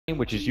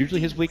which is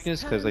usually his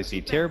weakness because they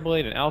see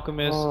Terrorblade and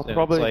Alchemist. And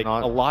probably it's like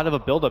not. a lot of a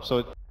build-up, so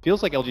it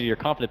feels like LGD are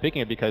confident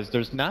picking it because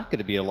there's not going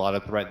to be a lot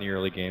of threat in the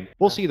early game.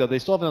 We'll see though, they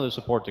still have another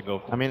support to go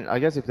for. I mean, I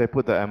guess if they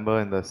put the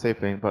Ember in the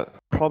safe lane, but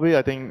probably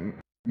I think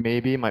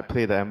maybe might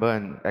play the Ember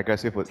and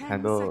aggressive would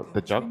handle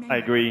the Jug. I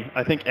agree.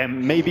 I think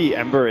maybe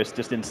Ember is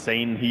just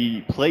insane.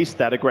 He plays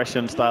that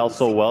aggression style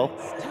so well.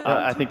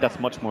 I think that's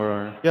much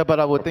more... Yeah,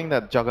 but I would think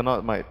that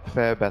Juggernaut might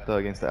fare better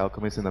against the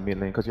Alchemist in the mid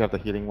lane because you have the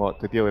healing ward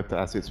to deal with the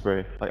acid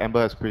spray. Like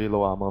Ember has pretty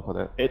low armor for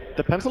that. It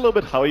depends a little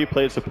bit how you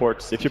play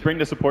supports. If you bring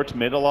the supports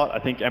mid a lot, I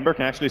think Ember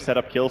can actually set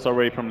up kills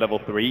already from level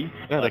 3,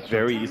 like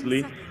very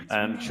easily.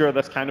 And sure,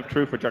 that's kind of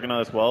true for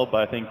Juggernaut as well,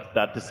 but I think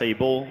that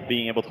disable,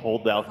 being able to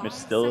hold the Alchemist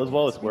still as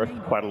well, is worth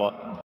quite a lot.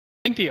 I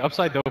think the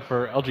upside though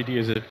for LGD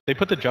is if they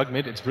put the Jug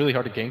mid, it's really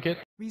hard to gank it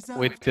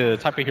with the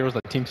type of heroes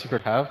that Team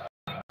Secret have.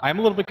 I'm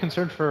a little bit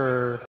concerned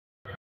for,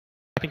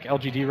 I think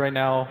LGD right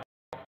now,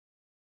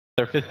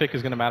 their 5th pick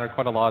is going to matter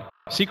quite a lot.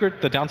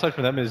 Secret, the downside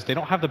for them is they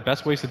don't have the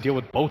best ways to deal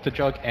with both the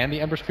Jug and the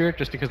Ember Spirit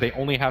just because they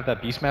only have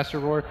that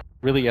Beastmaster Roar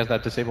really as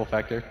that disable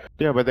factor.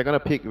 Yeah, but they're going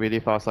to pick really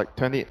fast, like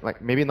 20,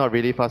 like maybe not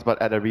really fast,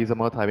 but at a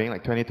reasonable timing,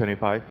 like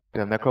 20-25. They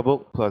have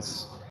Necrobook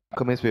plus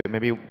Alchemist with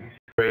maybe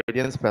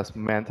Radiance plus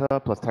Manta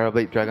plus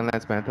Terrorblade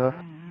Dragonlance Manta.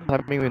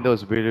 Timing window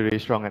is really, really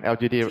strong, and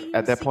LGD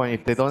at that point,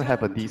 if they don't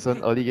have a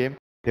decent early game,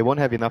 they won't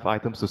have enough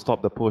items to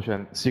stop the push,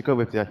 and Secret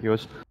with their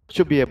heroes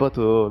should be able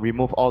to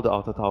remove all the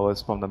outer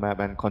towers from the map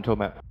and control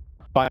map.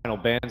 Final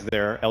bans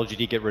there,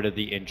 LGD get rid of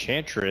the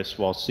Enchantress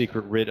while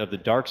Secret rid of the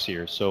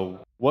Darkseer. So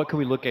what can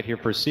we look at here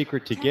for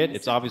Secret to get?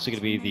 It's obviously going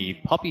to be the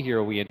Puppey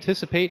hero we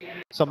anticipate,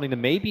 something to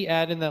maybe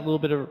add in that little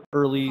bit of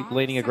early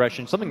laning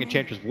aggression, something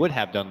Enchantress would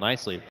have done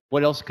nicely.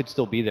 What else could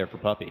still be there for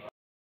Puppey?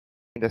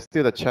 There's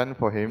still a Chen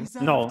for him.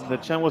 No, the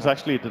Chen was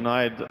actually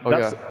denied.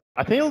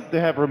 I think they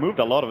have removed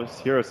a lot of his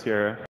heroes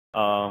here.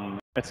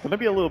 It's going to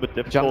be a little bit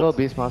difficult. Jungle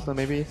Beastmaster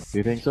maybe? Do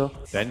you think so?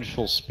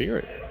 Vengeful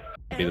Spirit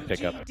would be the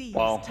pickup.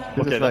 Wow, This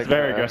okay, is that's like,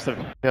 very aggressive.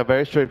 Yeah,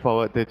 very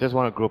straightforward. They just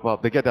want to group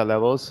up. They get their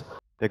levels,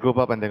 they group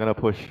up and they're going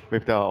to push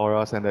with their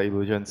auras and their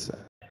illusions.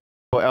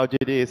 For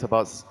LGD, it's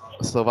about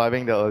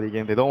surviving the early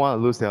game. They don't want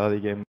to lose their early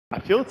game. I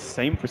feel it's the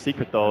same for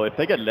Secret though. If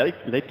they get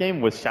late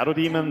game with Shadow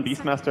Demon,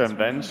 Beastmaster, and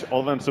Venge,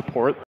 all of them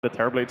support the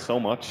Terrorblade so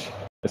much.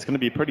 It's going to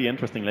be pretty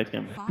interesting late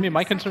game. I mean,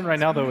 my concern right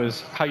now, though,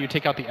 is how you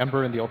take out the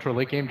Ember in the ultra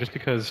late game, just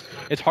because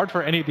it's hard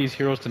for any of these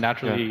heroes to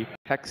naturally...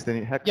 Hex, they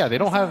need Hex. Yeah, they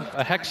don't have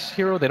a Hex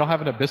hero, they don't have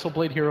an Abyssal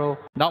Blade hero,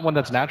 not one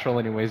that's natural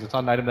anyways. It's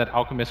not an item that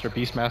Alchemist or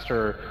Beastmaster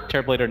or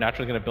Terrorblade are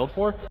naturally going to build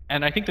for.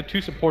 And I think the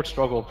 2 supports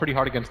struggle pretty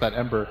hard against that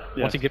Ember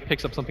once he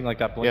picks up something like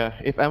that Blade. Yeah,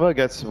 if Ember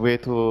gets way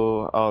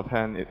too out of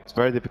hand, it's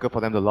very difficult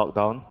for them to lock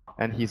down.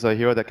 And he's a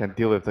hero that can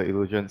deal with the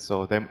illusions,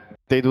 so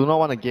they do not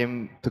want a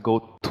game to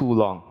go too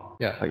long.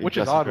 Yeah, like which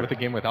is odd with a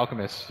game with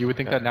Alchemist. You would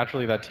think that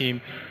naturally that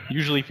team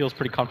usually feels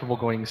pretty comfortable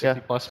going 60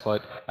 plus,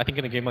 but I think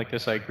in a game like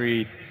this, I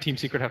agree, Team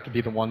Secret have to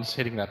be the ones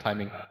hitting that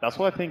timing. That's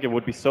why I think it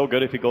would be so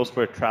good if he goes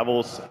for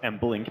Travels and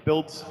Blink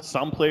builds.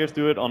 Some players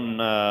do it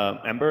on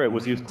Ember. It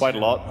was used quite a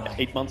lot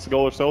 8 months ago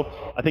or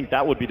so. I think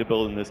that would be the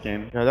build in this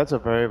game. Yeah, that's a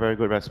very, very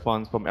good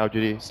response from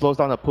LGD. Slows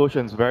down the push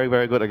and is very,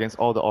 very good against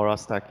all the aura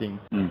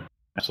stacking.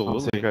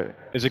 Absolutely.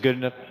 Is it good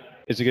enough?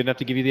 Is it good enough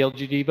to give you the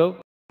LGD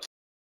vote?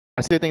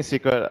 I still think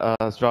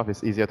Secret's draft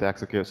is easier to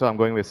execute, so I'm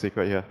going with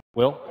Secret here.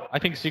 Will? I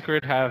think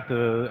Secret have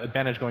the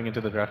advantage going into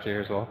the draft here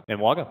as well. And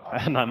Waga?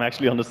 And I'm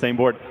actually on the same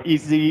board.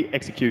 Easy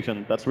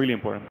execution. That's really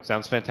important.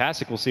 Sounds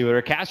fantastic. We'll see what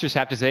our casters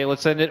have to say.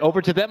 Let's send it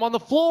over to them on the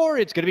floor.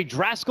 It's going to be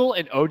Draskell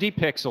and OD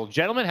Pixel.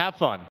 Gentlemen, have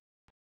fun.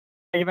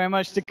 Thank you very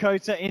much,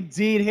 Dakota.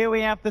 Indeed, here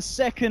we have the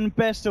second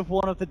best of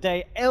one of the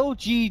day.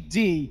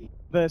 LGD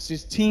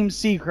versus Team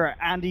Secret.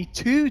 And the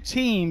 2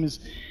 teams...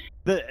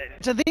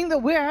 To think that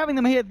we're having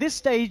them here at this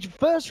stage,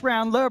 first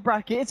round, lower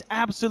bracket, it's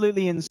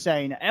absolutely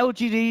insane.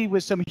 LGD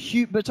with some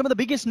of the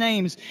biggest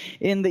names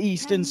in the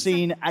Eastern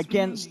scene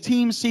against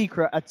Team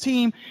Secret, a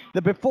team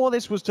that before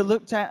this was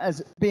looked at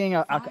as being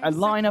a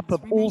lineup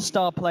of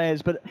all-star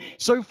players, but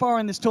so far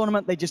in this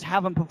tournament, they just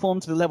haven't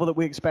performed to the level that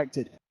we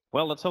expected.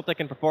 Well, let's hope they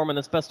can perform in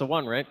this best of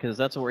one, right? Because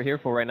that's what we're here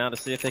for right now, to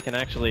see if they can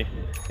actually,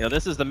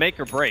 this is the make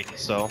or break.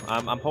 So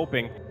I'm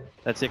hoping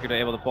that Secret are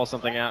able to pull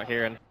something out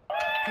here, and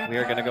we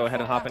are going to go ahead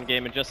and hop in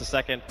game in just a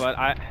second. But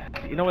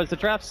as the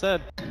draft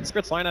said,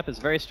 Secret's lineup is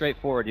very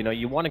straightforward.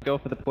 You want to go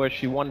for the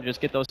push, you want to just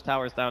get those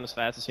towers down as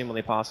fast as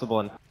humanly possible,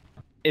 and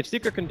if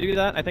Secret can do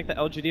that, I think the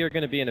LGD are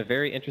going to be in a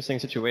very interesting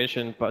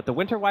situation. But the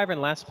Winter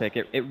Wyvern last pick,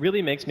 it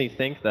really makes me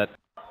think that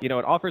it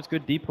offers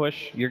good deep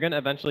push. You're going to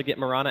eventually get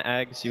Mirana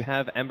Eggs. You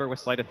have Ember with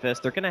Sleight of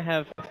Fist. They're going to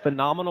have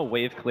phenomenal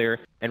wave clear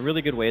and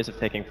really good ways of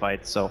taking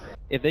fights. So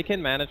if they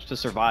can manage to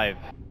survive,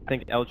 I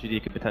think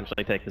LGD could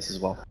potentially take this as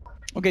well.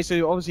 Okay,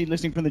 so obviously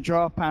listening from the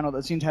draft panel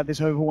that seems to have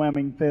this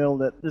overwhelming feel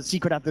that the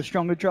Secret have the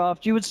stronger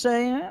draft, you would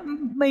say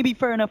maybe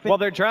fair enough. Well,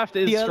 their draft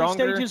is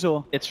stronger. Stages,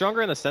 or? It's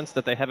stronger in the sense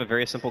that they have a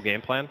very simple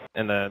game plan,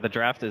 and the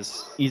draft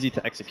is easy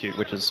to execute,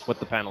 which is what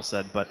the panel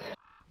said. But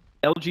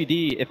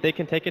LGD, if they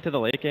can take it to the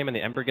late game and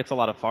the Ember gets a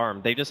lot of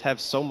farm, they just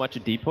have so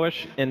much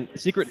D-push, and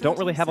Secret don't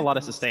really have a lot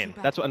of sustain.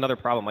 That's another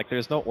problem. Like,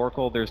 there's no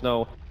Oracle, there's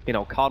no, you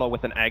know, Coddle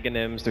with an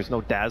Aghanims, there's no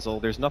Dazzle,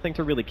 there's nothing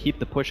to really keep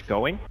the push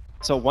going.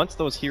 So once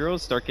those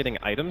heroes start getting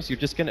items, you're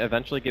just going to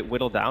eventually get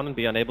whittled down and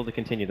be unable to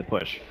continue the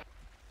push.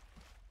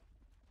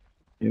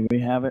 Here we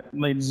have it,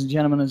 ladies and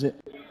gentlemen, as it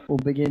all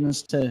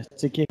begins to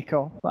kick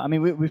off. I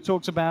mean, we've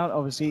talked about,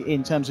 obviously,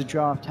 in terms of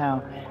draft,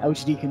 how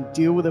LGD can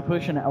deal with a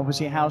push and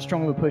obviously how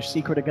strong of a push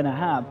Secret are going to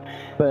have.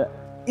 But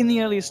in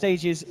the earlier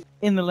stages,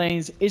 in the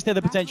lanes, is there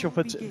the potential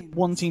for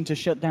one team to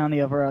shut down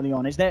the other early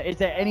on? Is there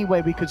any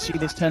way we could see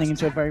this turning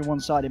into a very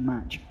one-sided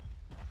match?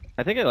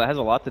 I think it has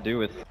a lot to do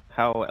with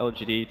how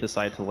LGD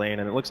decide to lane,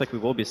 and it looks like we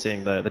will be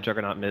seeing the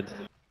Juggernaut mid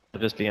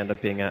just end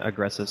up being an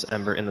aggressive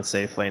Ember in the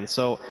safe lane.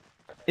 So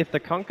if the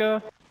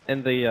Kunkka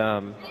and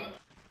the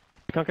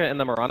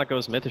Mirana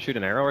goes mid to shoot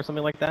an arrow or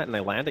something like that, and they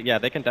land it, yeah,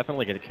 they can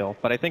definitely get a kill.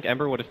 But I think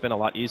Ember would have been a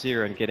lot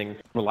easier in getting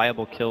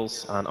reliable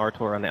kills on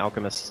Artor and the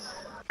Alchemist.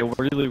 They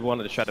really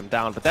wanted to shut him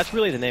down, but that's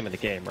really the name of the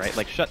game, right?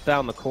 Like, shut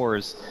down the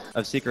cores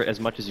of Secret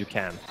as much as you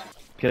can.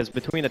 Because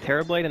between the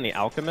Terrorblade and the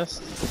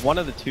Alchemist, one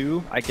of the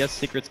two, I guess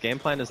Secret's game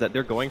plan is that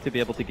they're going to be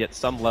able to get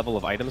some level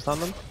of items on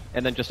them,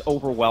 and then just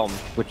overwhelm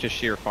with just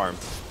sheer farm.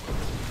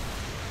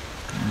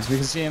 As we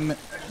can see him in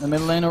the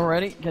middle lane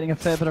already, getting a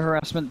fair bit of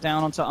harassment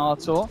down onto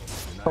Artor.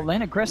 Top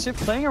lane aggressive,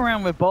 playing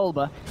around with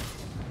Bulba.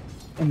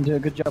 And do a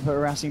good job of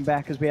harassing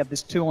back as we have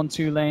this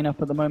 2-on-2 lane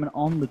up at the moment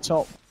on the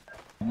top.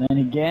 And then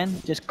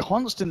again, just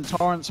constant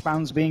torrent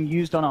spams being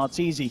used on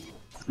Arteezy.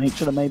 Make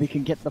sure that maybe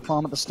can get the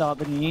farm at the start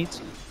that he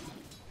needs.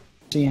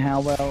 See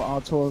how well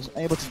Artor's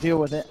able to deal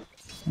with it.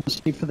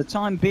 See, for the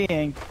time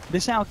being,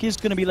 this Alk is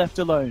going to be left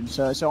alone.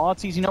 So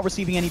Arteezy not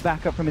receiving any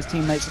backup from his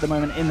teammates at the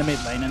moment in the mid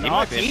lane. And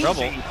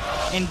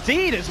Arteezy,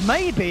 indeed, is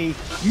maybe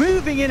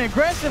moving in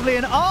aggressively.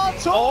 And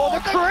Artor, the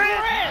crit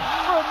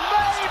from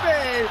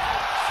maybe!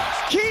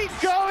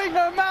 Keep going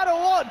no matter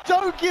what.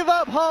 Don't give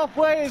up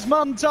halfway, his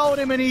mum told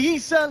him, and he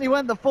certainly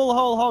went the full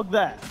whole hog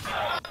there.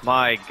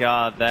 My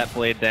god, that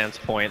blade dance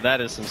point.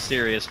 That is some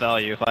serious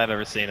value if I've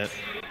ever seen it.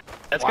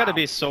 That's got to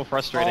be so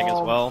frustrating as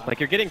well.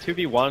 Like, you're getting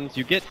 2v1s,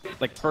 you get,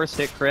 like, first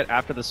hit crit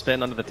after the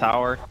spin under the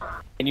tower,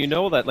 and you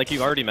know that, like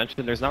you already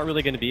mentioned, there's not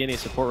really going to be any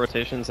support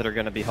rotations that are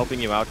going to be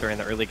helping you out during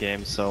the early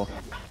games, so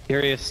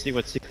curious to see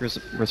what Secret's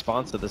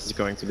response to this is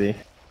going to be.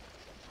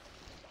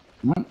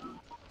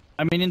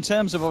 I mean, in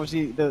terms of,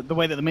 obviously, the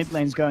way that the mid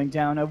lane's going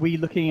down, are we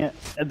looking at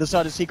the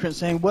side of Secret and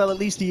saying, well, at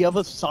least the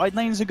other side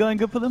lanes are going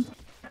good for them?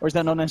 Or is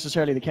that not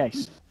necessarily the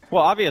case?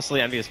 Well,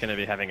 obviously, Envy is going to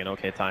be having an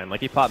okay time. Like,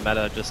 he popped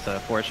meta just to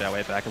force Xiao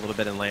Wei back a little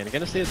bit in lane. You're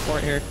going to see his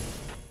port here.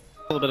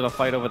 A little bit of a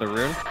fight over the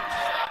rune.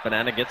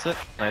 Banana gets it.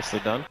 Nicely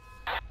done.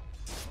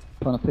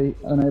 Puppey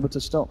unable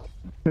to stop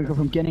Kuka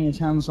from getting his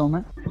hands on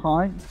that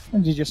pie.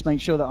 And you just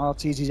make sure that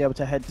Arteezy is able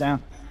to head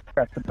down.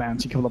 Grab the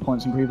bounty, couple of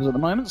points and Grievers at the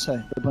moment,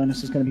 so the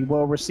bonus is going to be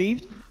well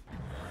received.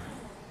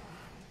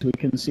 We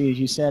can see, as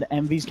you said,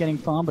 Envy's getting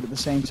farm, but at the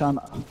same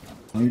time,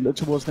 we look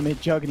towards the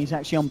mid-jug, and he's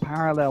actually on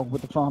parallel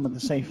with the farm of the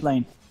safe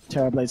lane.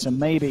 Terrorblade, so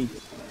maybe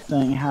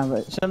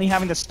certainly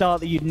having the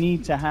start that you'd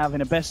need to have in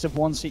a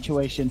best-of-1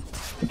 situation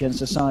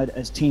against a side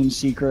as Team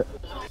Secret.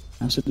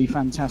 Absolutely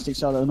fantastic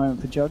start at the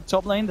moment for Jug.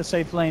 Top lane, the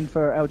safe lane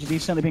for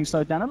LGD, certainly being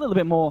slowed down a little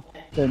bit more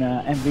than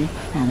Envy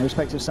on the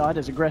respective side,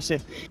 as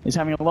Aggressive is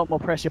having a lot more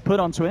pressure put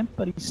onto him,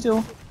 but he's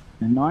still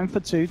 9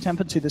 for 2, 10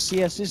 for 2. The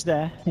CS is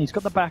there. He's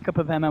got the backup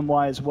of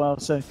MMY as well,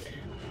 so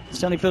it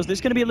certainly feels this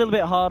is going to be a little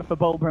bit hard for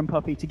Bulba and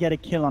Puppey to get a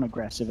kill on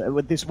Aggressive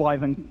with this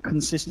Wyvern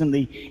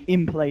consistently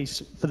in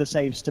place for the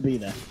saves to be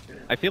there.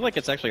 I feel like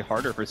it's actually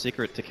harder for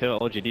Secret to kill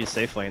LGD's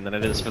safe lane than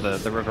it is for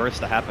the reverse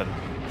to happen.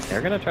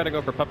 They're going to try to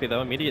go for Puppey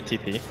though, immediate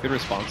TP, good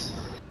response.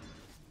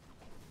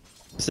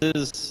 This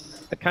is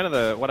kind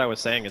of what I was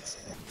saying, it's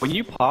when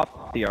you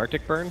pop the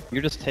Arctic Burn,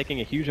 you're just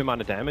taking a huge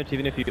amount of damage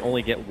even if you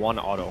only get one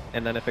auto.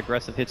 And then if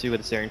Aggressive hits you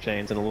with the Searing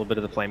Chains and a little bit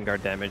of the Flame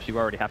Guard damage, you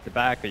already have to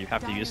back or you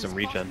have to use some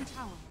regen.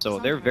 So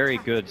they're very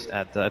good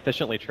at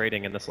efficiently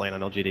trading in this lane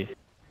on LGD.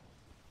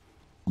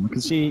 We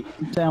can see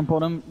down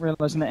bottom,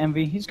 realizing that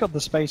Envy, he's got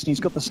the space and he's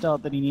got the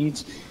start that he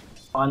needs.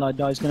 Twilight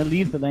Die is going to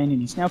leave the lane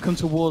and he's now come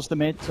towards the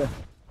mid to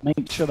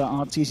make sure that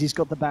Arteezy's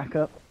got the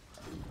backup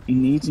he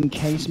needs in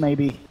case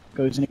maybe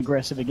goes in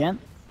aggressive again.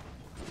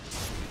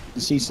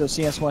 You see, so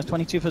CS-wise,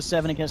 22 for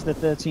 7 against the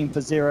 13 for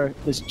 0.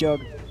 This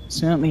Jug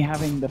certainly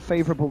having the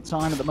favorable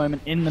time at the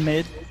moment in the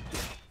mid.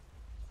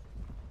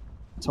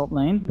 Top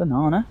lane,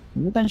 Banana,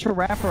 eventual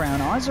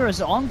wraparound. Isa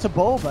is on to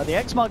Bulba. The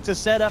X-Marks are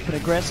set up and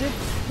aggressive.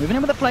 Moving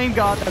in with the Flame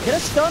Guard. They'll get a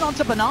stun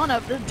onto Banana.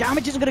 The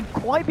damage isn't going to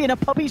quite be enough.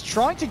 Puppey's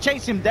trying to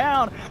chase him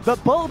down,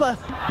 but Bulba,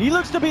 he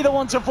looks to be the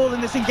one to fall in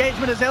this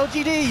engagement as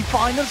LGD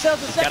find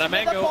themselves a second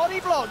with the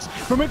body blocks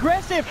from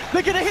Aggressive.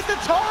 They're going to hit the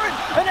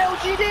torrent, and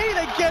LGD,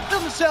 they get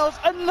themselves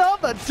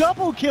another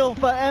double kill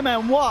for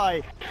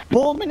MMY.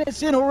 4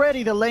 minutes in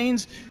already, the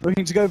lane's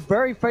looking to go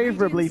very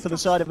favorably for the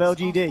side of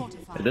LGD.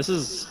 This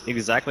is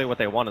exactly what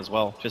they want as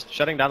well. Just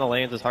shutting down the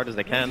lanes as hard as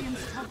they can.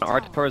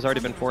 Artur has already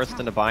been forced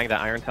into buying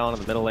that Iron Talon in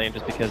the middle lane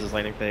just because his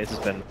laning phase has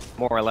been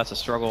more or less a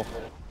struggle.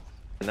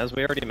 And as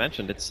we already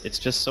mentioned, it's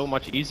just so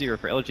much easier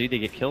for LGD to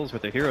get kills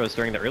with their heroes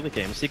during the early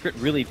game. Secret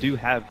really do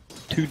have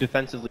two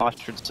defensively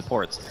postured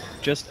supports.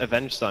 Just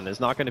Avenge Stun is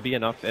not going to be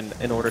enough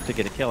in order to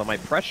get a kill. It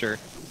might pressure,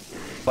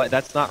 but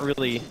that's not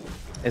really,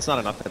 it's not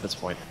enough at this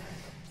point.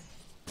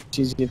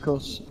 GZ, of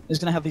course, is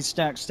going to have these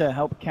stacks to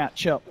help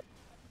catch up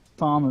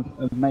farm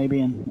of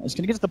Maybe, and it's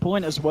going to get to the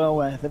point as well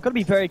where they've got to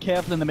be very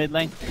careful in the mid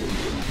lane.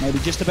 Maybe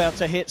just about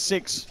to hit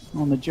 6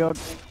 on the jug.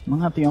 We'll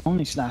have the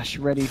Omni Slash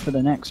ready for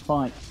the next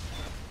fight.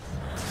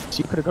 So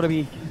you could have got to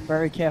be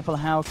very careful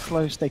how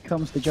close they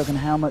come to the jug and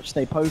how much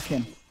they poke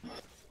him.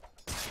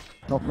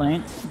 Top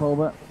lane,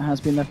 Bulba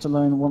has been left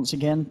alone once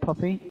again.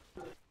 Puppey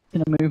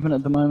in a movement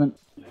at the moment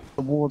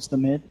towards the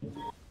mid.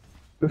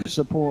 With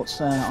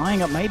supports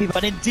eyeing up Maybe,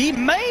 but indeed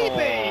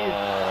Maybe!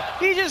 Oh.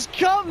 He just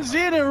comes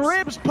in and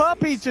rips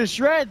Puppey to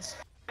shreds.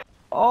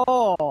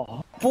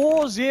 Oh,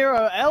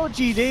 4-0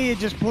 LGD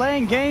just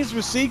playing games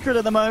with Secret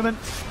at the moment.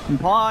 And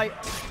Pi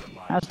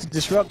has to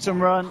disrupt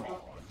and run.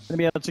 Gonna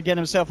be able to get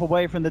himself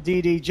away from the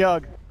DD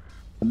jug.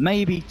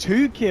 Maybe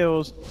 2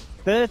 kills,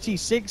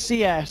 36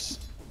 CS.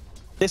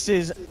 This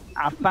is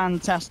a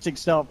fantastic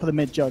start for the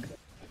mid jug.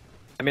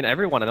 I mean,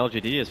 everyone in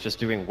LGD is just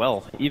doing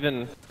well.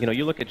 Even, you know,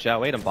 you look at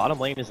Zhao 8 on bottom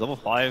lane, he's level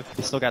 5,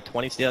 he's still got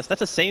 20 CS. That's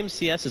the same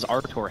CS as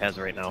Artor has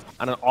right now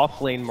on an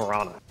offlane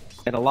Mirana.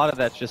 And a lot of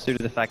that's just due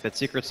to the fact that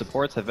Secret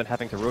supports have been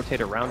having to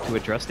rotate around to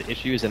address the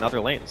issues in other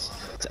lanes.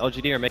 So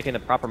LGD are making the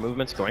proper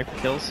movements, going for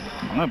kills.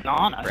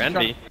 Banana for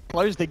Envy.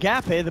 Close the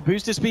gap here. The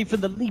booster speed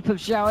from the leap of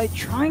Zhao 8,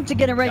 trying to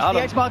get a race to the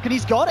X mark, and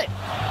he's got it.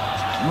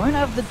 Won't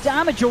have the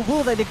damage, or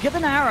will they? They give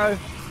an arrow.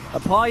 A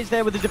Pi's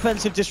there with the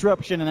defensive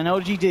disruption, and an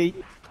LGD.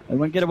 They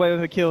won't get away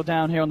with a kill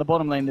down here on the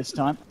bottom lane this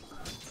time.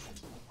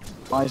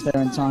 Pi's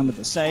there in time with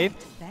the save.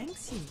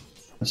 Thanks you.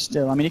 But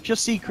still, I mean, if you're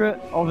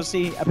Secret,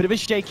 obviously a bit of a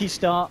shaky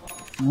start.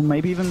 Or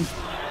maybe even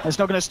it's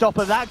not going to stop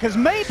at that, because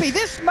maybe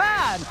this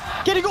man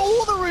getting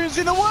all the runes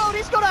in the world.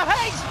 He's got a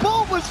haste.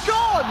 Ball was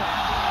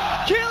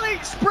gone.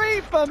 Killing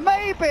spree for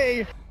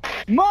Maybe.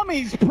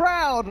 Mummy's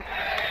proud.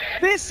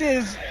 This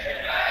is.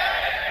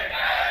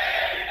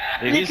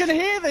 You can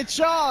hear the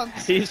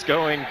chants. He's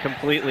going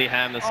completely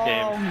ham this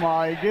game. Oh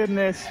my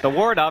goodness. The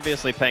ward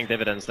obviously paying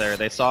dividends there.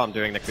 They saw him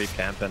doing the creep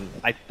camp, and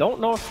I don't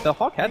know if the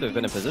Hawk had to have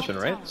been in position,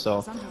 right?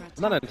 So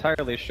I'm not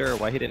entirely sure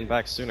why he didn't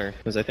back sooner,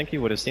 because I think he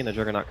would have seen the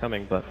Juggernaut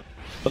coming, but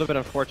a little bit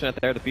unfortunate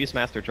there. The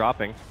Beastmaster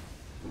dropping.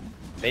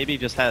 Maybe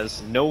just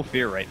has no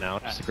fear right now,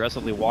 just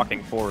aggressively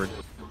walking forward.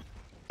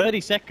 30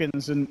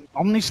 seconds, and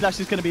Omni Slash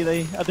is going to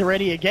be at the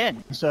ready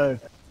again. So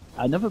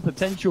another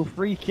potential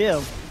free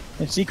kill.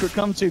 If Secret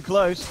come too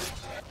close,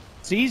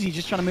 it's easy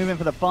just trying to move in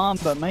for the farm,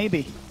 but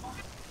Maybe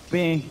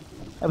being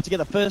able to get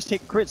the first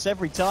hit crits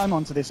every time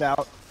onto this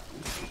out.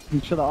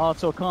 I'm sure that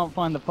Artor can't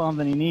find the farm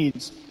that he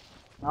needs.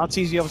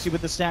 Arteezy obviously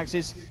with the stacks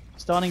is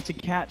starting to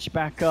catch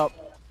back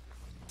up.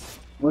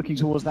 Working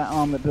towards that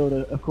armlet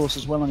builder, of course,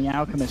 as well on the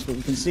Alchemist, but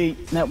we can see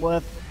net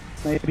worth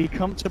Maybe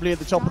comfortably at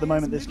the top of the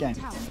moment this game.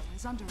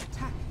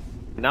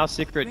 Now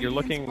Secret, you're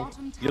looking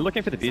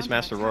for the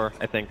Beastmaster Roar,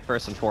 I think,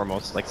 first and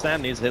foremost. Like,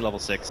 Sam needs to hit level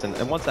 6,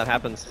 and once that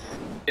happens,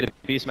 get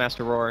a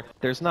Beastmaster Roar.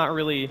 There's not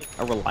really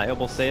a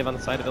reliable save on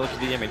the side of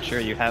LGD. I mean, sure,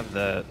 you have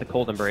the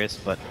Cold Embrace,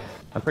 but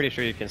I'm pretty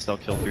sure you can still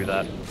kill through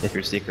that if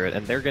you're Secret,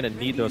 and they're going to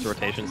need those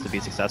rotations to be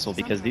successful,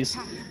 because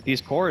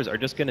these cores are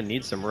just going to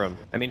need some room.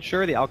 I mean,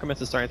 sure, the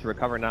Alchemist is starting to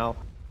recover now.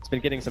 He's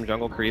been getting some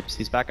jungle creeps.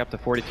 He's back up to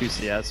 42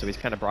 CS, so he's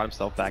kind of brought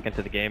himself back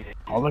into the game.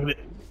 Oh, look at it.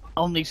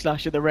 Omni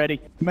Slash at the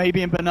ready.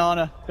 Maybe in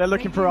Banana. They're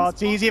looking for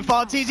Arteezy. If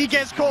Arteezy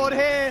gets caught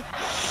here,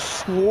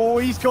 oh,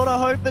 he's got to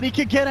hope that he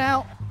can get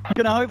out.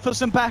 Gonna hope for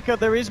some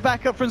backup. There is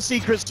backup from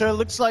Secret, so it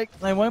looks like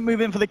they won't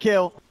move in for the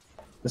kill.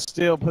 But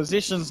still,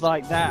 positions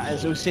like that,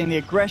 as we've seen the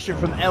aggression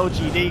from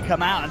LGD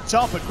come out on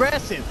top,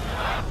 aggressive.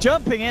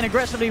 Jumping in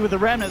aggressively with the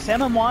Remnants.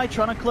 MMY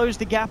trying to close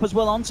the gap as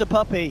well onto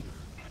Puppey.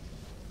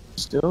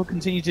 Still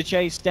continue to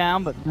chase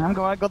down, but now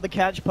got the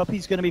catch.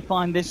 Puppey's going to be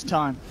fine this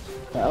time.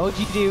 But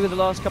LGD with the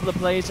last couple of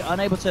plays,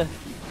 unable to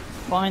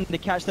find the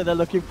catch that they're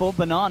looking for.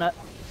 Banana.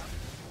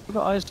 We've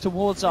got eyes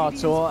towards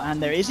Artor,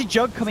 and there is a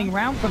jug coming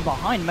round from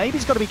behind. Maybe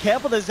he's got to be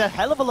careful. There's a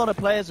hell of a lot of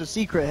players with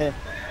Secret here.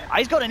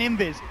 He's got an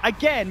Invis.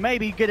 Again,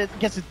 maybe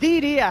gets a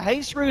DD, a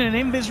Haste Rune, an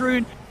Invis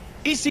Rune.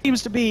 He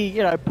seems to be,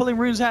 you know, pulling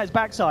runes out his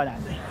backside,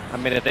 Andy. I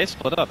mean, if they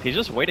split up, he's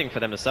just waiting for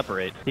them to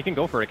separate. He can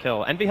go for a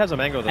kill. Envy has a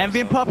mango though.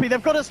 Envy and Puppey,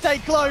 they've got to stay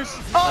close.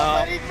 Oh,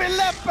 but he's been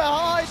left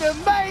behind,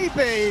 and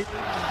Maybe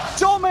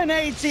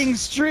dominating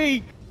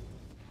streak.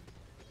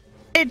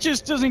 It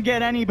just doesn't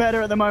get any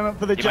better at the moment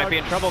for the Jug. He might be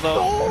in trouble though.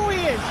 Oh, he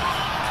is.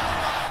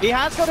 He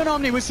has got an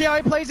Omni. We'll see how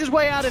he plays his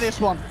way out of this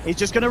one. He's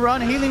just going to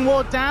run. Healing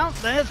ward down.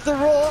 There's the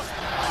Roar.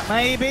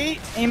 Maybe.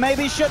 He may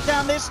be shut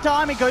down this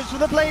time. He goes for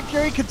the Blade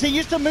Fury.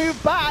 Continues to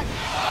move back.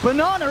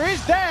 Banana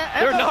is there.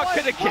 They're not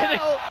going to get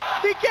it.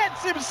 He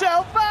gets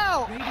himself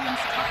out.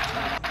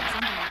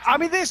 I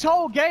mean, this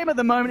whole game at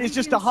the moment is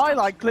just a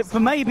highlight clip for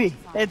Maybe.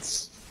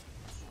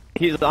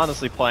 He's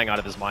honestly playing out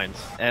of his mind.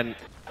 And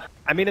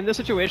I mean, in this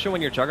situation when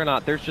you're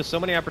Juggernaut, there's just so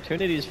many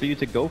opportunities for you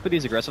to go for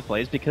these aggressive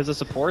plays because the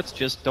supports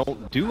just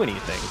don't do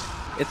anything.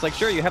 It's like,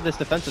 sure, you have this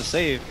defensive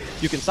save,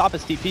 you can stop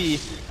his TP,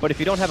 but if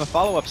you don't have a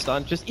follow-up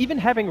stun, just even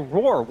having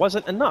Roar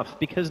wasn't enough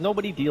because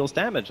nobody deals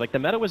damage. Like, the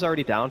meta was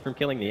already down from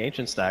killing the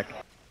Ancient stack.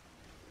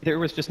 There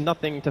was just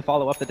nothing to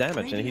follow up the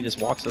damage, and he just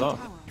walks it off.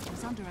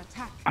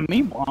 And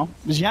meanwhile,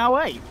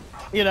 Xiao,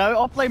 you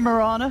know, Offlane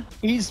Mirana,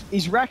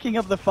 he's racking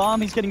up the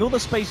farm, he's getting all the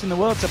space in the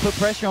world to put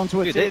pressure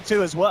onto a tier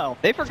 2 as well.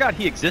 They forgot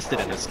he existed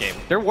in this game.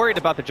 They're worried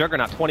about the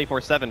Juggernaut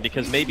 24/7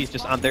 because maybe he's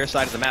just on their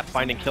side of the map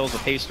finding kills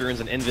with haste runes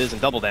and invis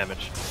and double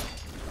damage.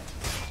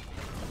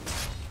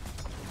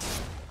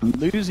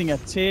 Losing a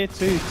tier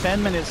 2,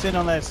 10 minutes in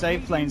on their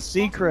safe lane.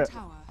 Secret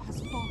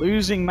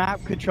losing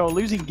map control,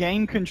 losing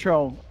game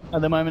control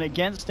at the moment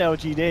against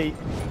LGD.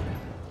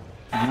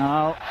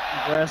 Now,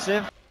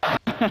 aggressive.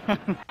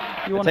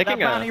 You want that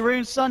bounty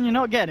rune, son? You're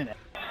not getting it.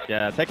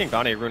 Yeah, taking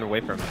bounty rune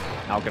away from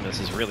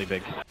Alchemist is really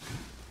big.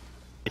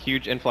 A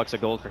huge influx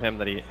of gold for him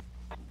that he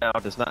now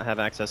does not have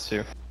access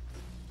to.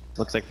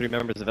 Looks like 3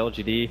 members of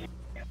LGD.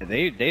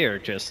 They are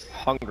just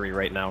hungry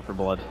right now for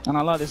blood. And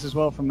I like this as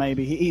well from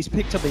Maybe. He's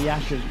picked up the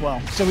Yash as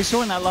well. So we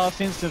saw in that last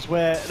instance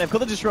where they've got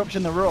the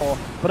disruption, the Roar,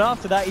 but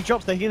after that he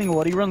drops the healing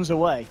ward, he runs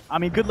away. I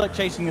mean, good luck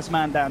chasing this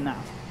man down now.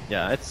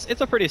 Yeah,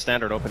 it's a pretty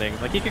standard opening.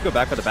 Like, he could go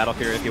back with the Battle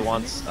Fury if he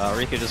wants, or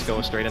he could just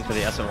go straight into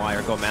the SNY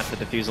or go match the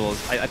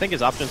Diffusals. I think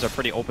his options are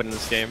pretty open in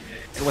this game.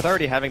 And with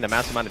already having the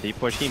massive amount of deep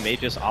push, he may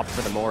just opt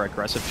for the more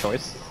aggressive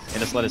choice and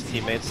just let his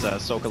teammates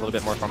soak a little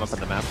bit more from up in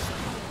the map.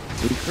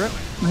 Secret.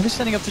 Maybe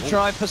setting up to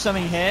try for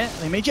something here.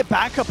 They may get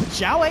back up.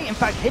 Xiao, in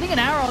fact, hitting an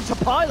arrow onto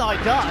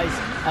Pylite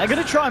dies. They're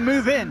going to try and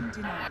move in.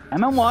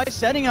 MNY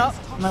setting up.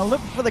 And they'll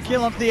look for the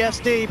kill onto the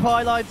SD.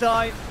 Pylite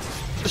die.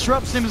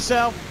 Disrupts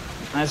himself.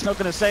 And it's not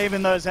going to save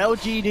him, though, as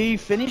LGD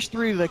finished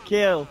through the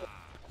kill.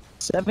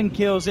 7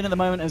 kills in at the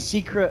moment, and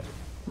Secret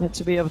yet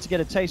to be able to get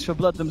a taste for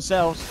blood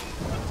themselves.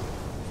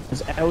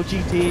 As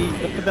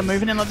LGD, look at them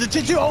moving in on the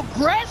digital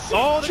aggressive,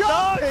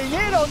 jumping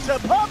in onto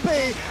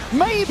Puppey.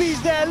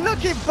 Maybe's there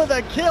looking for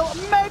the kill,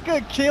 mega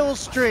kill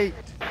streak.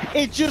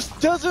 It just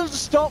doesn't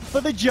stop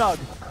for the Jug.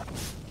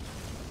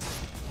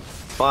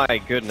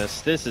 My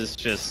goodness, this is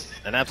just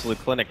an absolute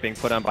clinic being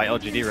put on by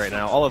LGD right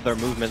now. All of their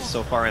movements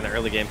so far in the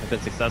early game have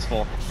been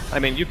successful. I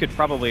mean, you could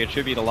probably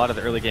attribute a lot of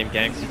the early game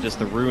ganks to just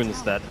the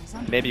runes that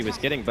Maybe was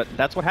getting, but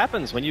that's what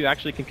happens when you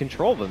actually can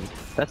control them.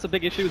 That's the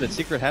big issue that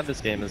Secret had this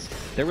game, is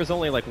there was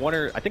only like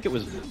I think it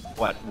was,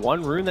 what,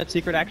 1 rune that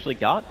Secret actually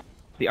got?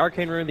 The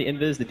Arcane Rune, the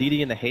Invis, the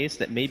DD, and the Haste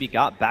that Maybe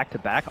got back to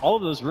back. All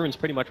of those runes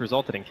pretty much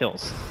resulted in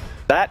kills.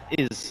 That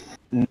is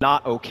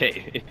not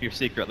okay if you're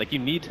Secret. Like, you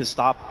need to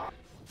stop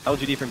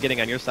LGD from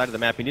getting on your side of the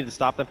map. You need to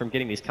stop them from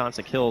getting these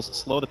constant kills,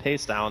 slow the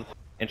pace down,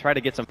 and try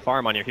to get some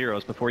farm on your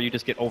heroes before you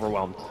just get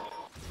overwhelmed.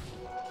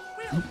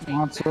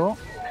 Onslaught.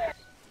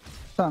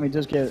 Time he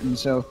does get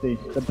himself the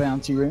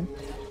bounty rune.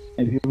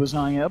 Maybe he was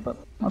eyeing it up, but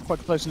not quite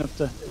close enough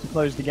to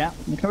close the gap.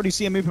 You can already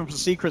see a movement from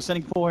Secret,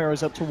 sending 4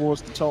 heroes up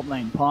towards the top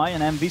lane. Pi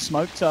and Envy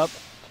smoked up,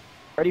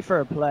 ready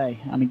for a play.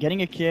 I mean,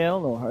 getting a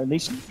kill, or at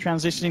least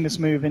transitioning this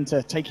move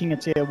into taking a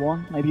tier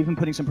 1, maybe even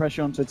putting some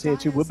pressure onto a tier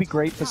 2 would be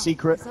great for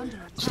Secret.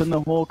 Send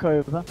the Hawk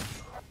over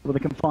with a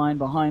confined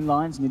behind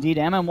lines, and indeed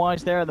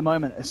MNY's there at the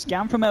moment. A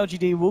scan from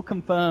LGD will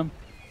confirm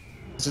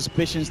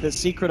suspicions that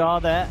Secret are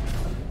there,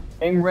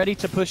 getting ready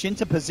to push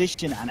into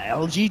position, and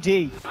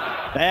LGD,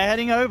 they're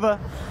heading over.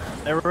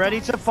 They're ready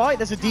to fight.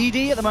 There's a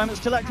DD at the moment,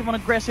 still active on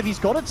aggressive. He's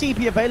got a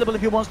TP available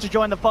if he wants to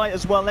join the fight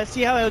as well. Let's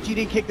see how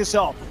LGD kick this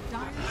off.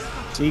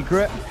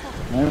 Secret,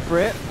 going for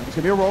it. It's going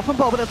to be a roll from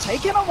Bob, but they'll take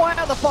him and white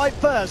out the fight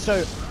first.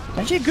 So,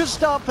 actually a good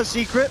start for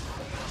Secret.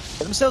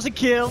 Get themselves a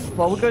kill.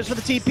 Bob goes for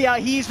the TP out.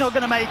 He's not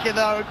going to make it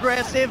though.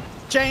 Aggressive,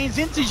 chains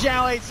into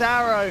Xiao 8's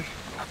arrow.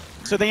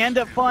 So they end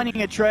up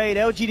finding a trade.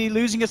 LGD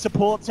losing a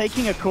support,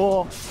 taking a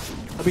core.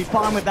 They'll be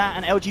fine with that,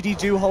 and LGD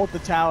do hold the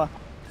tower.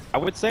 I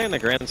would say in the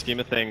grand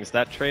scheme of things,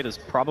 that trade is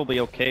probably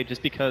okay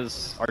just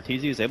because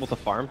RTZ is able to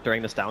farm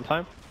during this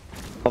downtime.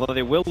 Although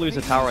they will lose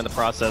a tower in the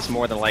process,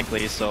 more than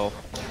likely, so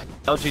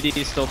LGD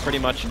is still pretty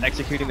much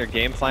executing their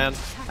game plan.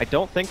 I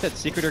don't think that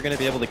Secret are going to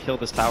be able to kill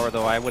this tower,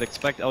 though. I would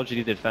expect LGD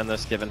to defend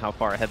this given how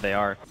far ahead they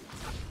are.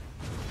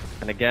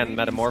 And again,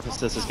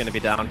 Metamorphosis is going to be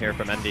down here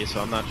from Envy,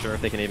 so I'm not sure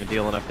if they can even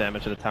deal enough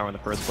damage to the tower in the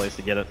first place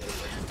to get it.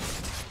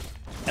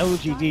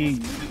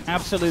 LGD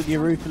absolutely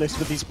ruthless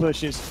with these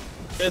pushes.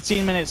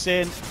 13 minutes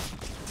in,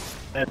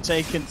 they're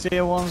taking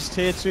tier 1s,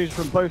 tier 2s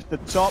from both the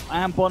top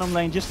and bottom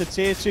lane. Just a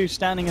tier 2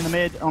 standing in the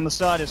mid on the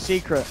side of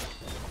Secret.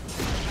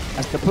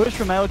 As the push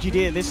from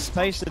LGD at this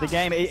pace of the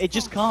game, it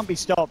just can't be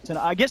stopped. And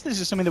I guess this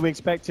is something that we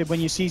expected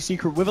when you see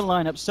Secret with a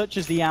lineup such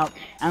as the Out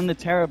and the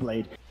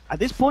Terrorblade. At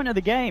this point of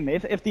the game,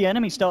 if the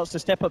enemy starts to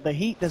step up the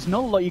heat, there's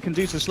not a lot you can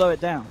do to slow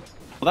it down.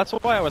 Well, that's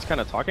why I was kind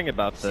of talking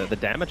about the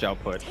damage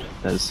output.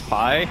 As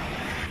Pi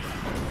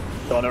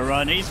Gonna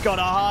run, he's got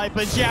a high,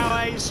 but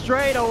Xiao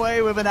straight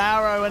away with an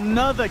arrow.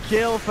 Another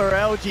kill for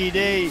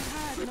LGD.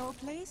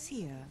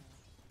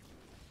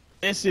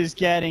 This is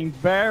getting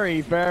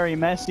very, very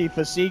messy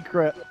for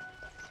Secret.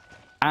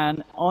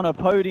 And on a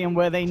podium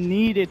where they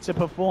needed to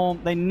perform,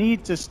 they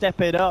need to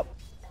step it up.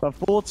 But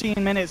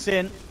 14 minutes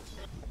in,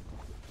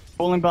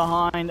 Falling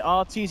behind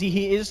RTZ,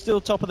 he is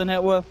still top of the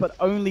net worth, but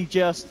only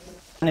just.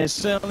 And it's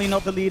certainly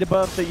not the leader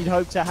buff that you'd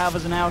hope to have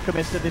as an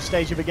Alchemist at this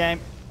stage of a game.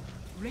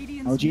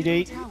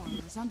 LGD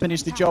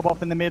finish the job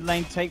off in the mid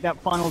lane, take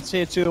that final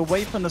tier 2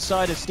 away from the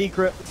side of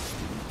Secret.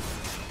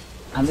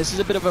 And this is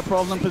a bit of a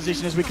problem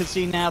position, as we can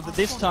see now that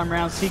this time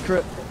around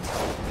Secret,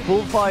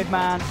 full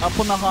 5-man, up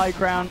on the high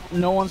ground,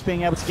 no one's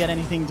being able to get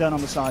anything done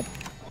on the side.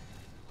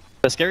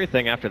 The scary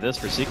thing after this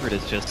for Secret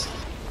is just,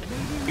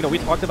 you know, we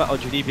talked about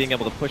LGD being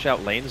able to push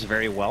out lanes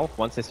very well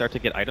once they start to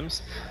get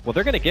items. Well,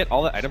 they're going to get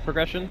all the item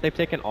progression, they've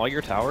taken all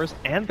your towers,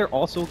 and they're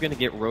also going to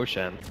get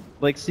Roshan.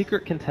 Like,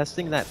 Secret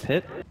contesting that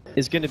pit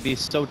is going to be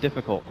so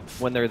difficult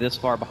when they're this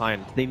far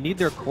behind. They need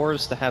their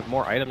cores to have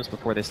more items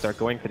before they start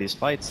going for these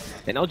fights,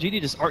 and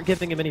LGD just aren't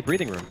giving them any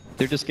breathing room.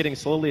 They're just getting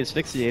slowly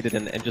asphyxiated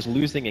and just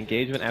losing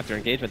engagement after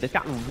engagement. They've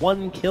gotten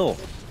 1 kill.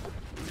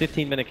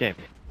 15-minute game.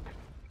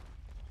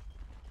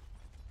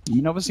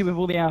 And obviously with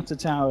all the outer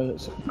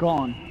towers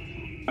gone,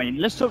 I mean,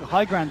 let's talk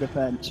high ground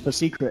defense for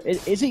Secret.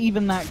 Is it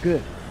even that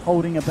good,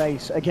 holding a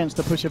base against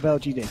the push of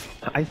LGD?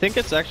 I think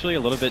it's actually a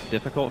little bit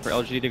difficult for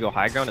LGD to go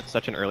high ground at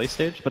such an early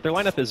stage, but their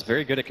lineup is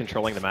very good at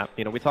controlling the map.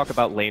 You know, we talk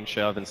about lane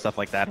shove and stuff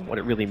like that, and what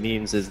it really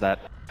means is that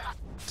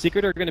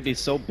Secret are going to be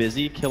so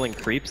busy killing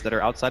creeps that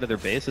are outside of their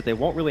base that they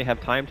won't really have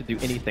time to do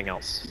anything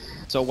else.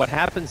 So what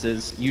happens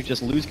is you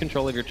just lose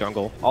control of your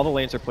jungle, all the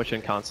lanes are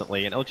pushing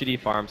constantly, and LGD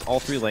farms all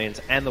 3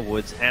 lanes and the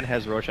woods and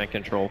has Roshan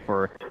control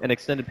for an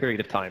extended period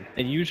of time.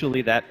 And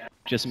usually that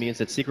just means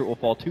that Secret will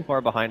fall too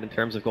far behind in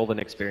terms of golden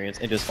experience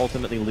and just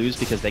ultimately lose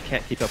because they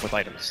can't keep up with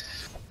items.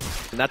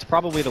 And that's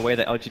probably the way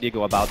that LGD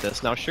go about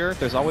this. Now sure,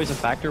 there's always a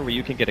factor where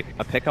you can get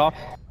a pick-off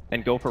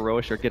and go for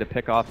Rosh, or get a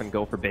pick-off and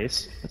go for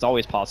base. It's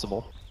always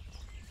possible.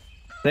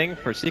 Thing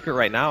for Secret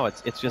right now,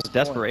 it's just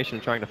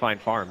desperation trying to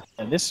find farm.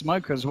 And this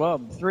smoke as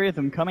well, 3 of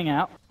them coming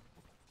out.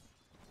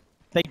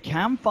 They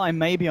can find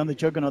maybe on the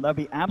Juggernaut, that'd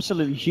be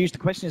absolutely huge. The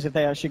question is if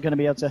they're actually going to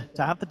be able to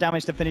have the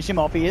damage to finish him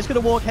off. He is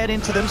going to walk head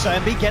into them, so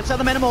MB gets out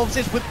the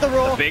Metamorphosis with the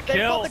Roar. Big They've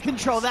kill. got the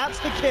control, that's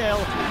the kill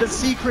that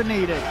Secret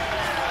needed.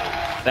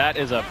 That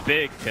is a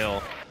big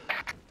kill.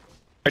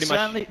 Pretty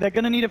Certainly, much. they're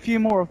going to need a few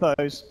more of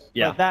those.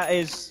 Yeah. But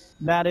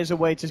that is a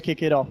way to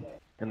kick it off.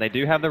 And they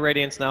do have the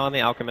Radiance now on the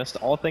Alchemist.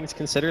 All things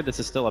considered, this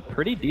is still a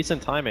pretty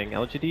decent timing.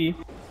 LGD,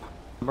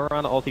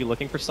 Mirana ulti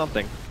looking for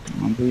something.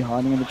 MB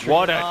hiding in the tree.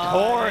 What a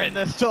torrent!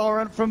 The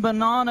torrent from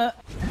Banana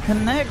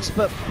connects,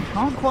 but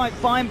can't quite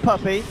find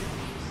Puppey.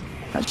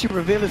 Actually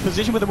reveal his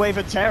position with a wave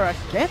of terror.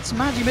 Gets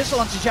Magic Missile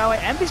onto Xiao.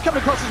 MB's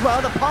coming across as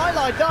well. The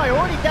Pylai die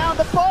already down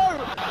the bow.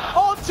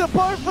 Onto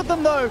both of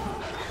them though.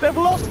 They've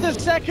lost the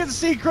second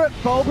Secret.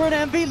 Bulber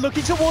and MB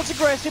looking towards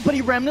aggressive, but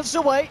he remnants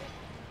away.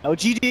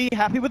 LGD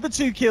happy with the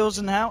 2 kills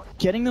and now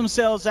getting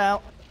themselves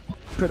out.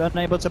 But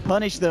unable to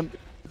punish them.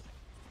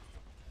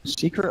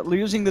 Secret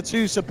losing the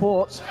 2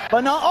 supports.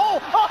 But not. Oh!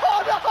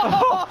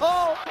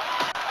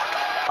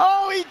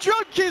 Oh, he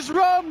drunk his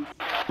rum,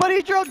 but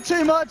he drunk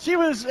too much. He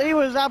was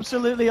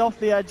absolutely off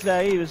the edge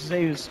there. He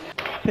was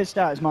pissed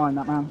out his mind,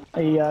 that man.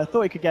 He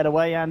thought he could get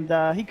away,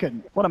 and he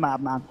couldn't. What a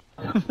madman.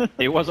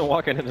 He wasn't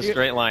walking in a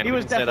straight line. He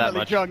was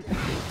definitely drunk.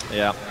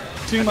 Yeah.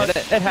 Too much.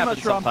 It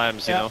happens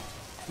sometimes, you know.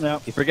 Yeah.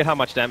 You forget how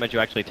much damage you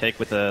actually take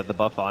with the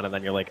buff on, and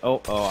then you're like,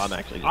 oh,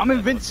 I'm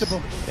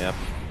invincible. Yeah.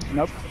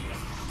 Nope.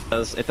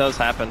 It does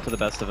happen to the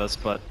best of us,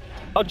 but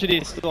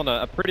LGD is still in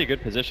a pretty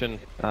good position.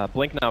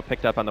 Blink now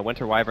picked up on the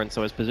Winter Wyvern,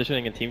 so his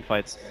positioning in team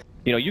fights,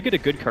 you know, you get a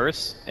good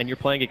curse, and you're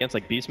playing against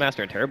like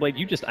Beastmaster and Terrorblade,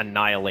 you just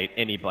annihilate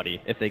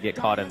anybody if they get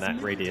caught in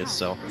that radius.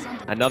 So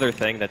another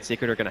thing that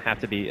Secret are going to have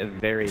to be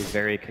very,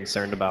 very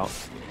concerned about.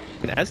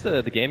 And as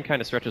the game kind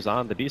of stretches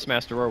on, the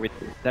Beastmaster Roar,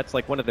 that's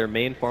like one of their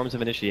main forms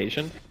of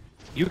initiation.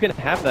 You can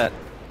have that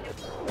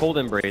Cold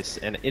Embrace,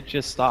 and it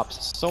just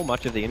stops so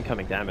much of the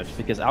incoming damage,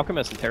 because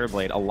Alchemist and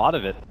Terrorblade, a lot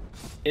of it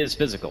is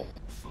physical.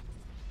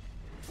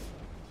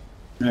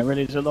 It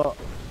really is a lot.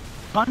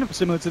 Kind of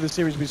similar to the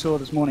series we saw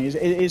this morning. It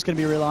is going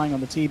to be relying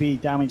on the TB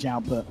damage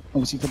output.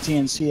 Obviously for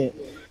TNC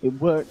it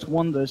worked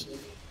wonders,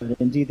 but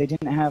indeed they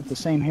didn't have the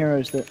same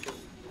heroes that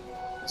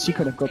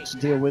Secret have got to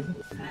deal with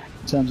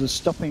in terms of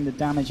stopping the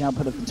damage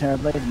output of the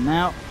Terrorblade. And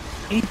now,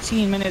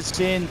 18 minutes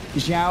in,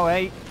 Xiao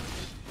 8.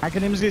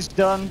 Acronyms is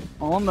done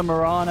on the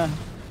Mirana.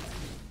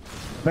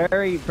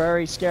 Very,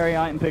 very scary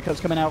item pickups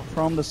coming out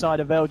from the side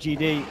of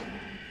LGD.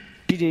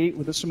 LGD,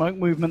 with the smoke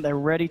movement, they're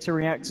ready to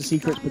react to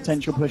Secret's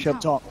potential push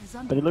up top.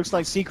 But it looks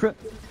like Secret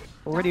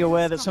already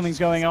aware that something's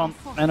going on,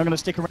 and are going to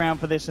stick around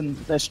for this, and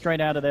they're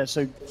straight out of there.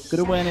 So good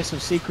awareness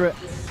of Secret,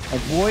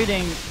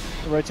 avoiding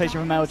the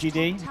rotation from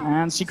LGD,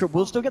 and Secret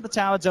will still get the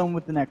tower done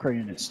with the Necro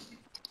units.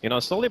 You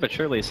know, slowly but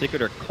surely,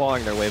 Secret are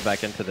clawing their way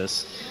back into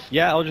this.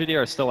 Yeah, LGD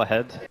are still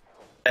ahead.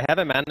 They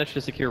haven't managed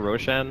to secure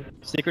Roshan.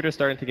 Secret are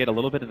starting to get a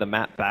little bit of the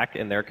map back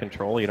in their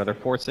control. You know, they're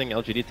forcing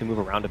LGD to move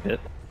around a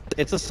bit.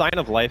 It's a sign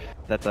of life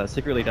that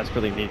Secret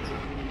desperately needs.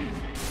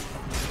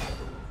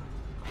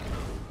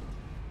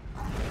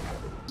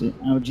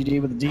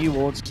 LGD with the D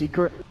ward,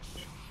 Secret.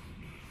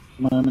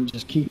 Moment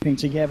just keeping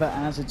together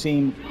as a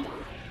team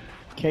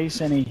in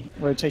case any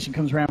rotation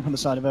comes around from the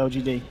side of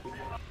LGD.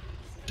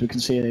 So we can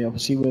see,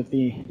 obviously, with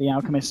the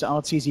Alchemist,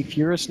 RTZ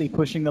furiously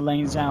pushing the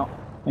lanes out,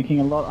 making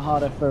it a lot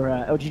harder for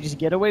LGD to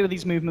get away with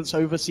these movements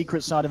over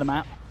secret side of the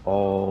map.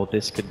 Oh,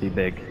 this could be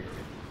big.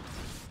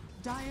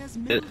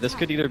 This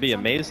could either be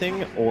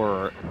amazing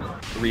or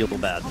real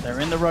bad. They're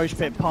in the Roche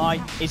pit. Pi,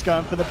 he's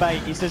going for the bait.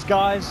 He says,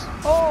 guys,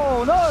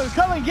 oh no,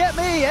 come and get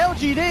me,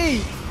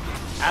 LGD!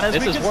 And as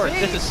this is worth.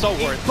 This is so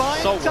worth.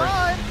 So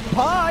worth.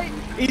 Pi,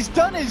 he's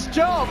done his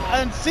job,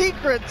 and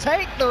Secret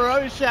take the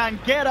Roshan,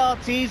 get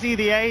RTZ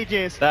the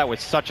Aegis. That was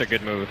such a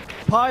good move.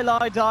 Pi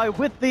die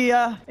with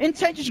the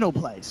intentional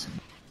plays.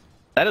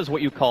 That is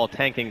what you call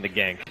tanking the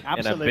gank.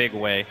 Absolutely. In a big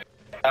way.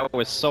 That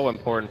was so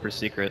important for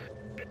Secret.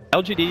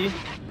 LGD,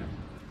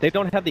 they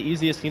don't have the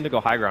easiest team to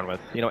go high ground with.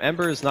 You know,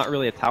 Ember is not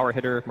really a tower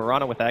hitter.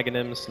 Mirana with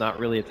Aghanim's not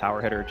really a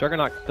tower hitter.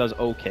 Juggernaut does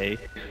okay.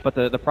 But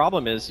the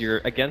problem is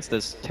you're against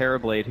this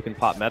Terrorblade who can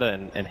pop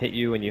meta and hit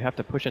you, and you have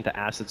to push into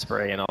Acid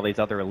Spray and all these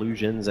other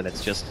illusions, and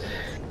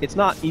it's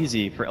not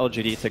easy for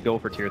LGD to go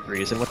for tier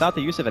 3s. And without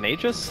the use of an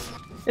Aegis,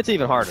 it's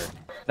even harder.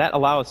 That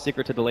allows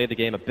Secret to delay the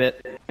game a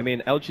bit. I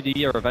mean,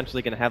 LGD are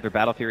eventually going to have their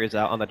Battle Furies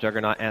out on the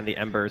Juggernaut and the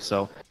Ember,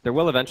 so there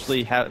will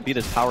eventually be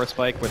this power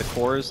spike where the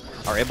cores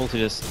are able to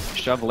just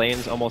shove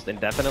lanes almost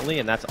indefinitely,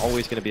 and that's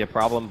always going to be a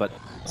problem, but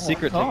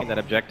Secret taking that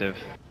objective.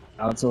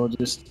 That's all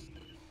just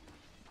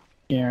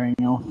scaring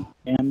off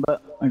Ember,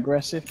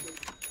 aggressive.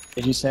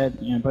 As you said,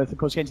 you know, both of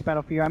course getting to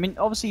Battle Fury. I mean,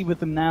 obviously with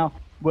them now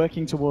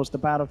working towards the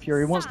Battle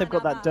Fury, once they've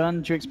got that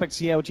done, do you expect to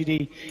see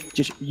LGD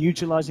just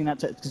utilizing that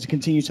to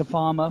continue to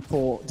farm up,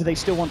 or do they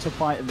still want to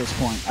fight at this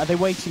point? Are they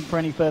waiting for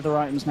any further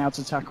items now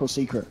to tackle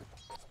Secret?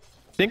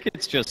 I think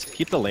it's just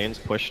keep the lanes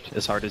pushed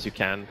as hard as you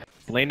can.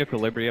 Lane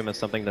equilibrium is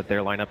something that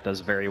their lineup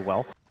does very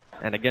well.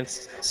 And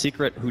against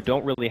Secret, who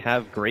don't really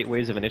have great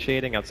ways of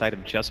initiating outside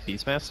of just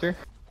Beastmaster,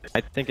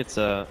 I think it's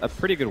a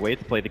pretty good way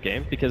to play the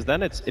game, because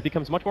then it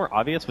becomes much more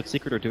obvious what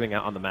Secret are doing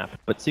out on the map.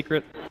 But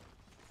Secret,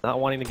 not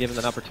wanting to give them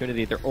an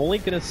opportunity, they're only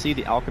going to see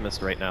the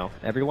Alchemist right now.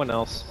 Everyone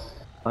else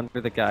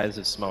under the guise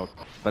of smoke.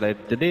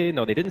 But did they?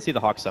 No, they didn't see the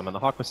Hawk summon. The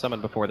Hawk was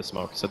summoned before the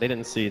smoke, so they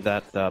didn't see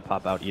that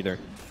pop out either.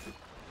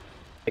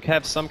 They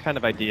have some kind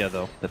of idea,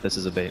 though, that this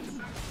is a bait.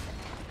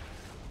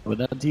 With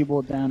that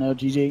D-board down,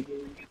 LGD,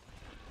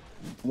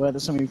 where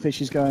there's something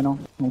fishy going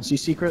on. Obviously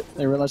Secret,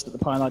 they realized that the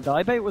Pilot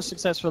die bait was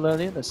successful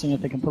earlier. They're seeing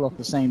if they can pull off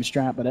the same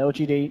strat, but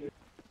LGD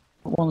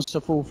wants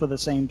to fall for the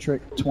same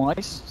trick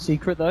twice.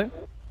 Secret, though,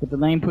 with the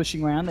lane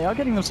pushing around, they are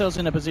getting themselves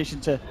in a position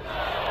to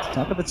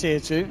tap at the tier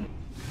 2.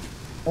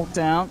 Walk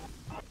down.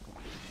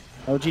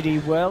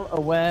 LGD well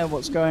aware of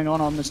what's going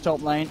on this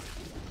top lane.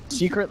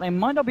 Secret, they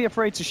might not be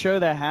afraid to show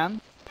their hand.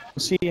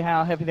 We'll see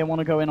how heavy they want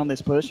to go in on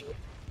this push.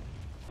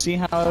 See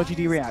how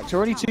LGD reacts.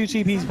 Already 2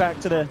 TPs back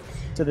to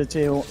the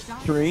tier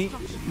 3.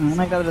 And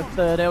make that the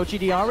third.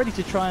 LGD are ready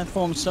to try and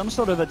form some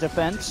sort of a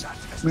defense.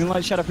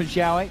 Moonlight Shadow for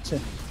Xiaowei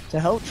to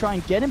help try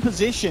and get in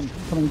position.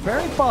 Coming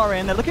very far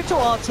in. They're looking to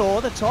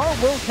Artor. The Toro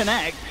will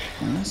connect.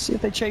 And let's see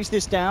if they chase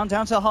this down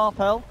to half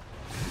health.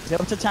 He's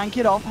able to tank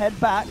it off, head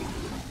back.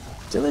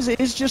 Still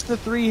is just the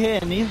 3 here.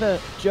 Neither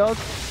Jug,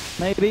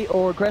 maybe,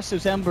 or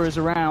Aggressive's Ember is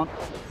around.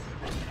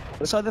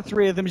 Looks like the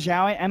 3 of them,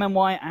 Xiaowei,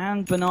 MMY,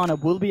 and Banana,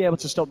 will be able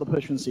to stop the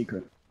push from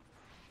Secret.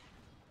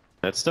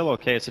 It's still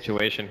okay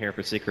situation here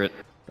for Secret.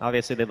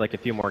 Obviously they'd like a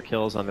few more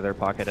kills under their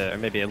pocket, or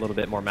maybe a little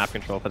bit more map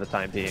control for the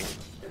time being.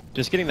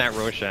 Just getting that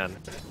Roshan,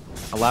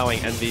 allowing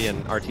Envy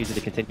and RTZ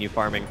to continue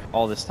farming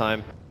all this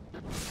time.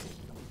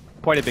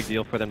 Quite a big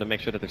deal for them to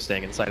make sure that they're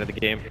staying inside of the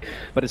game.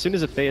 But as soon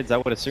as it fades, I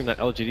would assume that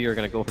LGD are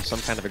going to go for some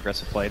kind of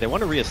aggressive play. They want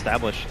to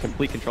re-establish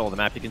complete control of the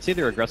map. You can see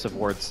their aggressive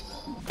wards.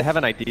 They have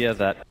an idea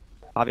that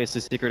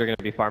obviously Secret are going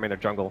to be farming their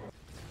jungle.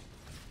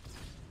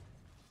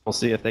 We'll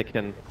see if they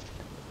can get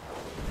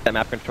that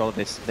map control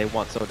that they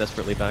want so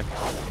desperately back.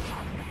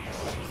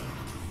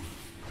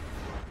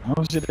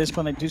 Obviously at this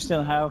point they do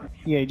still have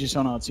the Aegis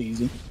on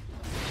RTZ.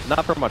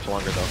 Not for much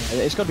longer though.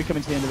 It's got to be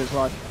coming to the end of its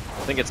life.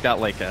 I think it's got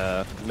like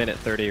a minute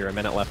 30 or a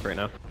minute left right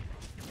now.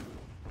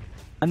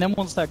 And then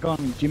once that's gone,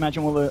 do you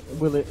imagine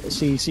will it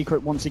see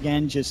Secret once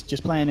again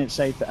just playing it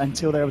safe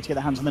until they're able to get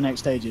their hands on the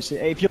next Aegis?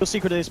 If you're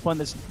Secret at this point,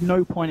 there's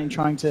no point in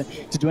trying to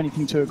do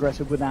anything too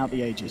aggressive without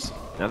the Aegis.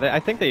 Now, I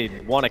think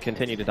they want to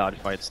continue to dodge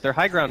fights. Their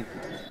high ground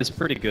is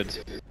pretty good.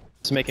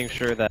 It's making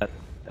sure that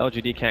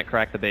LGD can't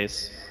crack the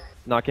base,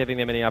 not giving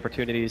them any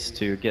opportunities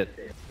to get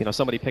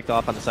somebody picked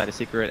off on the side of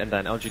Secret, and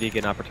then LGD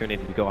get an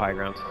opportunity to go high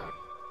ground.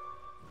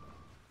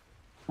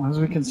 As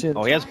we can see,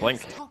 oh, he has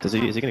Blink. Is he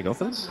going to go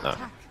for this? No.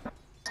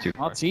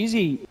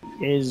 RTZ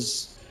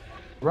is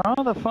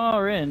rather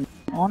far in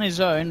on his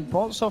own.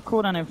 Bolts off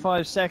cooldown in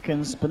 5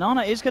 seconds.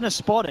 Banana is going to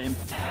spot him.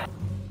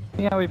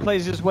 See how he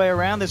plays his way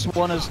around this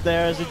one, as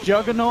there's a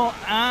Juggernaut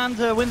and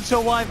a Winter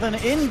Wyvern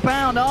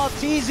inbound.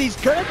 RTZ's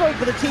going to go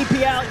for the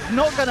TP out. It's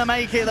not going to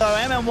make it though.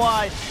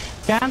 MMY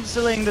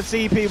cancelling the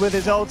TP with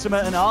his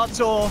ultimate, and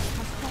Artor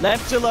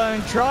left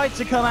alone, tried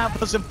to come out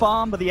for some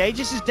farm, but the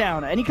Aegis is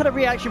down. Any kind of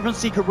reaction from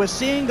Secret, we're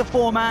seeing the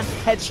 4-man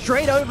head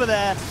straight over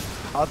there.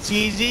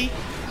 RTZ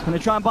is going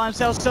to try and buy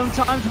himself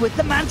sometimes with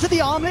the man to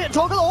the arm here.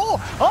 Toggle,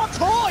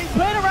 Artor, he's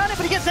playing around it,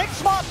 but he gets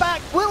X-Smart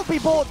back. Will will be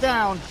brought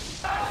down.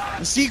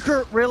 The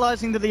Secret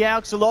realizing that the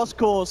Alks are lost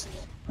cause.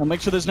 I'll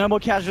make sure there's no more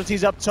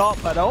casualties up top,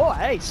 but oh,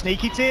 hey,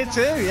 sneaky tier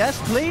 2. Yes,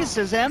 please,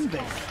 says Envy.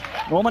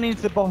 More money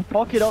into the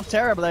pocket of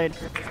Terrorblade.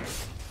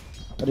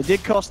 But it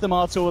did cost them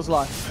Artur's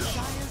life.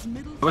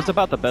 It was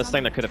about the best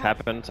thing that could have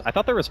happened. I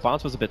thought the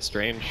response was a bit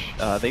strange.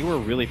 They were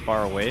really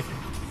far away.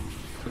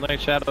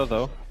 Night Shadow,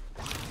 though.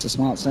 It's a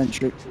smart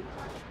sentry.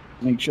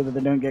 Make sure that they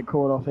don't get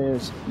caught off here.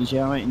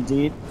 Johan,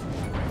 indeed.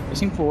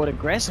 Pushing forward,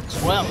 aggressive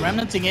as well.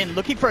 Remnanting in,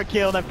 looking for a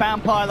kill. They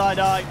found Pylite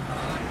Eye.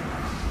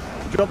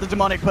 Drop the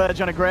Demonic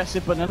Purge on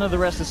aggressive, but none of the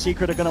rest of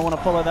Secret are going to want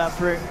to follow that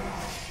through.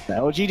 The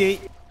LGD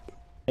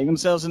take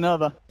themselves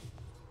another.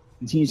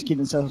 Continues to keep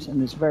themselves in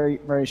this very,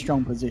 very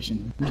strong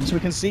position. So we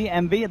can see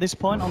MV at this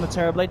point on the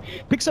Terrorblade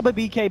picks up a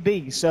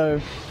BKB,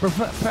 so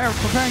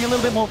preparing a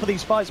little bit more for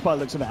these fights by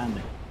the looks of it,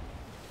 Andy.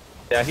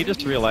 Yeah, he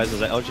just realizes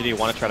that LGD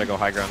want to try to go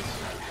high ground.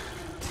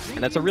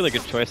 And that's a really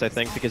good choice, I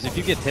think, because if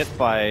you get hit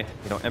by,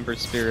 you know, Ember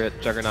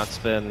Spirit, Juggernaut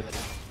Spin,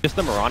 just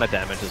the Mirana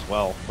damage as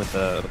well with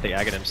the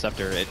Aghanim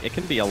Scepter, it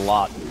can be a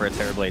lot for a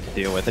Terrorblade to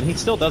deal with. And he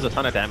still does a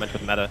ton of damage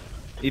with meta,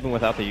 even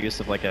without the use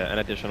of like an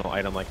additional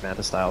item like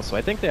Manta Style. So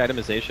I think the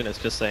itemization is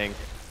just saying,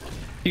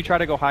 if you try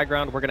to go high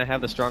ground, we're going to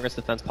have the strongest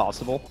defense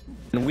possible.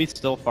 And we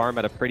still farm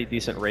at a pretty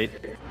decent rate,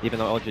 even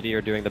though LGD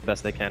are doing the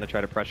best they can to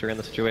try to pressure in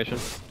the situation.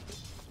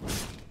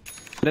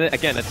 But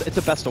again, it's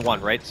a best of one,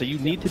 right? So you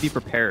need to be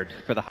prepared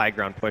for the high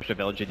ground push of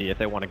LGD if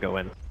they want to go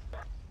in.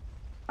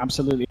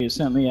 Absolutely, it's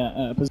certainly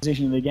a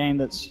position in the game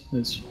that's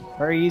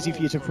very easy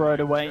for you to throw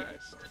it away.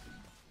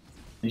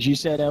 As you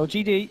said,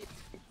 LGD,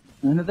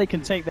 and that they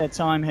can take their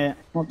time here.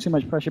 Not too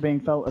much pressure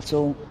being felt at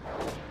all.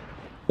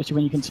 Especially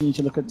when you continue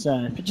to look at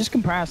just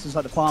comparisons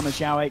like the Farmer's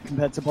Xiao 8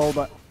 compared to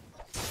Bulba.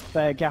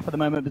 Fair gap at the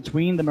moment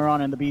between the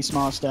Mirana and the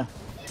Beastmaster.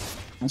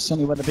 That's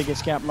certainly where the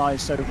biggest gap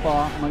lies so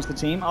far amongst the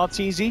team.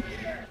 RTZ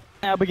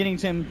now beginning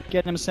to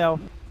get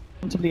himself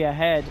comfortably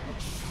ahead.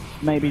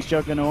 Maybe he's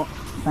Juggernaut,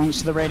 thanks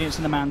to the Radiance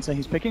and the Manta.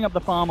 He's picking up the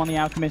farm on the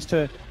Alchemist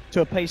to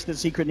a pace that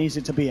Secret needs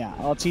it to be at.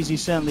 RTZ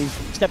certainly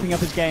stepping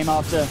up his game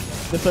after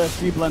the first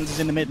few blunders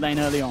in the mid lane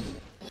early on.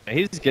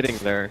 He's getting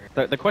there.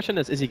 The question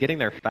is he getting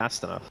there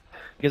fast enough?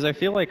 Because I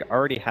feel like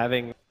already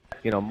having,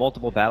 you know,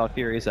 multiple Battle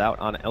Furies out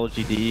on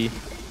LGD,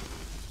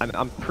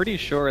 I'm pretty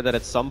sure that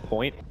at some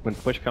point, when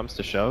push comes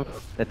to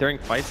shove, that during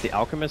fights, the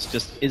Alchemist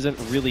just isn't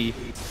really...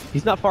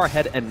 He's not far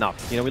ahead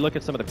enough. You know, we look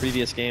at some of the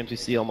previous games, you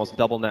see almost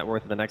double net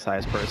worth of the next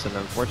highest person.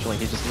 Unfortunately,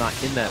 he's just not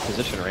in that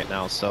position right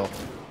now. So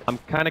I'm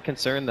kind of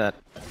concerned that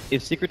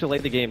if Secret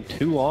delayed the game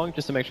too long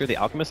just to make sure the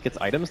Alchemist gets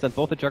items, then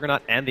both the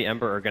Juggernaut and the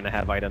Ember are going to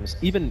have items.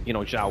 Even, you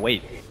know, Xiao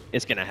Wei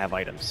is going to have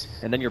items.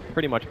 And then you're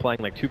pretty much playing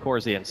like 2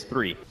 cores against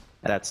 3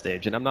 at that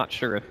stage. And I'm not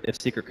sure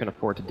if Secret can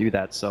afford to do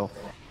that. So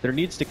there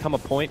needs to come a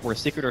point where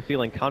Secret are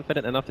feeling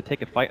confident enough to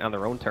take a fight on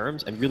their own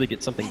terms and really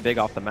get something big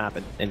off the map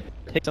and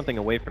take something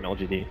away from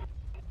LGD.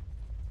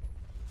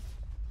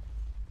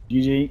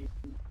 GG.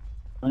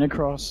 Run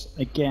across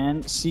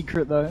again.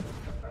 Secret though,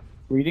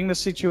 reading the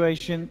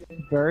situation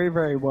very,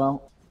 very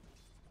well.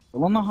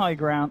 Still on the high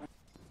ground.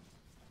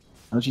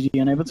 LGD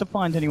unable to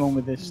find anyone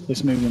with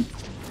this movement.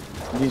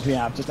 As we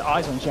have just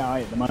eyes on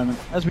Xiao at the moment.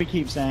 As we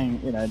keep saying,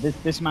 you know,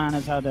 this man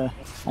has had an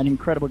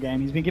incredible game.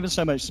 He's been given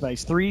so much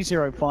space.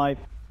 3-0-5.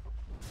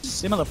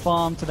 Similar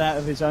farm to that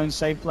of his own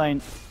safe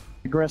lane.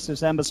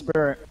 Aggressive Ember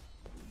Spirit.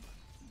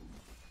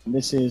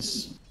 This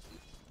is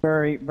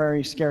very,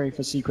 very scary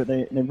for Secret.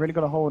 They've really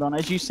got to hold on.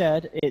 As you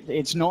said,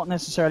 it's not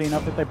necessarily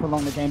enough if they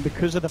prolong the game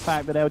because of the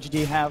fact that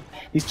LGD have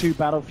these 2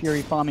 Battle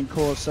Fury farming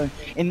cores. So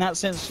in that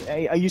sense,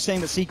 are you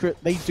saying that Secret,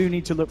 they do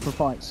need to look for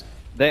fights?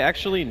 They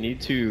actually need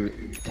to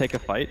take a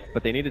fight,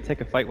 but they need to take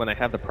a fight when they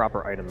have the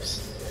proper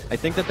items. I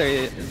think that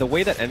the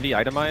way that Envy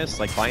itemized,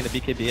 like buying the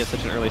BKB at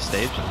such an early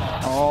stage,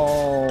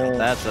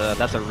 that's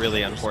a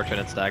really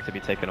unfortunate stack to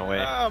be taken away.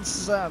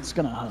 That's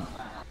gonna hurt.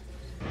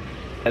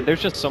 And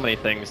there's just so many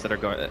things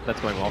that's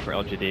going well for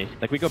LGD.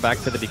 Like we go back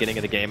to the beginning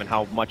of the game and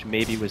how much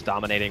Maybe was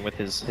dominating with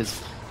his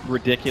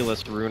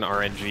ridiculous rune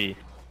RNG.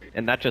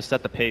 And that just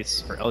set the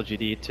pace for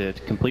LGD to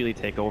completely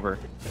take over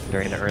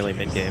during the early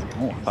mid game.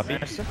 Puppey.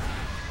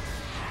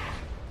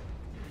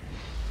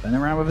 Turn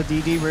around with a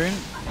DD rune.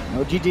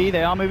 LGD,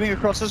 they are moving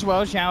across as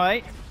well. Xiao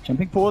 8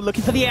 jumping forward,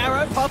 looking for the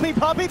arrow. Puppey!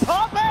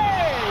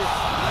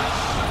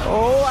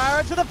 Oh,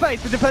 arrow to the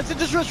face. The defensive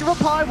disruption from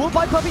Pi will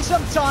buy Puppey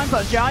some time,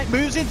 but Xiao 8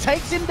 moves in,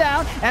 takes him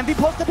down. Envy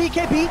pops the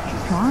BKB.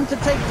 Trying to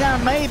take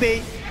down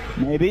Maybe.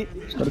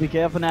 He's got to be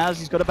careful now as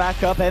he's got to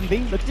back up. Envy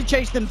looks to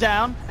chase them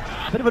down.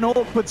 Bit of an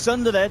awkward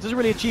sunder there, doesn't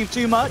really achieve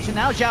too much. And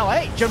now Xiao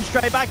 8 jumps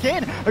straight back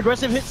in.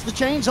 Aggressive hits the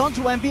chains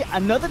onto Envy.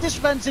 Another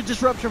defensive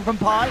disruption from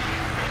Pi.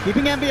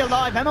 Keeping Envy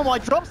alive.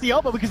 MNY drops the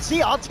ult, but we can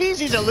see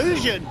RTZ's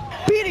illusion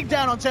beating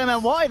down onto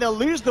MNY. They'll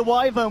lose the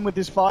Wyvern with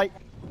this fight.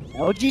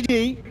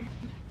 LGD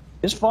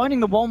is finding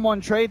the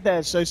 1-1 trade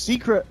there, so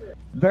Secret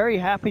very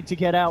happy to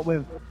get out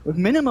with with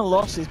minimal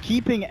losses,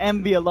 keeping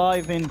Envy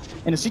alive in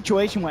a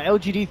situation where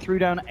LGD threw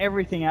down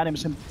everything at him.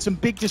 Some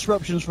big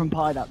disruptions from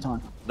Pi that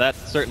time. That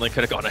certainly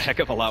could have gone a heck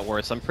of a lot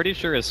worse. I'm pretty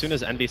sure as soon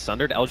as Envy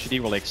sundered, LGD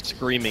were like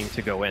screaming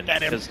to go in.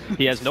 Because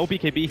he has no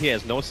BKB, he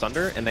has no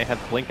sunder, and they have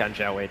Blink on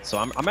Zhao 8. So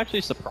I'm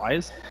actually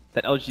surprised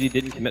that LGD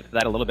didn't commit to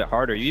that a little bit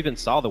harder. You even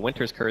saw the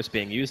Winter's Curse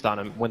being used on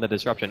him when the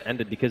disruption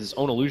ended because his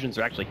own illusions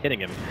are actually hitting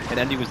him. And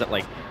Envy was at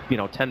like,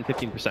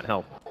 10-15%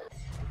 health.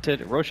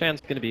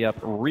 Roshan's going to be up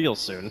real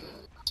soon.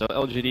 So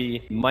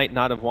LGD might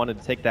not have wanted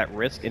to take that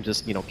risk and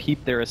just,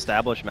 keep their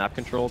established map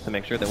control to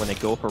make sure that when they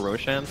go for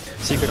Roshan,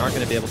 Secret aren't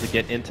going to be able to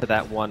get into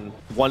that one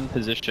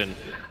position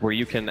where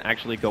you can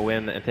actually go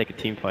in and take a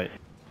team fight.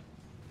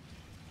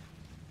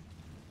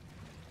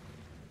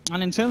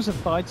 And in terms of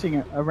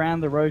fighting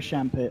around the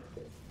Roshan pit,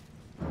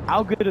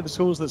 how good are the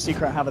tools that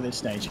Secret have at this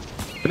stage?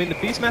 I mean, the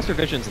Beastmaster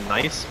Vision's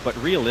nice, but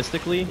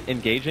realistically,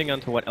 engaging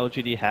onto what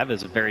LGD have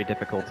is very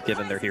difficult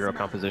given their hero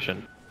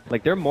composition.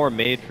 Like, they're more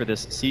made for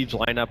this siege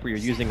lineup where you're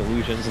using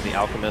illusions of the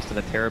Alchemist and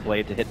the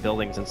Terrorblade to hit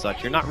buildings and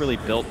such. You're not really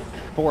built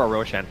for a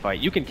Roshan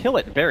fight. You can kill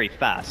it very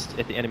fast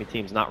if the enemy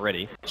team's not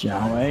ready.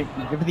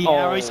 Zhao, give the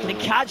arrow, he's going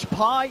to catch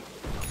Pi.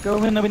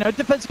 Go in, there'll be no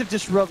defensive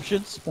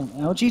disruptions from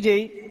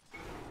LGD.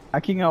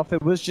 Backing off,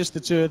 it was just the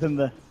two of them,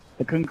 the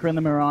Kunkka and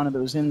the Mirana that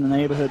was in the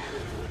neighborhood.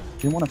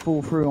 Didn't want to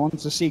fall through onto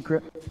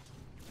Secret.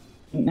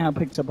 Now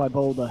picked up by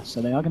Boulder,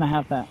 so they are going to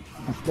have that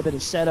a bit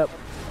of setup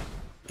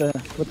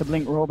with the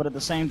Blink roll, but at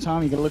the same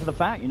time, you got to look at the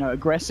fact,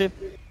 aggressive.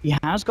 He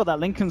has got that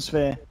Lincoln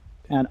Sphere,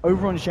 and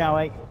over on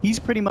Zhao 8, he's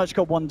pretty much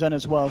got one done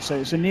as well.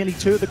 So nearly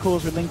two of the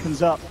cores with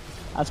Lincolns up.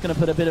 That's going to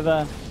put a bit of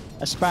a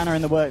spanner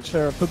in the works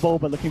for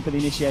Boulder looking for the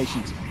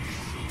initiations.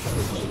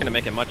 It's going to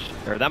make it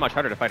that much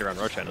harder to fight around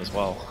Roshan as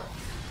well.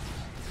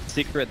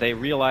 Secret, they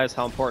realize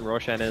how important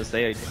Roshan is.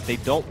 They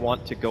don't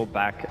want to go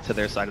back to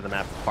their side of the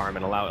map farm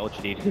and allow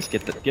LGD to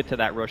just get to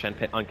that Roshan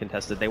pit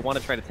uncontested. They want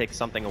to try to take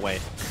something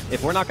away.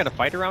 If we're not going to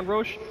fight around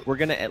Rosh, we're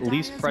going to at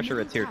least pressure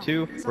a tier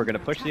 2. We're going to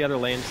push the other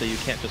lane so you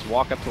can't just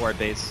walk up to our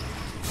base.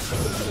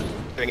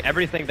 Doing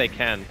everything they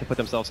can to put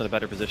themselves in a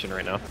better position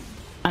right now.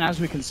 And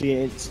as we can see,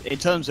 in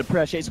terms of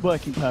pressure, it's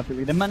working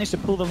perfectly. They managed to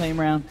pull the lane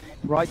round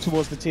right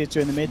towards the tier 2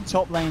 in the mid.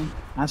 Top lane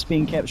has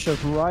been kept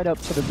shoved right up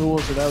to the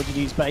doors of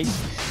LGD's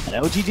base. And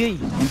LGD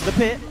into the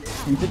pit,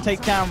 need to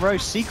take down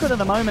Roche. Secret at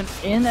the moment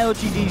in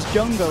LGD's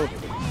jungle.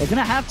 They're going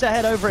to have to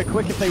head over it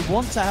quick if they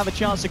want to have a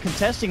chance of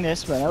contesting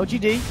this, but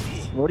LGD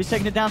already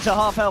taken it down to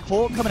half health.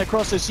 Hawk coming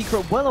across, so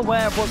Secret well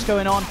aware of what's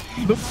going on.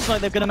 Looks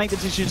like they're going to make the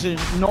decision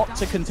not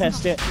to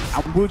contest it,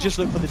 and we'll just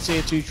look for the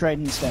tier 2 trade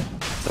instead.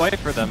 Fight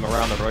for them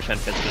around the Roshan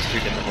pit is just too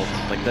difficult.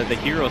 Like, the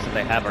heroes that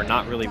they have are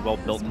not really well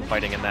built in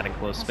fighting in that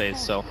enclosed space,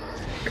 so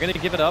they're going to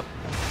give it up.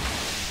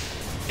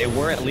 They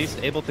were at least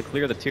able to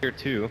clear the tier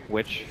 2,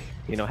 which,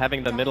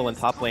 having the middle and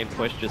top lane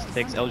push just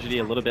takes LGD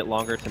a little bit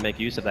longer to make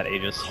use of that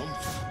Aegis.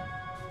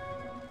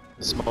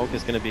 Smoke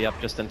is going to be up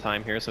just in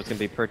time here, so it's going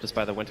to be purchased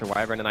by the Winter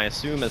Wyvern, and I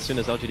assume as soon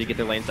as LGD get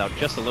their lanes out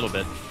just a little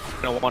bit,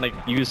 they're going to want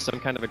to use some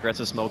kind of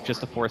aggressive smoke just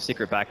to force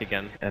Secret back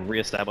again and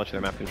re-establish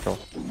their map control.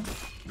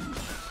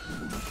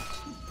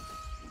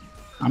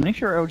 I'm not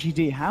sure,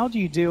 LGD, how do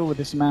you deal with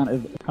this amount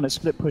of kind of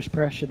split push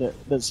pressure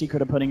that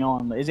Secret are putting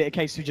on? Is it a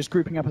case of just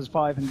grouping up as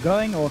 5 and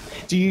going, or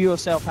do you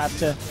yourself have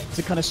to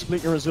kind of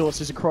split your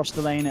resources across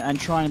the lane and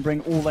try and bring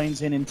all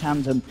lanes in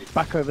tandem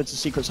back over to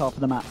Secret's half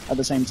of the map at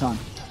the same time?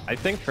 I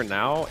think for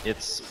now,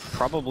 it's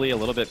probably a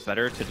little bit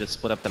better to just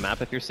split up the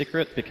map if you're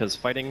Secret, because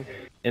fighting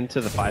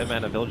into the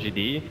 5-man of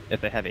LGD,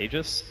 if they have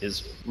Aegis,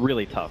 is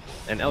really tough.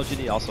 And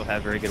LGD also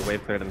have very good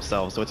wave clear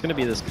themselves, so it's going to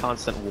be this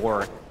constant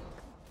war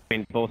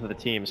between both of the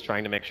teams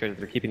trying to make sure that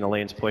they're keeping the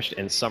lanes pushed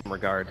in some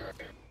regard.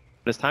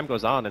 But as time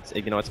goes on, it's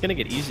going to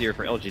get easier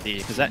for LGD,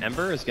 because that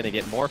Ember is going to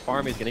get more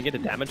farm, he's going to get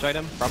a damage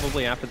item,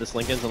 probably after this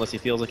Lincoln's, unless he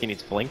feels like he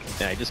needs Blink.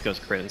 Yeah, he just goes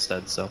crit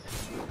instead, so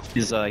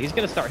he's going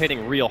to start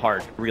hitting real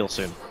hard, real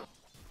soon.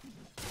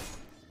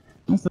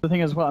 That's the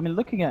thing as well. I mean,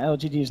 looking at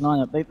LGD's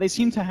lineup, they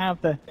seem to have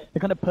the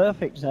kind of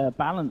perfect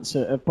balance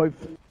of both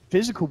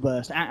physical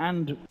burst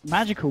and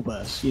magical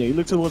burst. You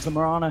look towards the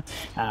Mirana,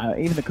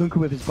 even the Kunkka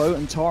with his boat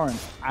and Torrent,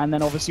 and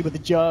then obviously with the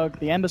Jug,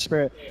 the Ember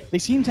Spirit. They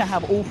seem to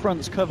have all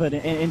fronts covered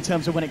in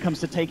terms of when it comes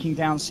to taking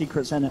down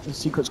Secret's and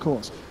Secret's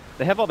cores.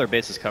 They have all their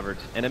bases covered,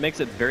 and it makes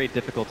it very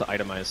difficult to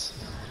itemize.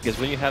 Because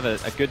when you have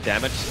a good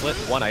damage split,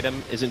 one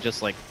item isn't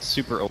just like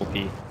super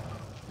OP.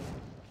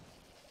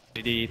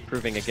 LGD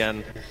proving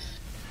again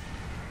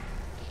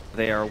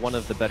they are one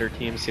of the better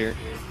teams here.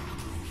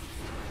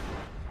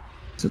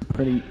 It's a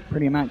pretty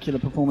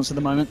immaculate performance at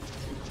the moment.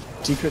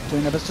 Secret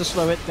doing their best to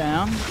slow it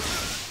down.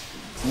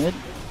 Mid.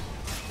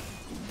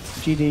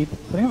 GD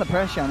putting on the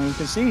pressure. I mean, you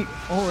can see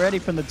already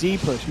from the D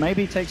push,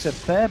 maybe takes a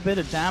fair bit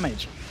of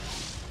damage.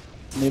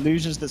 And the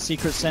illusions that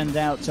Secret send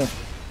out to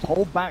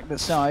hold back the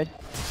side.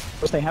 Of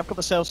course, they have got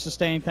the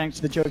self-sustain thanks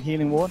to the Jug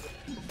healing ward.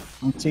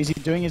 TZ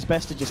doing his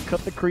best to just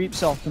cut the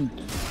creeps off and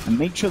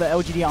make sure that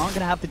LGD aren't going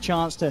to have the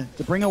chance to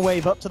bring a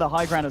wave up to the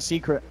high ground of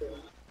Secret.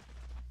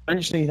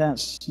 Eventually,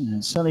 that's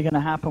certainly going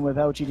to happen with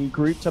LGD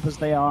grouped up as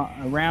they are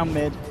around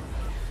mid,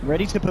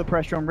 ready to put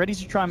pressure on, ready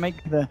to try and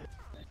make the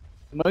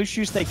the most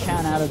use they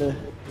can out of the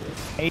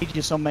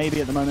Aegis on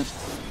maybe at the moment.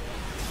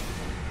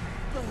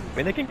 I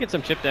mean, they can get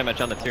some chip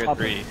damage on the tier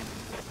 3.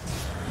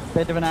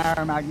 Bit of an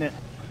arrow magnet,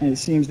 it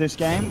seems, this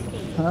game.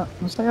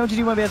 Looks like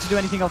LGD won't be able to do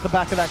anything off the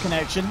back of that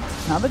connection.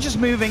 Now they're just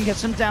moving, get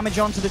some damage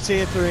onto the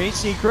tier 3.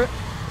 Secret.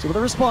 See what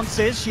the response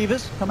is.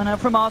 Shiva's coming out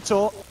from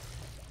Artur.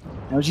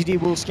 LGD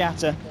will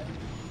scatter.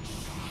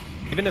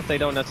 Even if they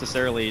don't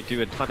necessarily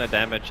do a ton of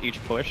damage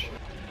each push,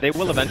 they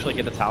will eventually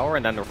get the tower,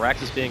 and then the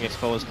Rax is being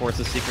exposed,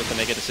 forces Secret to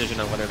make a decision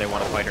on whether they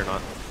want to fight or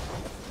not.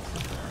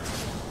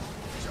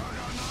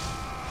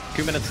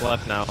 2 minutes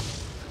left now.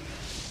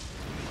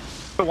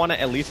 They want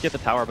to at least get the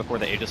tower before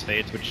the Aegis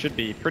fades, which should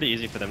be pretty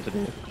easy for them to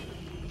do.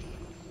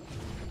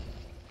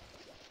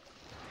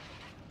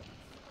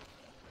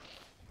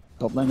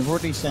 Top lane have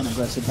already sent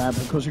aggressive bad,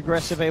 but of course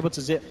aggressive able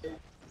to zip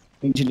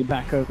immediately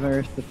back over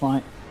if the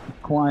fight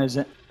requires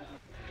it.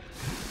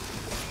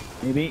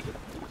 Maybe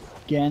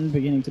again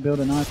beginning to build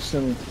a nice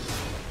little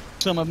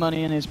sum of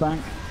money in his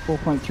bank,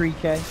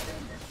 4.3k.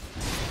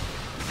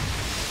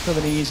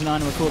 Cover the Yeik Nai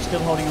Zheng, of course, still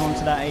holding on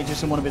to that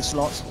Aegis in one of his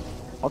slots.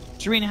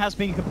 Offlane has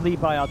been complete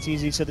by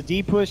RTZ, so the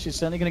D push is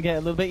certainly going to get a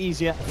little bit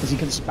easier as he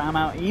can spam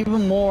out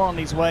even more on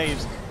these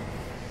waves.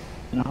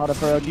 And harder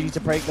for LGD to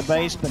break the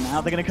base, but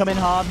now they're going to come in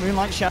hard.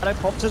 Moonlight Shadow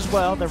popped as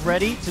well. They're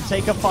ready to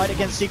take a fight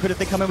against Secret if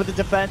they come in with the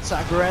defense.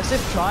 Aggressive,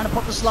 trying to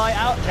pop the slide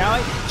out.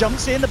 Johan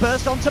jumps in, the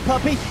burst onto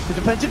Puppey. The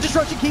defensive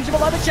destruction keeps him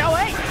alive, but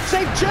Johan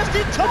saved just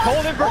in time.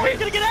 Cold Embrace. Oh, he's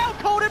going to get out.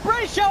 Cold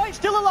Embrace. Johan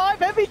still alive.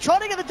 Heavy trying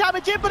to get the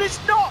damage in, but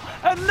it's not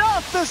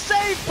enough. The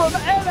save from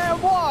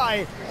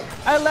MMY,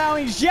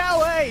 allowing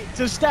Johan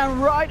to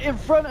stand right in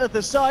front of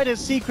the side of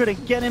Secret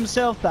and get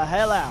himself the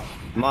hell out.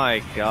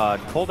 My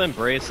god, Cold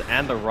Embrace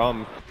and the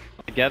Rum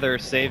together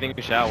saving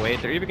Xiao Wei.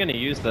 They're even going to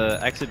use the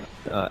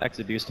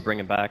Exodus to bring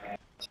him back.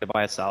 To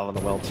buy a salve on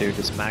the well too,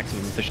 just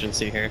maximum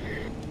efficiency here.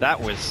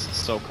 That was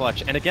so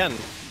clutch. And again,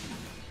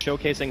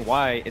 showcasing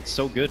why it's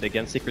so good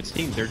against Secret's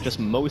team. They're just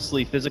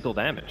mostly physical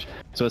damage.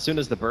 So as soon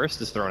as the burst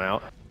is thrown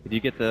out, if you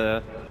get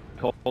the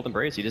Cold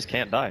Embrace, you just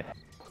can't die.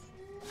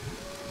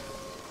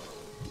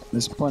 At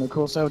this point, of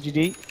course,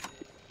 LGD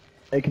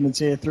taking the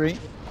tier 3.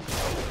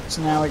 It's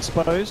now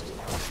exposed.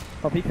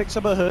 Puppey picks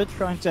up a hood,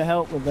 trying to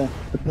help with the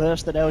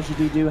burst that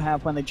LGD do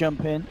have when they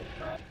jump in.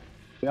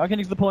 We are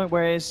getting to the point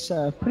where it's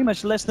pretty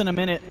much less than a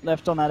minute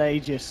left on that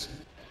Aegis.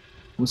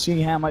 We'll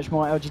see how much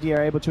more LGD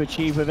are able to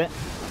achieve with it.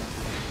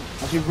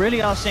 As we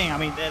really are seeing, I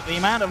mean, the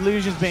amount of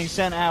illusions being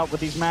sent out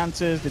with these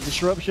Mantas, the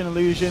disruption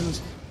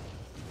illusions.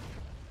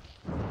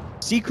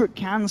 Secret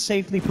can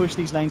safely push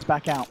these lanes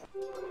back out.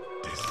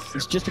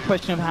 It's just a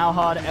question of how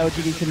hard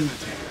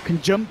LGD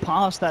can jump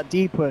past that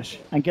D push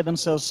and get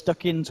themselves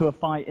stuck into a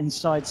fight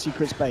inside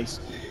Secret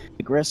space.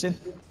 Aggressive,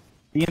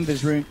 the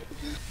Invis rune.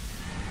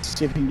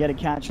 See if we can get a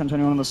catch onto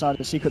anyone on the side of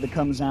the Secret that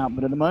comes out,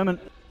 but at the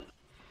moment,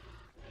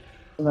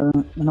 they're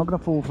not going to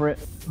fall for it.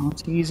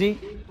 RTZ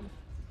keeping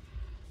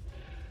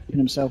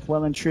himself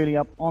well and truly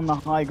up on the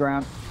high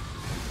ground.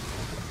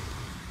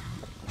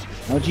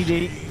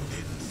 LGD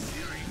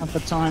have the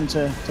time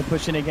to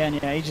push in again.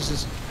 Yeah, Aegis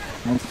is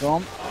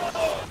gone.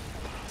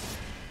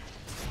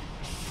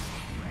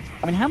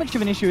 I mean, how much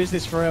of an issue is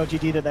this for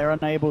LGD that they're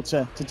unable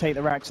to take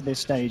the Rax at this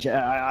stage?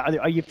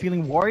 Are you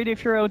feeling worried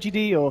if you're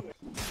LGD, or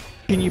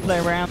can you play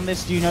around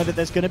this? Do you know that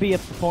there's going to be a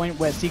point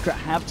where Secret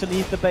have to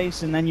leave the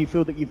base and then you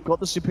feel that you've got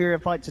the superior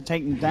fight to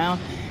take them down?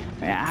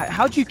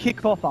 How do you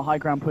kick off a high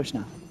ground push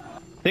now?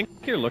 I think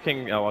you're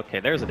looking, oh okay,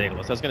 there's a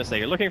Daedalus. I was going to say,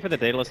 you're looking for the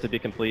Daedalus to be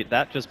complete.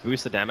 That just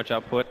boosts the damage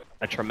output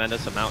a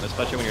tremendous amount,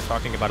 especially when you're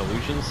talking about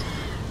illusions.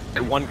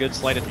 One good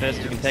Sleighted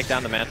Fist, you can take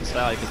down the Manta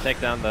style, you can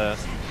take down the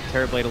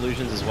Terrorblade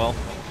illusions as well.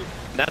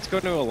 That's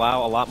going to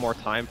allow a lot more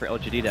time for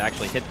LGD to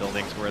actually hit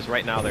buildings, whereas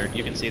right now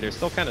you can see they're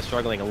still kind of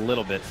struggling a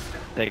little bit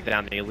to take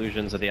down the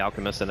illusions of the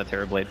Alchemist and the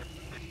Terrorblade.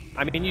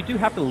 I mean, you do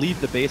have to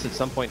leave the base at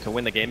some point to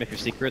win the game if you're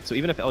Secret, so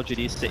even if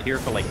LGD sit here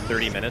for like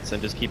 30 minutes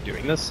and just keep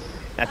doing this,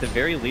 at the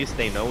very least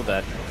they know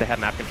that they have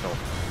map control.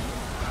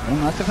 And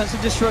nice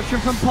defensive destruction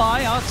from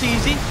Pi.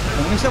 RTZ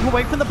pulling himself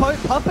away from the boat.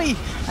 Puppey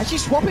actually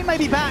swapping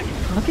maybe back.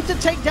 Looking to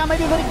take down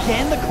maybe, but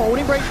again, the Cold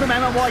Embrace from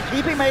MMY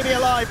keeping maybe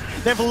alive.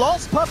 They've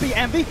lost Puppey.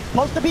 Envy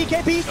pops the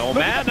BKB. No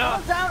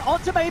mana. Down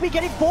onto maybe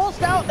getting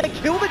forced out. They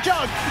kill the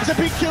Jug. It's a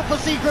big kill for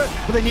Secret,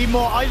 but they need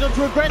more eyes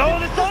onto aggressive. Oh,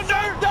 the Thunder!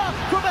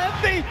 From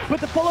Envy, but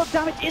the follow-up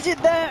damage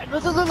isn't there. It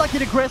doesn't look like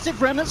an aggressive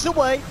remnants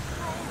away.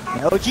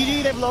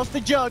 LGD, they've lost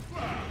the Jug.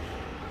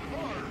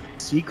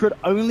 Secret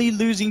only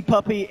losing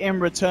Puppey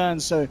in return,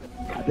 so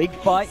a big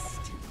fight.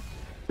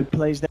 Good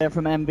plays there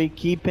from Envy,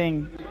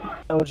 keeping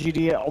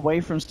LGD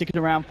away from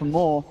sticking around for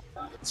more,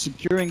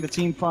 securing the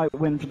team fight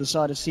win for the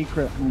side of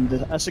Secret, and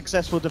a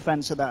successful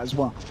defense of that as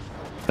well.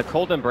 The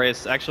Cold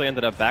Embrace actually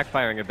ended up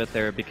backfiring a bit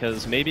there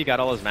because maybe got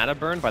all his mana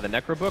burned by the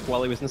Necro Book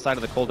while he was inside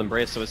of the Cold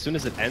Embrace, so as soon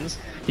as it ends,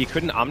 he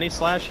couldn't Omni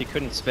Slash, he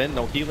couldn't spin,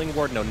 no healing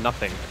ward, no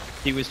nothing.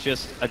 He was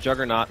just a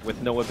Juggernaut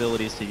with no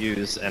abilities to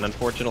use, and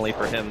unfortunately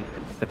for him,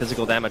 the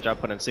physical damage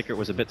output in Secret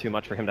was a bit too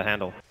much for him to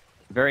handle.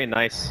 Very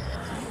nice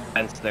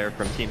defense there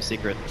from Team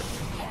Secret.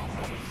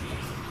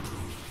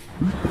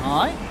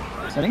 Alright,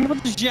 Setting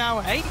up to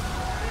Zhao 8.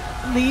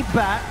 Lead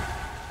back.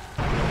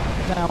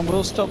 Down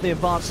will stop the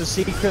advance of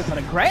Secret, but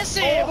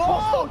aggressive!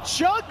 Oh,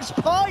 chugs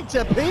Pie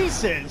to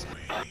pieces!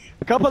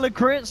 A couple of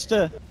crits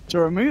to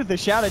remove the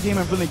Shadow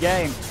Demon from the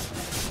game.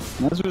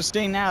 And as we're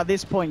seeing now, at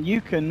this point, you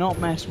cannot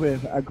mess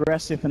with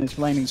Aggressive and his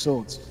Flaming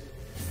Swords.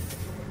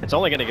 It's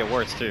only going to get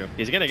worse, too.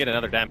 He's going to get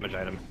another damage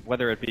item,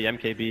 whether it be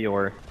MKB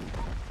or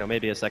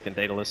maybe a second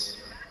Daedalus.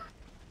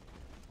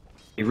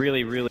 He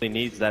really, really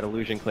needs that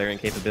illusion clearing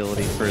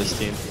capability for his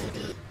team.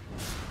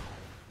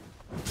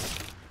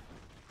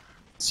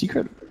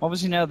 Secret,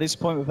 obviously now at this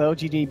point with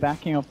LGD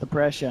backing off the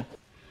pressure,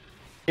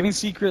 giving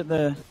Secret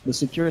the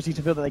security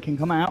to feel that they can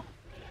come out.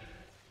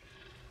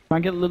 Try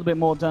and get a little bit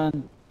more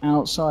done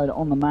outside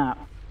on the map.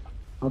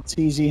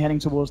 TZ heading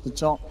towards the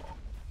top.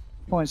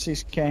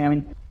 0.6k, I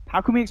mean,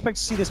 how can we expect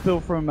to see this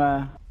build from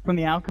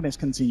the Alchemist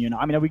continue?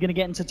 I mean, are we going to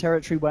get into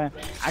territory where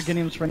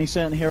Aghanims for any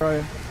certain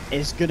hero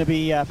is going to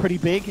be pretty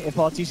big if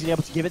RTC is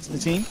able to give it to the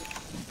team?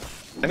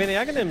 I mean, the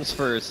Aghanims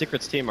for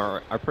Secret's team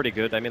are pretty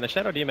good. I mean, the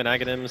Shadow Demon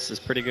Aghanims is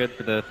pretty good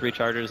for the 3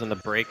 chargers and the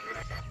break.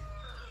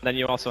 Then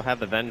you also have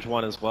the Venge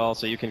one as well,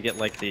 so you can get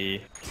like the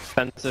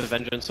defensive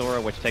Vengeance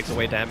Aura, which takes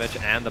away damage,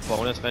 and the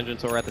bonus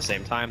Vengeance Aura at the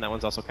same time. That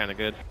one's also kind of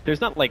good.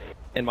 There's not like,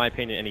 in my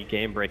opinion, any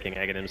game-breaking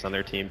Aghanims on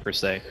their team per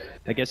se.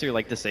 I guess you're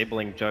like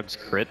disabling Jug's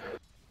crit,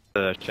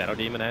 the Shadow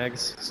Demon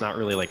Ags. It's not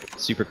really like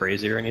super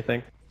crazy or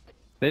anything.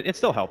 It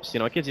still helps, you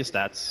know, it gives you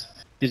stats,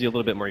 gives you a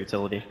little bit more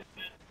utility.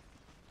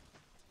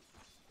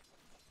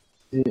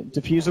 The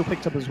Diffusal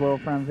picked up as well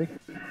for Envy.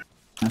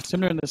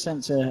 Similar in the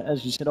sense,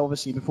 as you said,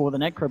 obviously before the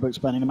Necrobook's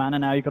burning the mana,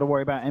 now you've got to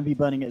worry about Envy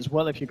burning it as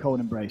well if you're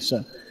Cold Embrace.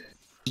 So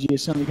you're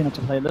certainly going to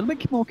have to play a little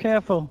bit more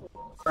careful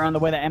around the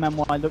way that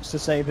MMY looks to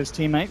save his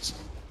teammates.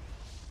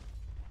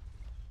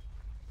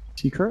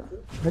 Secret,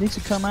 ready to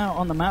come out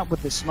on the map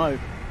with this smoke.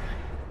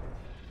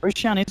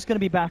 Roshan is going to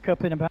be back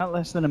up in about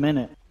less than a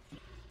minute.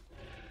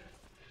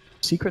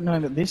 Secret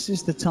knowing that this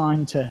is the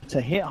time to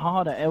hit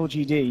hard at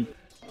LGD,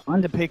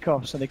 find a pick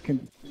off so they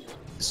can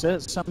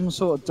assert some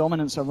sort of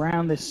dominance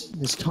around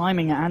this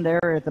timing and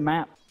area of the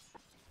map.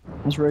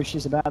 As Roche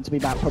is about to be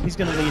back, Puppey's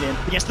going to lead in.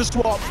 Yes, the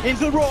swap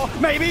into the Raw,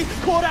 maybe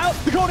caught out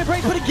the Golden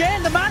Break, but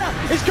again the mana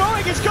is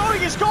going, it's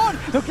gone.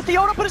 Look at the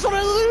Honor, but it's on an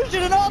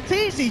illusion and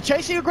RTC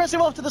chasing aggressive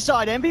off to the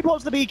side. Envy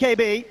pops the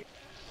BKB.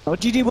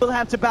 LGD will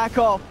have to back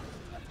off.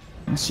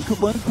 And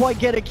Secret won't quite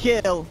get a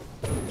kill,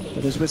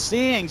 but as we're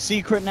seeing,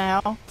 Secret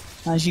now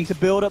managing to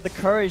build up the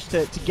courage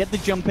to get the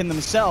jump in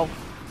themselves.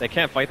 They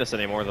can't fight this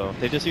anymore, though.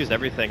 They just used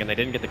everything, and they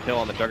didn't get the kill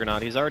on the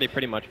Juggernaut. He's already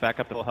pretty much back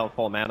up to full health,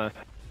 full mana.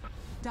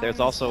 There's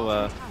also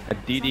a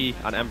DD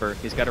on Ember.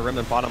 He's got a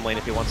Remnant bottom lane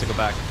if he wants to go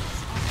back.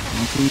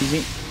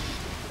 Easy.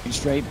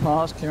 Straight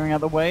pass, clearing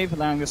out the wave,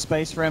 allowing the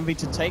space for Envy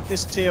to take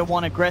this tier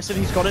 1 aggressive.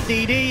 He's got a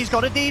DD,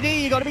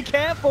 you got to be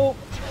careful.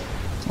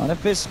 Trying to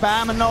fist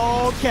spam, and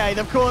okay,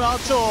 they've caught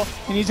Artur.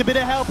 He needs a bit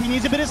of help, he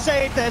needs a bit of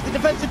save. There's the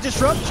defensive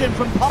disruption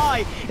from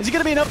Pi. Is it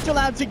going to be enough to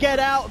allow him to get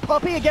out?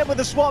 Puppey again with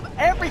the swap,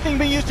 everything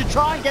being used to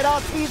try and get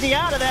RTZ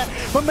out of there.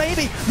 But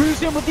maybe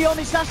moves in with the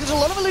Omni Slash. There's a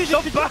lot of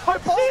illusions to do.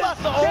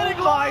 Oh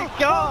my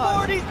god!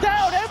 Already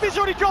down, Envy's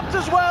already dropped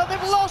as well.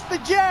 They've lost the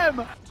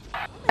gem.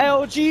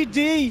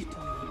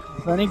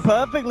 LGD running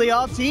perfectly,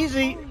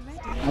 RTZ.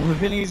 I'm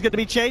feeling he's going to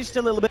be chased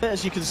a little bit,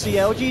 as you can see.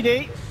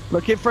 LGD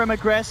looking for him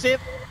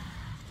aggressive.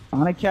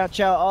 Trying to catch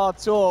out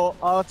Artur.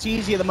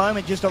 RTZ at the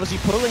moment just obviously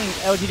pulling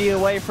LGD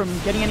away from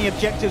getting any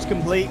objectives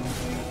complete.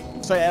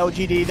 So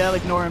LGD, they'll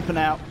ignore him for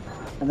now.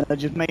 And they'll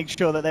just make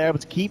sure that they're able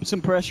to keep some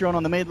pressure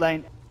on the mid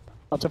lane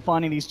after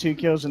finding these 2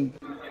 kills and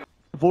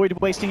avoid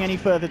wasting any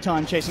further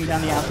time chasing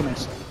down the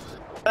Alchemist.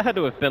 That had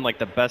to have been like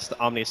the best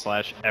Omni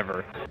Slash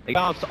ever. He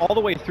bounced all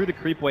the way through the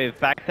creep wave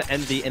back to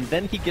Envy, and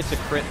then he gets a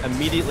crit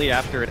immediately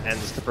after it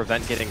ends to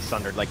prevent getting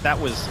sundered. Like, that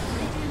was...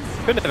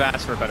 couldn't have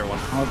asked for a better one.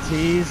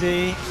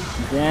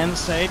 RTZ, again,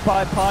 saved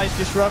by Pi's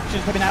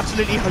disruptions. They've been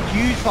absolutely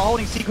huge for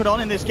holding Secret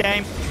on in this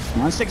game.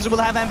 9 seconds will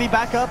have Envy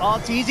back up.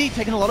 RTZ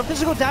taking a lot of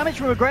physical damage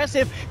from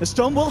aggressive. The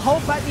Storm will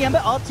hold back the Ember.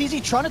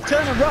 RTZ trying to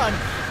turn and run.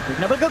 We've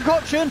never got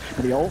concoction,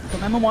 but the ult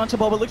from M1 to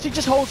Bob. It looks like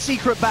just hold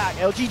Secret back.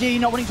 LGD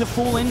not wanting to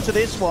fall into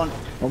this one.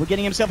 Well, we're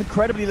getting himself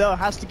incredibly low.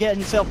 Has to get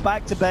himself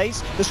back to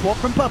base. The swap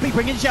from Puppey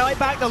bringing Zhao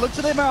back. They'll look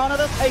to the Mirana.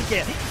 They'll take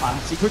it.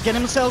 Secret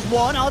getting themselves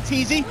one.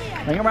 RTZ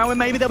playing around with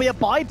maybe there'll be a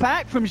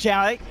buyback from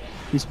Zhao.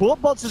 He's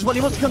bought bots as well.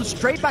 He wants to come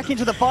straight back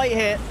into the fight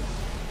here.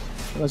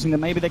 Realizing that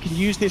maybe they can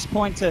use this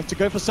point to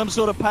go for some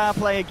sort of power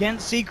play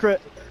against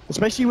Secret,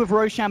 especially with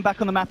Roshan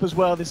back on the map as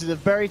well. This is a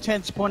very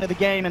tense point of the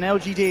game, and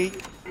LGD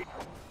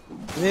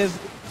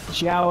with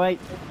Zhao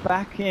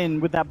back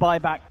in with that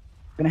buyback.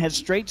 Gonna head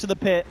straight to the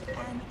pit.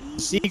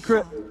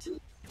 Secret,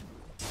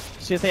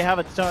 see if they have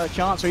a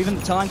chance or even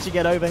the time to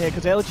get over here,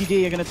 because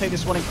LGD are going to take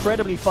this one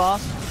incredibly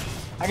fast.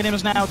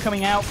 Aghanims now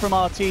coming out from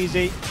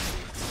RTZ.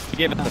 He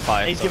gave it to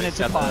Pi. He's giving it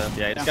to Pi.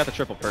 Yeah, he's got the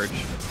triple purge.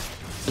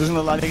 Doesn't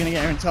look like they're going to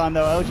get here in time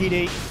though.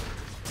 LGD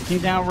taking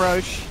down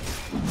Roche.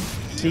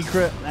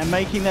 Secret, they're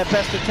making their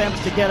best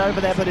attempts to get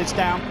over there, but it's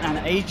down.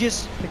 And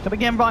Aegis picked up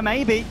again by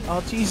maybe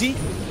RTZ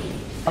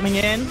coming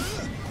in.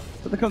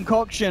 for the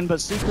concoction, but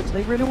Secrets,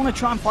 they really want to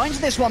try and find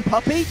this one.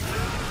 Puppey,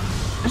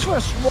 just for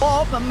a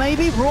swap, and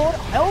maybe Raw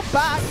held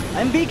back.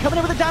 MV coming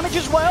in with the damage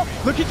as well,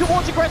 looking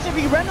towards aggressive,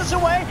 he renders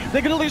away.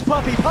 They're going to lose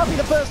Puppey. Puppey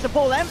the first to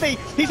fall. MV,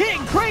 he's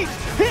hitting creeps,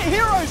 hit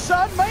Hero,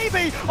 son,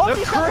 maybe. Oh,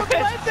 he's down for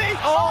Clement.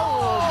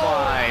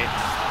 Oh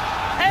my.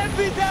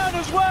 MV down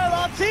as well.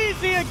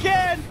 Arteezy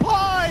again.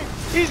 Pi,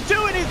 he's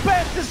doing his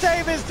best to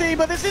save his team,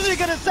 but this isn't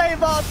going to save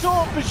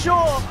Åström for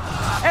sure.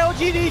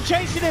 LGD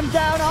chasing him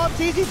down.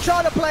 Arteezy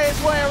trying to play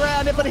his way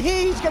around it, but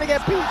he's going to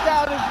get beat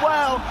down as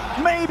well.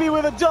 Maybe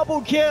with a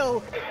double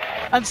kill.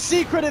 And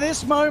Secret at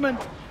this moment,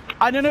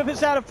 I don't know if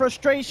it's out of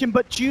frustration,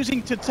 but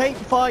choosing to take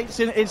fights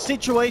in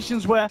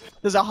situations where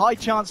there's a high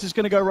chance it's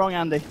going to go wrong,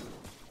 Andy.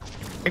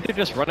 I think they're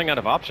just running out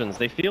of options.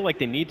 They feel like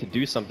they need to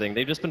do something.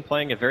 They've just been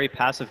playing a very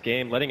passive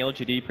game, letting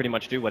LGD pretty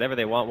much do whatever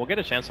they want. We'll get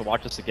a chance to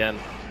watch this again,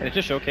 and it's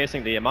just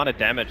showcasing the amount of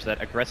damage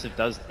that Aggressive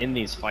does in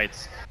these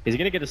fights. He's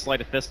going to get a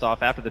sleight of fist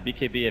off after the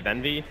BKB of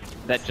Envy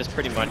that just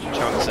pretty much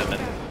chunks him,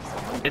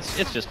 and it's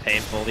just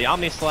painful. The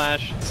Omni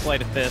Slash,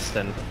 sleight of fist,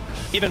 and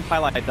even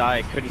Pylite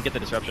Die couldn't get the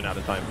disruption out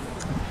in time.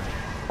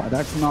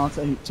 Back from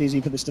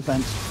Arteezy for this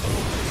defense.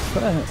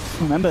 But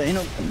remember,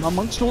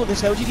 amongst all of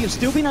this, LGD have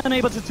still been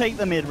unable to take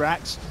the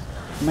mid-racks.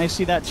 You may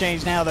see that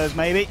change now, though,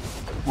 maybe.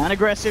 And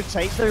Aggressive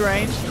takes the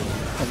range.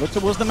 They look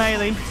towards the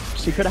melee.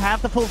 Secret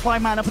have the full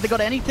 5 mana, but they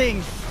got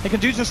anything they can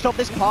do to stop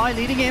this Pi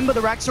leading in, but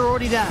the racks are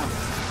already down.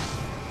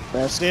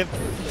 Aggressive.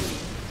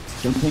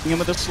 Jumping in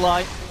with a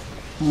slide.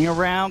 Hanging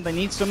around. They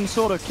need some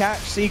sort of catch.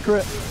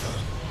 Secret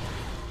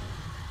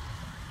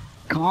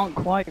can't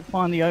quite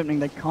find the opening.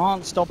 They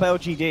can't stop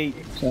LGD.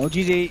 So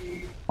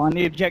LGD find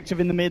the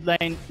objective in the mid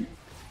lane.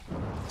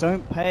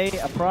 Don't pay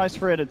a price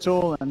for it at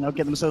all, and they'll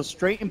get themselves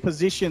straight in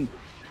position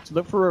to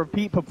look for a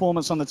repeat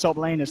performance on the top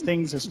lane as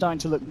things are starting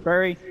to look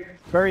very,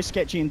 very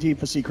sketchy indeed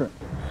for Secret.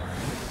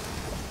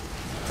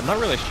 I'm not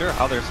really sure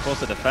how they're supposed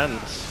to defend.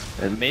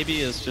 And maybe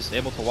is just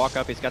able to walk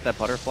up. He's got that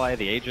butterfly,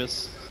 the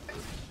Aegis.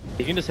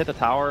 He can just hit the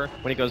tower.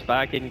 When he goes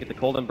back, he can get the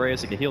cold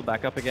embrace. He can heal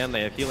back up again.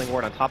 They have healing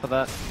ward on top of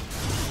that.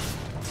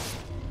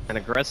 And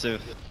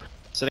Aggressive,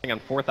 sitting on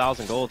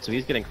 4,000 gold, so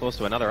he's getting close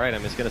to another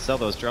item. He's going to sell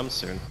those drums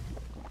soon.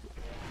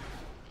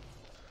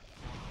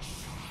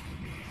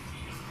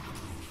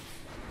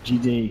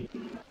 GD.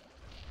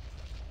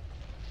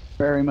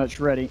 Very much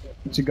ready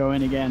to go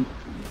in again.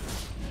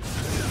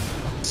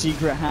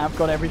 Secret have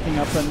got everything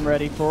up and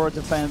ready for a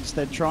defense.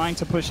 They're trying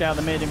to push out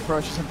the mid in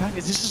ferocious. In fact,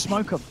 is this a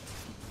smoke up?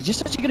 He's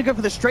just actually going to go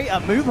for the straight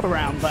up move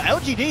around, but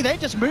LGD, they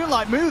just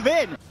moonlight move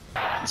in.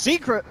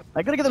 Secret,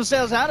 they're going to get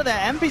themselves out of there.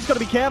 Envy's got to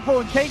be careful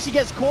in case he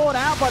gets caught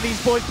out by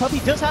these boys. Puppey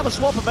does have a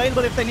swap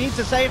available if they need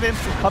to save him.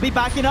 Puppey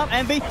backing up.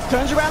 Envy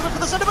turns around, look for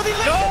the center, but he's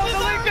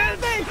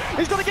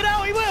got to get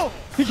out. He will.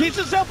 He keeps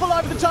himself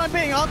alive for the time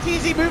being.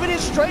 Arteezy moving in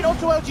straight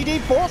onto LGD,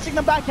 forcing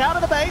them back out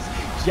of the base.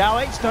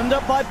 Xiao stunned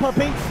up by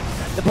Puppey.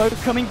 The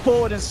both coming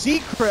forward, and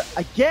Secret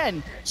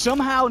again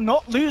somehow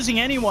not losing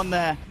anyone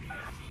there.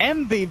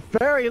 Envy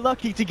very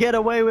lucky to get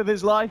away with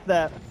his life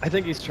there. I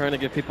think he's trying to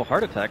give people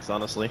heart attacks,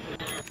 honestly.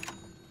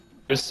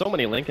 There's so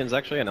many Lincolns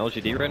actually on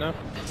LGD right now.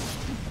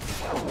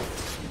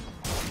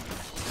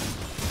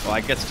 Well,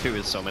 I guess 2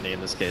 is so many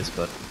in this case,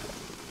 but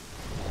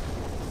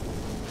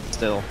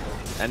still.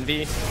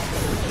 Envy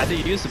had to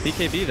use the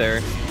BKB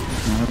there.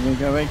 There we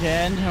go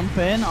again, jump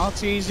in,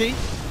 Arteezy,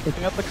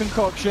 picking up the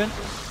concoction.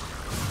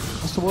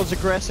 It's towards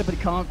Aggressive, but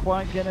he can't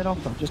quite get it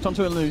off though, just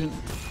onto Illusion.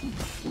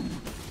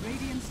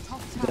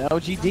 The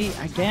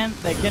LGD, again,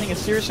 they're getting a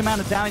serious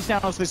amount of damage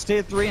down onto this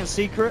tier 3 and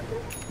Secret.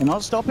 They're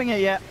not stopping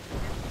it yet.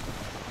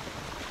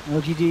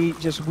 LGD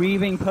just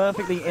weaving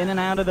perfectly in and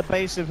out of the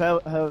base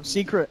of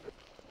Secret,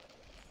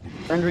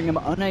 rendering him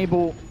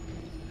unable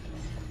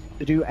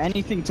to do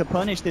anything to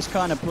punish this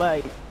kind of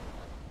play.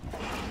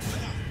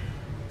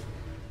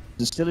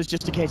 It still is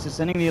just a case of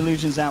sending the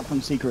illusions out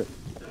from Secret,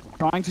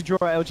 trying to draw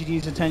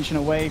LGD's attention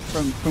away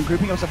from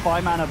grouping up to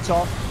 5-man up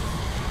top.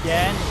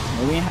 Again,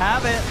 here we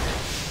have it.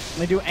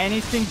 They do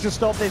anything to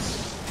stop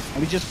this.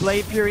 Maybe just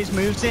Blade Furies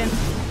moves in.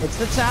 It's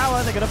the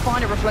tower. They're going to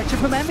find a reflection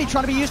from Envy,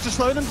 trying to be used to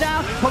slow them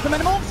down.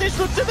 Pokemon Morphs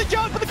looks to the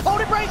jug, but the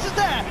cold embrace is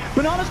there.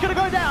 Banana's going to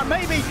go down.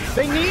 Maybe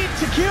they need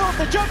to kill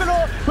the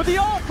Juggernaut with the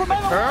ult from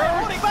Elo.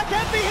 Holding back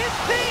Envy, his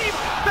team.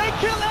 They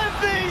kill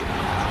Envy.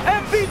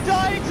 Envy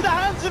dying to the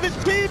hands of his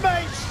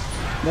teammates.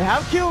 They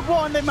have killed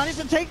one. They managed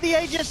to take the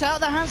Aegis out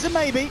of the hands of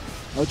Maybe.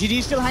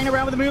 LGD still hanging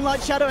around with the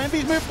Moonlight Shadow.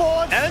 Envy's moved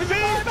forward. Envy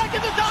back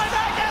into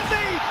dieback.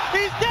 Envy,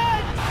 he's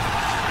dead.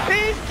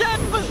 He's dead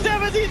for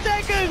 70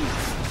 seconds!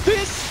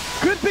 This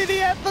could be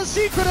the end for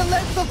Secret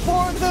unless the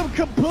 4 of them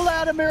can pull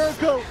out a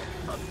miracle.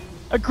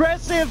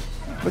 Aggressive,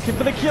 looking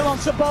for the kill on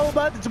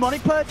Sebulba. The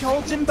Demonic Perch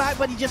holds him back,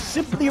 but he just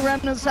simply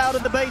remnants out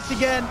of the base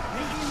again.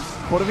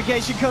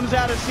 Fortification comes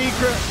out of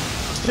Secret.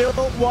 Still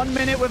 1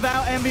 minute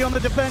without Envy on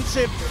the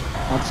defensive.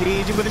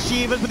 Arteezy with the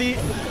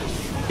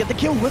Shivas, get the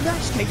kill. Will that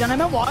just take down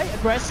MLY?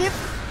 Aggressive.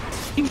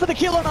 Looking for the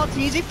kill on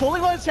Arteezy,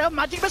 falling on himself.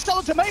 Magic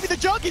Missile to Maybe the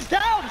jug is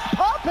down. It's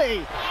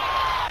Puppey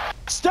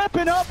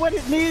stepping up when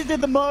it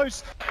needed the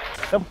most.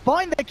 They'll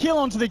find their kill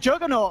onto the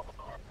Juggernaut.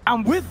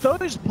 And with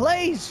those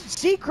plays,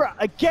 Secret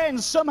again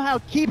somehow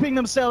keeping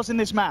themselves in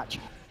this match.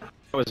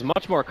 It was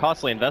much more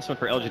costly investment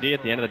for LGD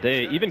at the end of the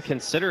day, even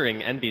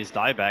considering Envy's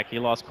dieback. He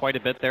lost quite a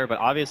bit there, but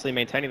obviously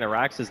maintaining the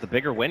racks is the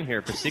bigger win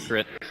here for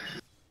Secret.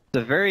 It's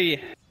a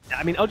very...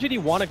 I mean,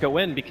 LGD want to go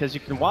in because you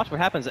can watch what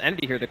happens to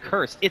Envy here, the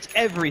curse. It's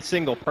every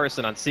single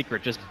person on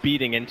Secret just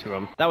beating into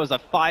him. That was a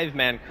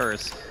 5-man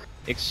curse.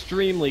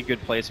 Extremely good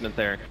placement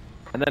there.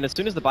 And then as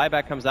soon as the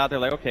buyback comes out, they're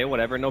like, okay,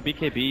 whatever, no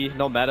BKB,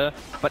 no meta.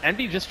 But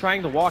Envy just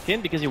trying to walk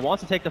in because he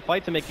wants to take the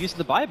fight to make use of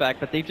the buyback,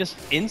 but they just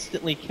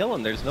instantly kill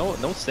him. There's no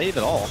save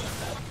at all.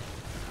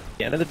 At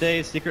the end of the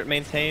day, Secret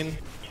maintain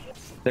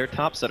their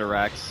top set of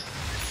racks.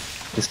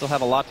 They still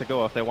have a lot to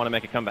go if they want to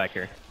make a comeback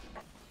here.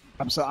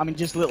 I mean,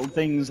 just little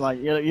things like,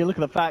 you look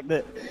at the fact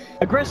that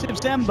aggressive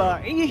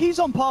Zemba, he's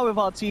on par with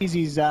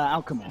Arteezy's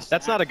Alchemist.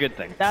 That's not a good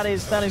thing. That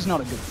is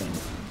not a good thing.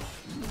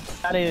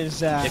 That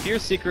is, if you're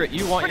Secret,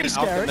 you want your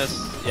scary.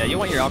 Alchemist... Yeah, you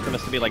want your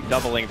Alchemist to be like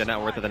doubling the net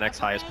worth of the next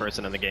highest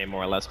person in the game,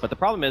 more or less. But the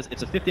problem is,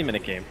 it's a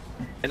 50-minute game.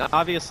 And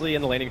obviously,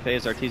 in the laning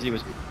phase, Arteezy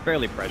was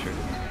fairly pressured.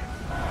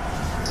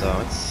 So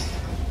it's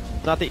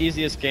not the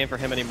easiest game for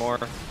him anymore.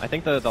 I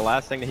think the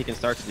last thing that he can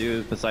start to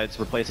do, besides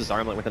replace his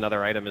armlet with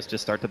another item, is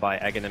just start to buy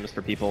Aghanims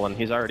for people, and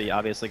he's already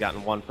obviously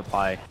gotten one for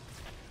Pi.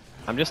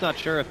 I'm just not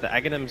sure if the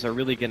Aghanims are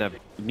really gonna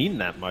mean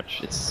that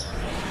much. It's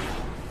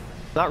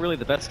not really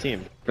the best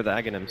team for the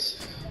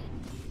Aghanims.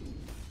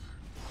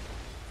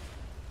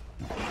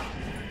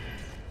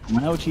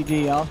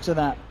 LGD after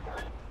that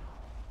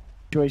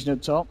situation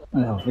up top,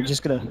 we're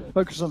just gonna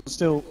focus on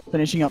still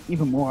finishing up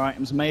even more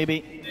items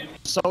maybe.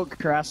 Salt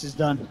Crass is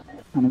done.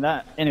 I mean,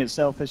 that in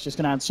itself is just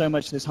gonna add so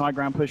much to this high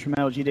ground push from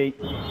LGD.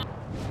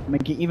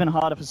 Make it even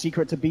harder for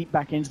Secret to beat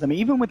back into them,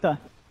 even with the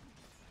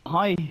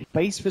high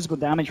base physical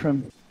damage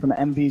from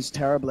MV's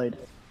Terrorblade.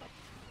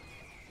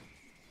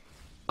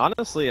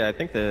 Honestly, I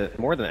think that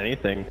more than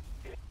anything,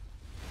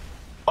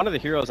 one of the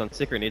heroes on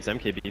Secret needs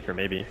MKB for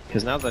maybe,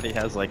 because now that he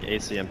has like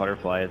AC and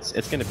Butterfly,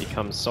 it's going to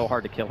become so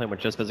hard to kill him with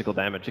just physical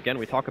damage. Again,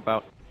 we talk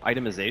about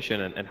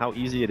itemization and how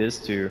easy it is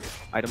to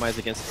itemize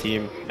against a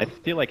team. I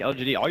feel like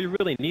LGD, all you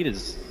really need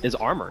is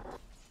armor.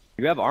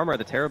 You have armor,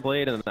 the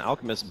Terrorblade and the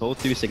Alchemist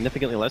both do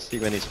significantly less to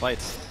you in these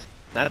fights.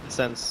 In that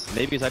sense,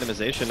 maybe his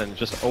itemization and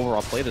just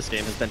overall play this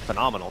game has been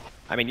phenomenal.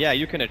 I mean, yeah,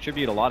 you can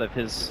attribute a lot of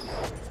his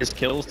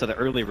kills to the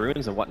early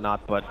runes and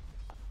whatnot, but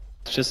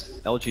it's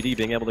just LGD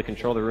being able to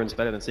control the runes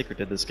better than Secret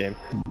did this game.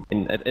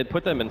 And it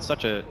put them in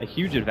such a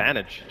huge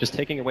advantage, just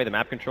taking away the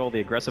map control,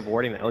 the aggressive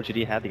warding that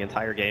LGD had the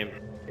entire game.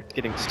 It's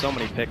getting so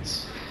many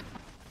picks.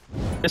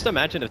 Just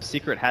imagine if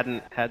Secret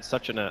hadn't had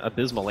such an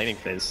abysmal laning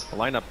phase. The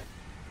lineup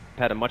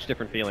had a much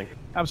different feeling.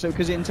 Absolutely,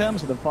 because in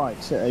terms of the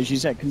fights, as you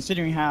said,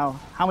 considering how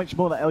much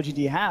more that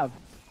LGD have,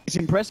 it's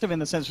impressive in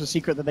the sense for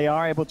Secret that they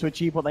are able to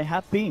achieve what they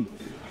have been.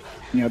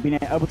 You know, being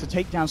able to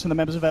take down some of the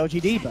members of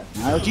LGD, but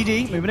now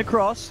LGD moving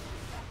across.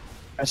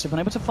 Aggressive,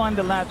 unable to find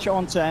the latch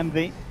onto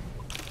MV.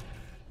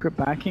 Secret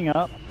backing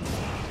up.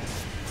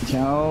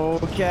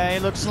 Okay,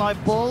 looks like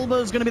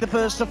Bulba's going to be the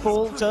first to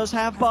fall. Does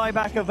have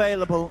buyback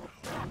available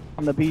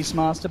on the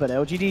Beastmaster, but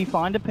LGD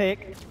find a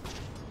pick.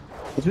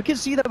 As we can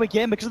see though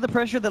again, because of the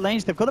pressure of the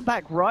lanes, they've got to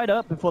back right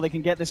up before they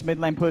can get this mid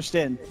lane pushed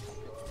in.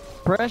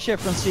 Pressure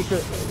from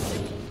Secret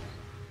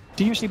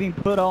usually being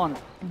put on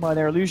by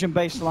their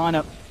illusion-based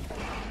lineup.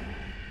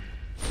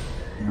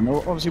 And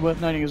obviously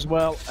worth noting as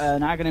well,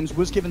 an Aghanims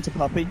was given to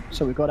Puppey,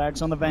 so we've got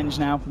Ags on the Venge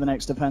now for the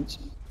next defense.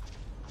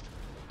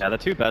 Yeah, the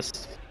two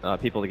best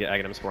people to get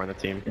Aghanims for on the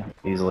team,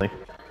 easily.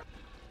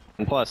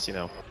 And plus, you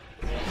know,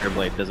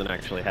 Airblade doesn't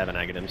actually have an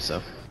Aghanim,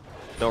 so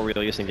no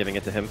real use in giving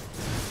it to him.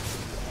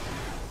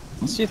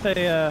 Let's see if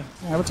they are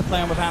able to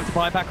play on with hand to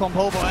buy back on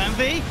Bulba.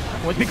 MV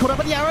always be caught up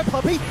with the arrow.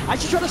 Puppey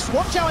actually trying to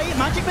swatch out a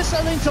magic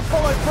missile in to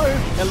follow through.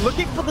 They're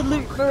looking for the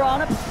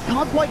Lurana,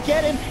 can't quite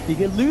get him.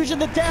 The illusion,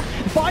 the death,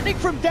 finding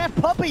from death.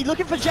 Puppey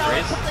looking for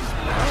Jarrett.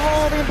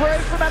 Oh, the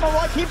embrace from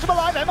MLY keeps him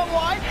alive.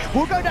 MLY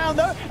will go down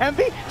though.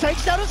 MV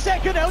takes down a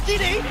second.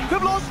 LGD,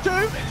 they've lost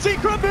two.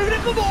 Secret moving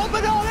in for more,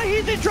 but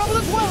he's in trouble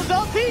as well.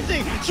 Not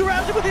easy.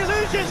 Surrounded with the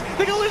illusions.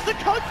 They're gonna lose the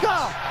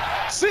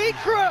Kunkka.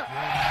 Secret.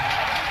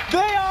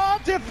 They are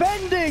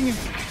defending.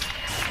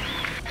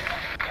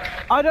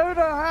 I don't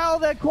know how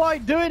they're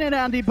quite doing it,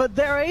 Andy, but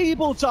they're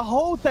able to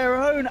hold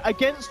their own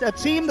against a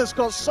team that's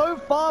got so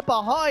far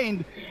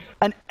behind.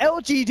 And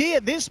LGD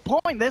at this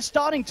point, they're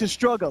starting to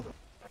struggle.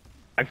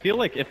 I feel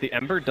like if the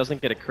Ember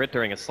doesn't get a crit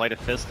during a Sleight of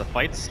Fist, the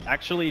fights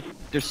actually,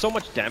 there's so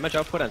much damage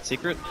output on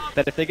Secret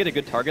that if they get a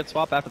good target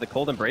swap after the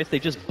Cold Embrace, they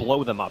just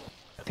blow them up.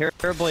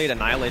 Terrorblade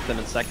annihilates them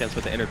in seconds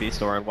with the Inner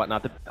Beast Aura and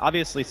whatnot.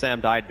 Obviously, Sam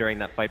died during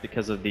that fight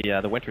because of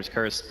the Winter's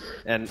Curse.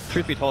 And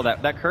truth be told,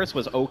 that curse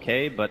was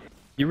okay, but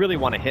you really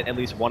want to hit at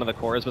least one of the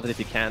cores with it if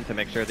you can to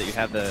make sure that you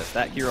have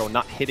that hero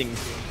not hitting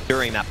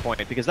during that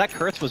point. Because that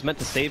curse was meant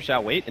to save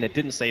Xiao Wei, and it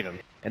didn't save him.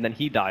 And then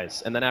he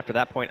dies. And then after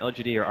that point,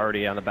 LGD are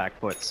already on the back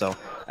foot. So,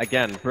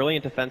 again,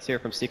 brilliant defense here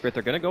from Secret.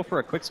 They're going to go for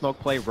a quick smoke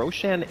play.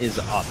 Roshan is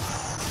up.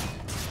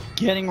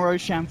 Getting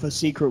Roshan for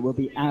Secret will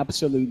be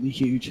absolutely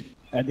huge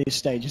at this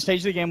stage. A stage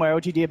of the game where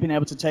LGD have been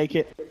able to take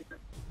it.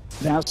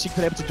 Now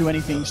Secret able to do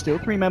anything. Still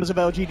 3 members of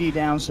LGD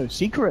down, so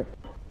Secret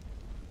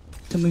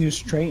to move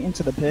straight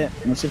into the pit.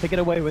 Let's see if they get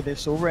away with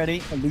this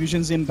already.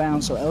 Illusions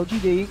inbound, so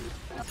LGD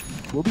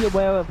will be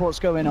aware of what's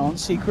going on.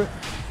 Secret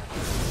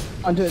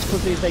undo as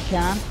quickly as they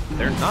can.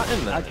 They're not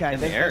in the Okay, in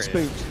the they're area.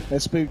 spooked. They're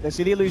spooked. They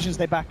see the illusions,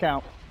 they back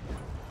out.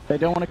 They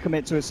don't want to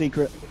commit to a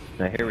Secret.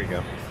 Now here we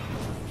go.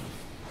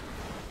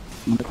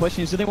 And the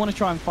question is, do they want to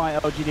try and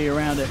fight LGD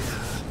around it?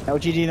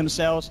 LGD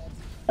themselves,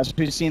 as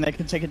we've seen, they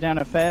can take it down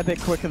a fair bit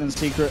quicker than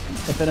Secret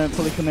if they don't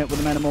fully commit with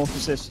the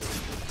Metamorphosis.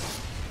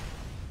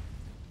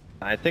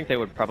 I think they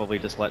would probably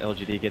just let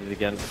LGD get it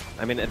again.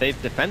 I mean, they've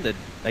defended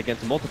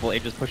against multiple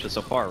Aegis pushes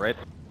so far, right?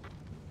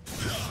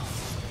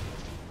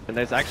 And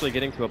there's actually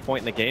getting to a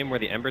point in the game where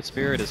the Ember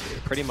Spirit is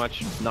pretty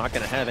much not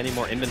going to have any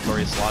more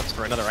inventory slots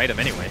for another item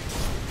anyway.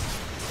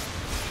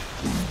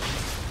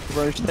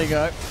 Roche, they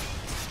go.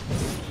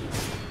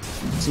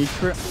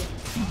 Secret.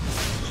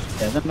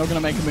 Yeah, they're not going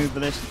to make a move for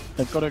this.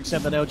 They've got to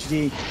accept that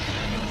LGD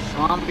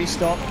can't be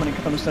stopped when it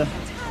comes to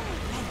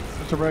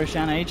Roche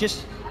and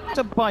Aegis.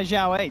 To by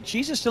Zhao 8.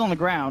 Cheese is still on the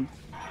ground.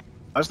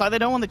 Looks like they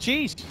don't want the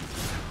cheese.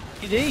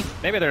 GD.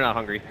 Maybe they're not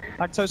hungry.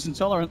 Lactose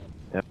intolerant.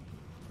 Yep.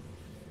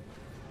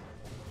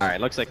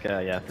 Alright, looks like,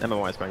 yeah,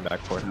 MMY is going back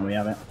for it. There we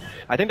have it.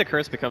 I think the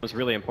curse becomes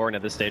really important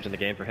at this stage in the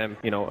game for him.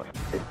 You know,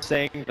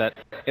 saying that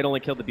it only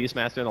killed the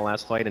Beastmaster in the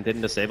last fight and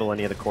didn't disable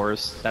any of the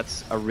cores,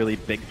 that's a really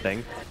big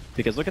thing.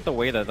 Because look at the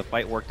way that the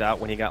fight worked out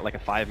when he got like a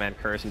 5-man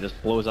curse and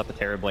just blows up the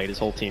Terrorblade, his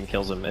whole team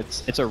kills him.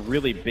 It's a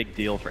really big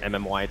deal for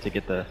MMY to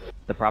get the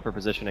proper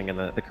positioning and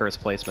the curse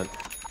placement.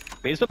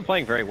 But he's been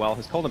playing very well.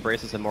 His cold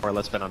embraces have more or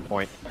less been on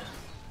point.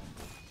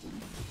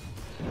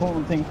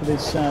 Important thing for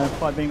this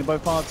fight being that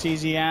both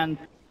RTZ and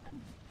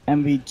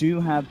MV do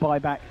have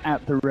buyback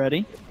at the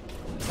ready,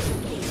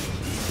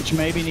 which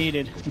may be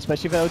needed,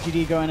 especially if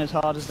LGD going as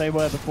hard as they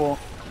were before.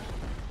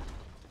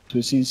 So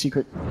we've seen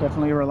Secret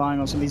definitely relying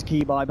on some of these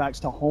key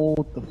buybacks to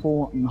hold the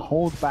fort and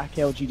hold back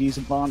LGD's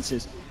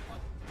advances.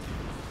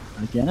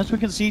 Again, as we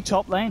can see,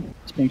 top lane,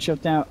 it's being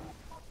shoved out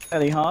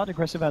fairly hard.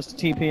 Aggressive has to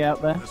TP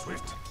out there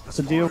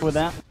to deal with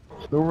that.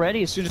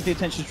 Already, as soon as the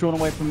attention is drawn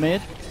away from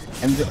mid,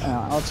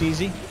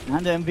 RTZ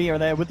and MV are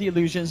there with the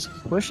illusions,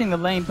 pushing the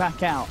lane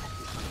back out.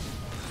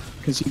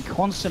 Because he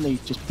constantly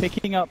just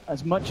picking up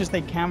as much as they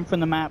can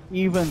from the map,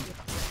 even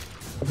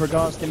with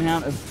regards to the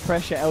amount of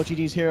pressure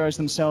LGD's heroes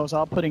themselves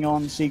are putting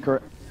on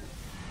Secret.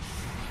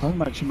 So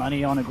much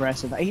money on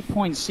aggressive,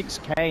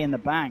 8.6k in the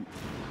bank.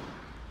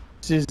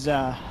 This is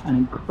an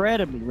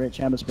incredibly rich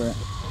Ember Spirit.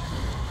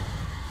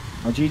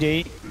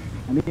 LGD,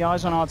 and the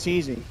eyes on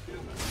RTZ.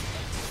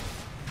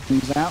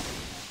 Moves out.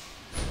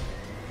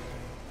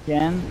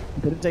 Again, a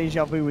bit of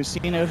deja vu. We've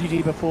seen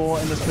LGD before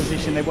in this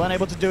position. They weren't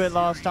able to do it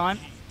last time.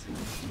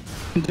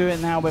 Can do it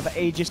now with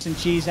Aegis and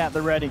Cheese at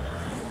the ready.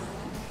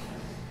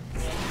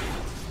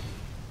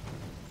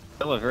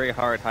 Still a very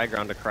hard high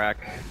ground to crack.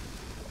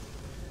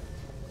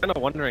 I'm kind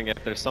of wondering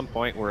if there's some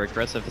point where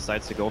Aggressive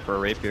decides to go for a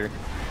Rapier.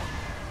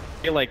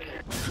 I feel like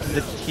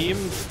the team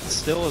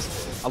still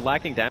is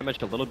lacking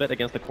damage a little bit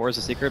against the cores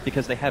of Secret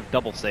because they have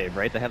double save,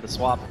 right? They have the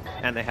swap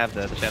and they have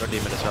the Shadow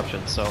Demon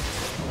Disruption, so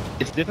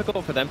it's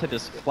difficult for them to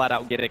just flat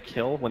out get a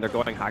kill when they're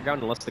going high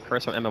ground unless the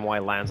curse from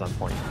MMY lands on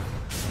point.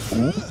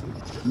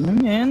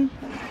 Coming in.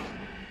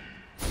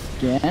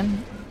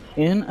 Again.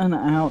 In and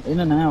out,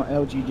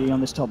 LGD on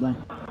this top lane.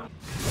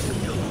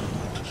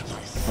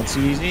 That's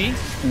easy.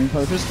 Moving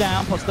focus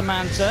down, puts the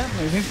Manta.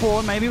 Moving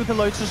forward, maybe with the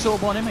Lotus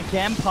Orb on him.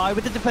 Again, Pi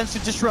with the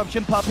defensive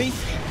disruption. Puppey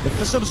look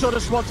for some sort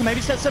of swap to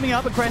maybe set something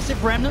up.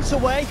 Aggressive, Remnants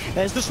away.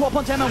 There's the swap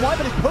onto MMY,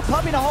 but it's put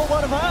Puppey in a whole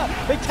lot of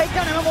her. They take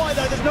down MMY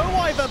though, there's no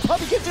Wyvern.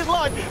 Puppey gives his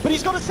life, but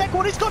he's got a second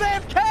one. He's got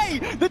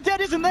AFK! The dead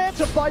isn't there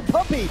to fight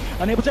Puppey.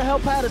 Unable to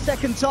help out a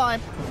second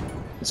time.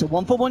 It's a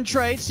 1-for-1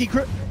 trade.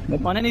 Secret, they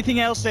find anything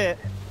else here.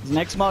 His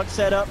next mark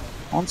set up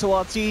onto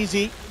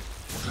RTZ.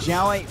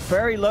 Zhao 8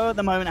 very low at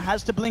the moment,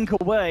 has to blink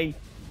away.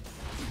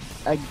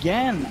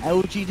 Again,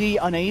 LGD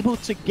unable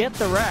to get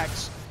the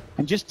racks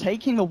and just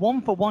taking a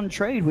 1-for-1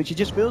 trade, which it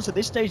just feels at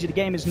this stage of the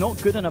game is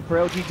not good enough for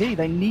LGD.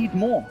 They need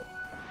more.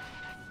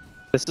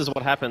 This is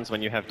what happens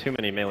when you have too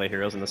many melee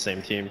heroes in the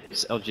same team.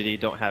 LGD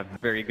don't have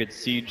very good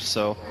siege,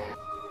 so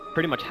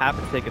pretty much have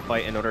to take a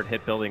fight in order to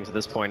hit buildings at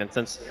this point. And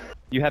since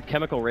you have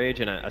Chemical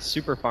Rage and a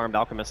super farmed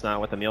Alchemist now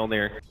with the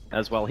Mjolnir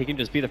as well, he can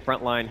just be the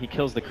front line, he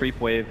kills the creep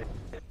wave.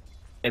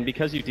 And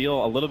because you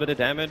deal a little bit of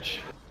damage,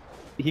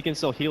 he can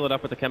still heal it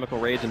up with the Chemical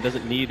Rage and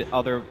doesn't need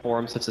other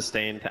forms of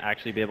sustain to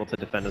actually be able to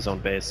defend his own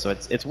base. So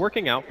it's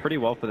working out pretty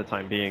well for the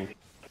time being.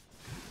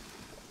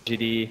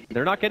 GD,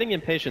 they're not getting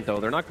impatient though.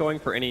 They're not going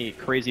for any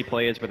crazy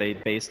plays where they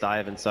base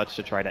dive and such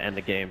to try to end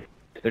the game.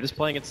 They're just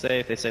playing it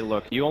safe. They say,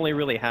 look, you only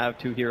really have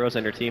 2 heroes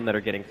on your team that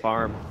are getting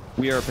farmed.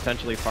 We are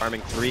potentially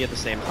farming 3 at the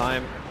same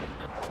time.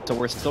 So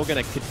we're still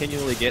going to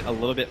continually get a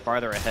little bit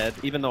farther ahead,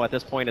 even though at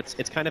this point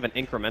it's kind of an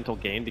incremental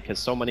gain because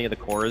so many of the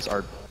cores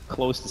are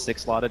close to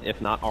 6-slotted, if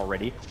not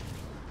already.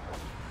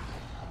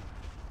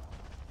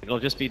 It'll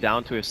just be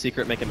down to if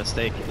Secret make a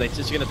mistake. They're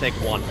just going to take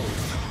 1.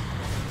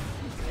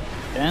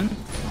 Again,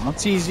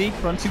 Not easy,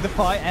 fronting the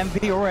fight.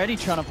 MV already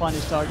trying to find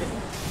his target.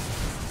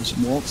 Just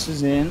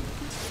waltzes in.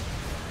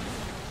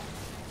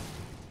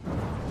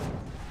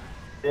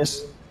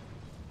 This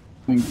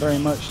going very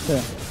much to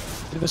a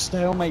bit of a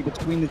stalemate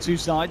between the two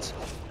sides.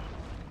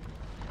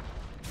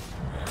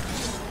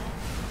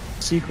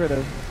 Secret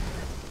of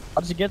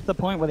how does it get to the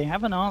point where they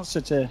have an answer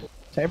to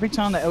every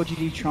time that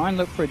LGD try and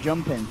look for a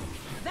jump in.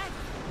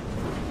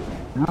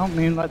 I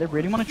mean, like they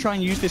really want to try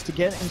and use this to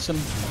get in some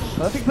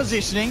perfect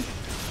positioning,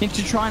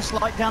 to try and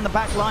slide down the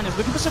back line. Is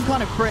looking for some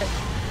kind of crit.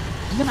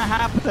 He's gonna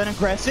happen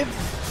aggressive.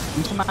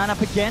 Needs to man up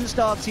against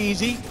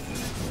RTZ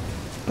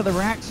for the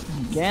racks.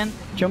 Again,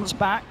 jumps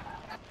back.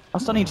 I'm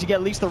starting to get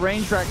at least the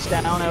range racks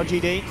down,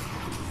 LGD.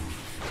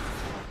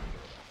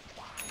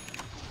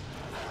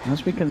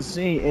 As we can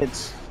see,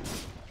 it's...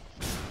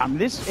 I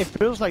mean, it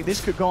feels like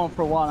this could go on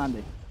for a while,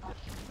 Andy.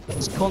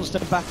 It's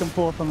constant back and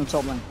forth on the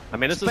top lane. I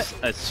mean, this is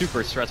a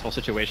super stressful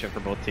situation for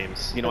both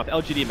teams. You know, if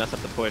LGD mess up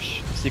the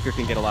push, Secret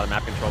can get a lot of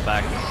map control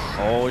back.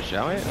 Oh,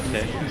 shall we?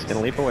 Okay, he's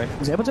gonna leap away.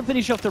 He's able to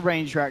finish off the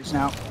range racks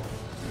now.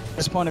 At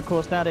this point, of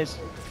course, that is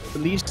the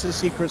least of the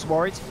Secret's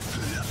worried.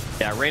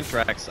 Yeah, range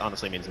tracks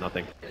honestly means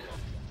nothing.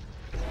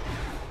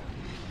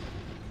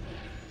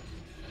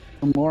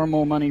 More and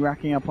more money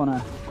racking up on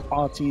a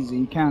RTZ.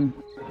 He can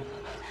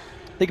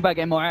think about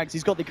getting more acts.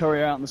 He's got the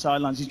courier out on the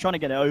sidelines. He's trying to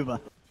get it over.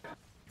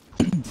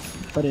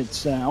 But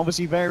it's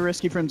obviously very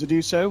risky for him to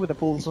do so with the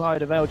full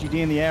side of LGD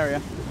in the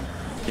area.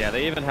 Yeah,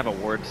 they even have a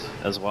ward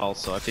as well,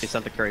 so if he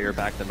sent the courier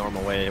back the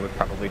normal way, it would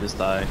probably just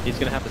die. He's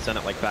gonna have to send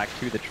it like back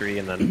to the tree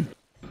and then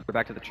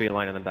back to the tree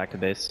line and then back to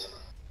base.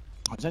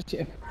 He's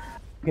actually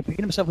picking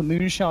himself a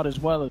moonshot as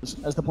well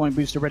as the point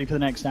booster ready for the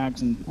next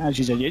axe. And as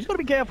you said, he's got to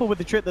be careful with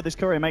the trip that this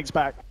courier makes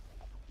back.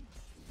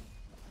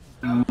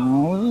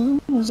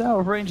 Was out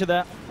of range of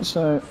that,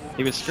 so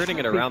he was skirting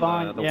it around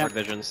the ward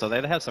vision, so they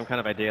had some kind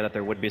of idea that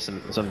there would be some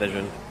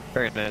vision.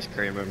 Very nice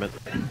courier movement.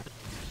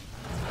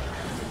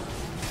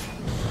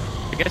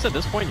 I guess at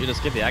this point you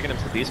just give the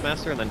Aghanims to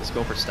Beastmaster and then just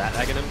go for stat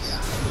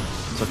Aghanims.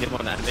 So give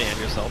one Envy and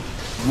yourself.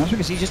 And as we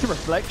can see, just a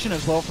reflection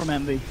as well from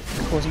Envy,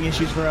 causing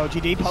issues for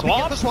LGD. Puppey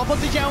gets the swap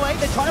onto Johan.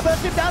 They're trying to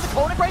burst him down. The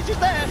corner brace is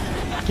there,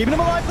 keeping him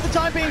alive for the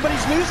time being, but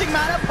he's losing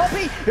mana.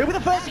 Puppey, he'll be the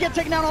first to get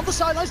taken down on the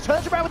sidelines.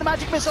 Turns around with a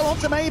magic missile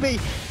onto Maybe.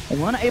 They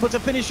weren't able to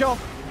finish off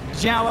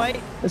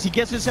Johan as he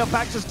gets himself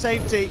back to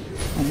safety.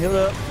 And he'll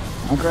look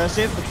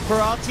aggressive for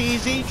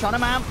RTZ, trying to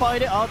man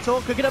fight it.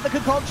 Artor cooking up the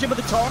concoction, but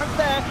the torrent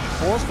there.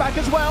 Force back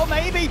as well,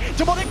 Maybe.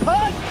 Demonic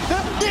Punch.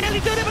 They're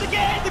nearly doing it, but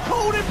again, the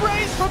cold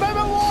embrace from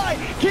MMY.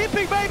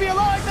 Keeping Maybe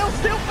alive, they'll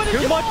still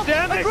finish him off.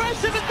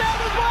 Aggressive is down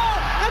as well.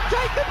 And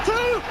take the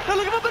two. They're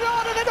looking for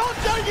Banana, they're not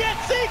done yet.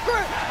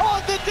 Secret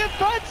on the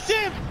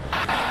defensive.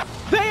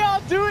 They are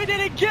doing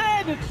it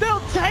again.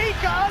 They'll take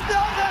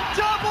another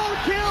double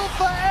kill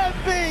for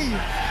MB.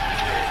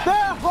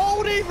 They're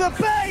holding the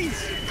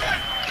base.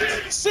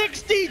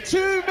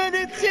 62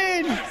 minutes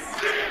in.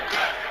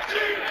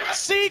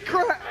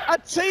 Secret, a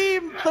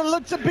team that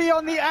looked to be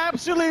on the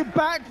absolute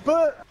back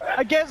foot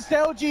against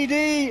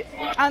LGD,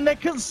 and they're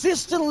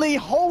consistently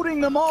holding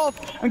them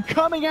off and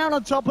coming out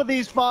on top of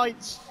these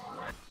fights.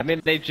 I mean,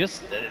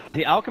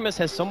 the Alchemist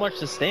has so much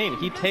sustain.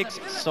 He takes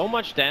so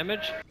much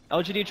damage.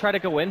 LGD try to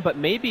go in, but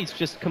maybe he's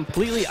just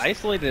completely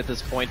isolated at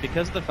this point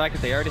because of the fact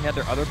that they already had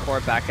their other core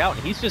back out.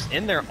 And he's just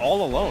in there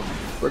all alone.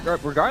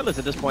 Regardless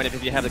at this point,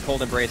 if you have the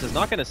Cold Embrace, it's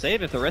not going to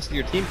save if the rest of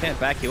your team can't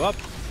back you up.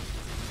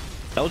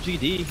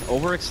 LGD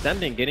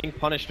overextending, getting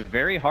punished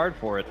very hard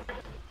for it.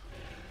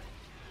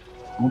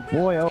 Oh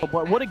boy,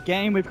 what a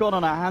game we've got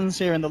on our hands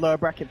here in the lower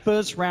bracket.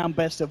 First round,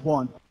 best of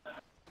one. I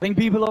think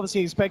people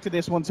obviously expected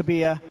this one to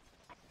be a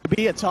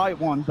tight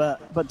one,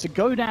 but to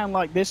go down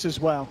like this as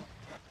well.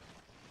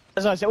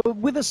 As I said,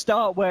 with a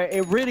start where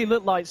it really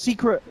looked like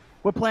Secret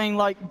were playing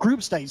like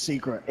group stage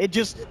Secret.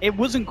 It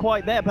wasn't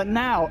quite there, but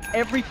now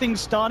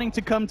everything's starting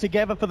to come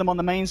together for them on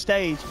the main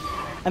stage.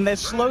 And they're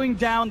slowing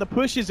down the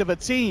pushes of a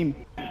team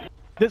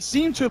that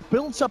seem to have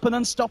built up an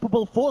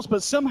unstoppable force,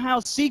 but somehow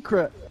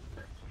Secret,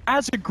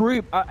 as a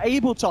group, are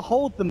able to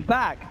hold them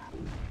back.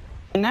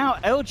 And now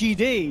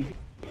LGD,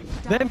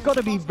 they've got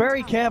to be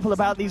very careful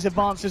about these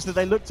advances that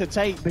they look to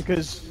take,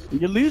 because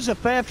you lose a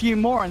fair few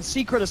more and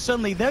Secret are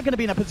suddenly, they're going to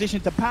be in a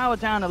position to power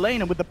down a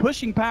lane, and with the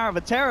pushing power of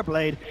a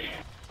Terrorblade,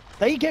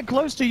 they get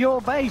close to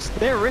your base,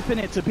 they're ripping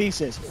it to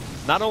pieces.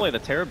 Not only the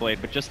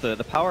Terrorblade, but just the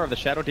power of the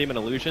Shadow Demon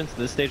Illusions at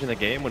this stage in the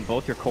game, when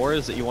both your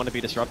cores that you want to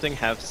be disrupting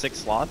have 6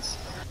 slots.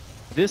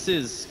 This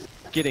is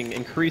getting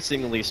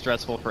increasingly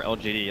stressful for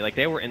LGD. Like,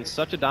 they were in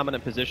such a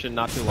dominant position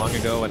not too long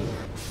ago, and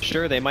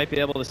sure, they might be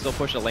able to still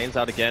push the lanes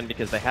out again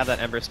because they have that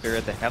Ember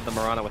Spirit, they have the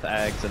Mirana with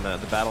Ags, and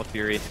the Battle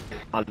Fury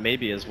on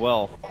Maybe as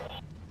well.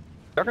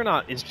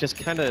 Juggernaut is just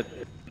kind of,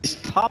 he's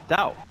topped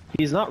out.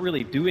 He's not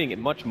really doing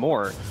much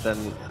more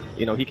than,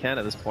 you know, he can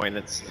at this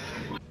point.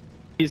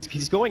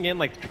 He's going in,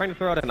 like, trying to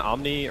throw out an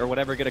Omni or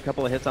whatever, get a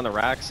couple of hits on the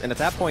racks, and at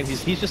that point,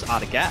 he's just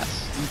out of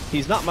gas.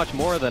 He's not much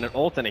more than an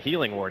ult and a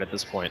healing ward at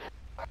this point.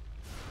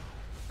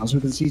 As we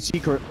can see,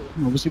 Secret,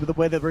 obviously with the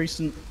way the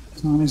recent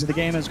timings of the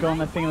game has gone,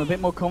 they're feeling a bit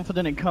more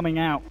confident in coming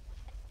out.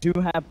 do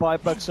have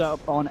buybacks up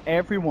on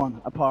everyone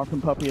apart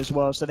from Puppey as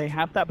well, so they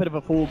have that bit of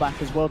a fallback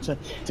as well to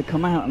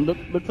come out and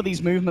look for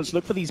these movements,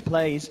 look for these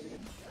plays.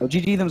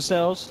 LGD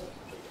themselves,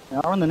 they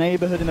are in the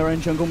neighborhood in their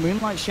own jungle.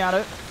 Moonlight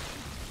Shadow.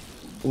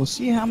 We'll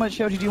see how much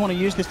LGD want to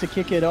use this to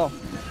kick it off.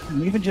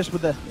 And even just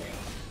with the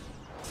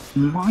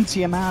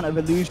mighty amount of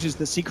illusions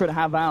the Secret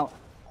have out,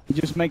 it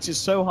just makes it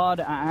so hard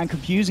and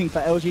confusing for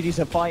LGD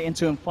to fight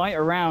into and fight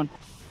around.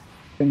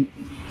 And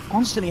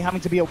constantly having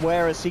to be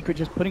aware of Secret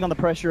just putting on the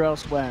pressure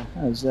elsewhere.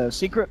 As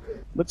Secret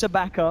looks to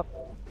back up,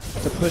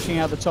 to pushing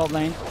out the top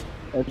lane.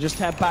 Just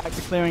head back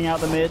to clearing out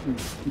the mid and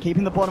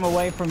keeping the bottom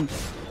away from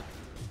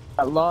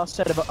that last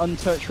set of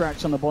untouched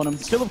racks on the bottom.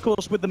 Still, of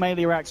course, with the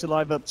melee racks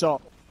alive up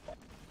top.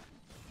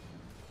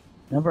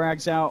 Another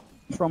Ags out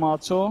from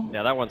Artur.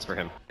 Yeah, that one's for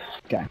him.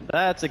 Okay.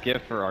 That's a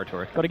gift for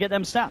Artur. Got to get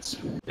them stats.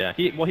 Yeah,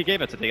 he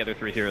gave it to the other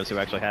 3 heroes who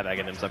actually have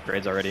Aghanims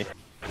upgrades already.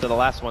 So the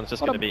last one's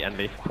just going to be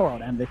Envy. Poor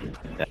old Envy.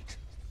 Yeah.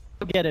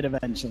 We'll get it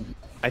eventually.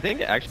 I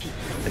think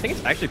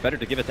it's actually better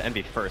to give it to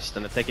Envy first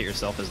than to take it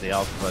yourself as the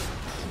alpha, but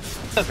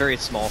it's a very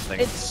small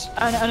thing.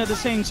 And at the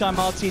same time,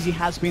 Arteezy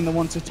has been the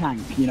one to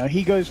tank. You know,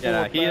 he goes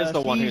forward. Yeah, he is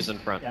the one He's who's in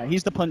front. Yeah,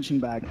 he's the punching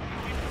bag.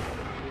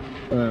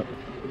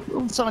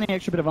 Signing the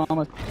extra bit of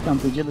armor, down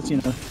to agility,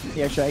 and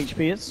the extra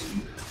HP is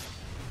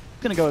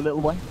gonna go a little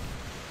way.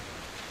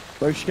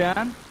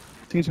 Roshan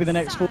seems to be the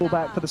next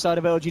fallback for the side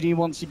of LGD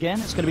once again.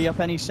 It's gonna be up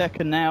any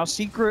second now.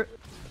 Secret,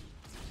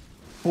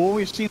 before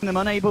we've seen them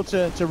unable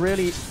to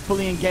really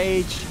fully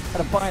engage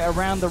at a fight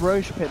around the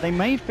Roche pit, they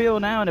may feel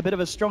now in a bit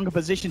of a stronger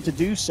position to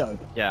do so.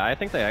 Yeah, I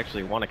think they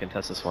actually want to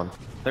contest this one.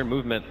 Their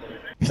movement.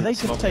 So they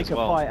could take a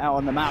fight out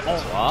on the map.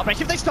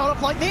 Especially if they start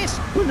off like this.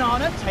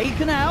 Banana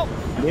taken out.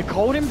 A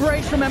cold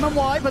embrace from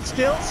MMY, but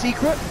still,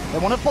 Secret. They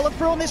want to follow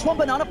through on this one.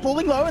 Banana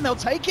falling low, and they'll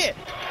take it.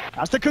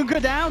 That's the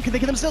Kunka down. Can they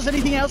get themselves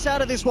anything else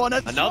out of this one?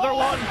 Another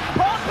one.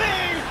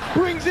 Puppey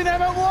brings in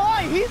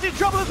MMY. He's in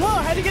trouble as well,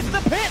 heading into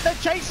the pit. They're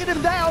chasing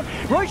him down.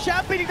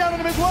 Roshan beating down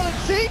on him as well, and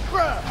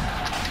Secret.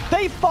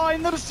 They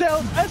find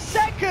themselves a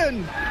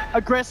second.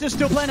 Aggressive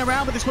still playing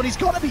around with this one. He's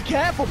got to be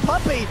careful.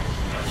 Puppey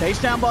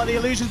chased down by the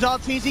illusions.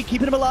 Arteezy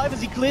keeping him alive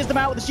as he clears them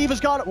out with the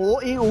Shiva's Guard.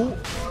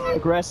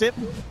 Aggressive.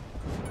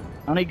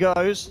 On he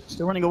goes.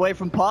 Still running away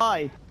from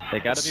Pi. They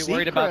got to be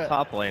worried about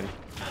top lane.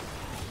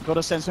 Got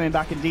to send something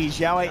back indeed.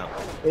 Xiao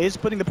is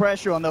putting the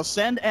pressure on. They'll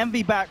send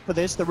Envy back for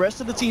this. The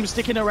rest of the team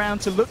sticking around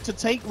to look to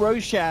take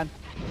Roshan.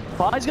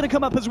 Pi's going to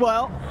come up as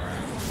well.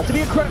 Have to be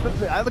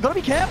they've got to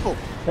be careful.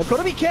 They've got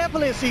to be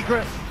careful here,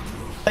 Secret.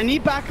 They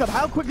need backup.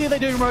 How quickly are they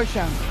doing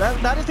Roshan?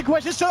 That is the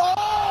question. So,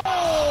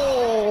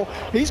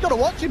 he's got to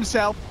watch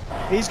himself.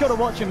 He's got to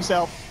watch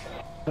himself.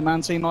 The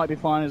man team might be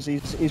fine as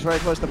he's very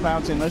close to the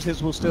fountain. Most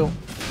hits will still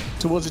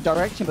towards his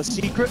direction, but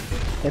Secret,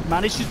 they've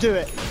managed to do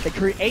it. They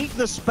create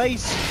the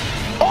space.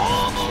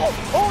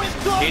 It's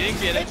close. He didn't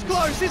get it. It's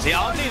close. It's the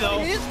Omni, though.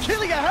 He is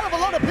killing a hell of a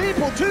lot of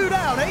people. 2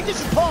 down. Aegis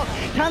is popped.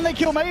 Can they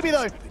kill? Maybe,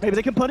 though. Maybe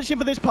they can punish him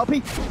for this.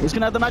 Puppey is going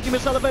to have the magic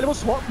missile available.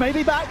 Swap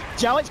maybe back.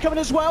 Jiao's coming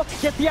as well.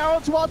 Gets the arrow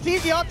to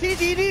Arteezy. Arteezy,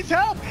 he needs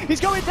help.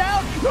 He's going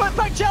down. No, in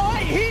fact, Jiao,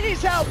 he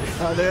needs help.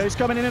 There he's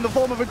coming in the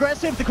form of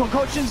Aggressive. The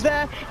concoction's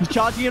there. He's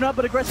charging it up,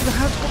 but Aggressive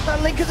has got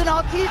that link as an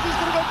Arteezy's going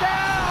to go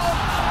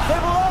down.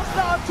 They've lost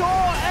Artur.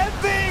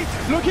 Envy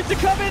looking to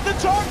come in. The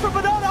torch from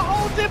Banana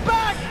holds it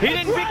back. He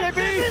didn't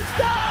BKB. It's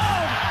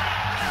down.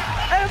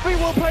 Envy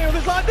will play on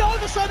his line. No,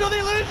 the sun on the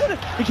illusion.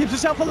 He keeps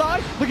himself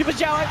alive. Looking for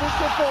Xiao. Will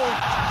still fall.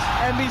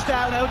 Envy's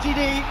down.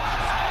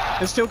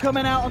 LGD is still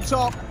coming out on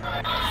top.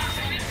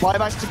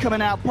 Buybacks to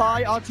coming out.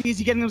 Pi,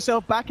 Arteezy getting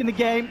himself back in the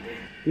game.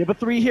 The other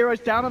 3 heroes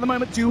down at the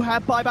moment do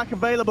have buyback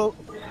available.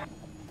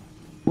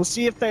 We'll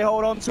see if they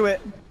hold on to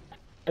it.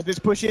 As this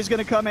push is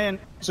going to come in.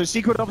 So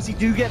Secret obviously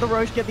do get the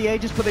Roche, get the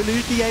Aegis, but they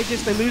lose the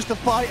Aegis, they lose the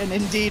fight, and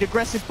indeed,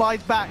 Aggressive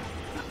buys back.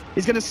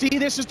 He's going to see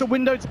this as the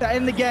window to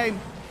end the game.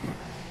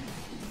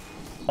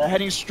 They're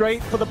heading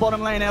straight for the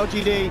bottom lane,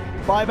 LGD.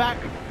 Buyback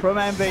from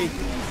Envy.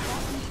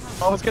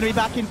 Oh, it's going to be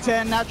back in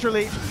 10,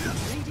 naturally.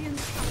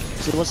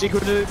 See what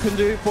Secret can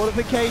do.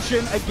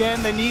 Fortification.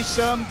 Again, they need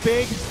some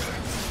big,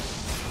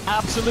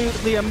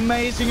 absolutely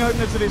amazing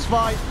opener to this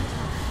fight.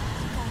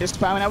 Just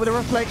spamming out with a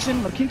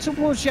reflection, looking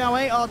towards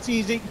Xiao,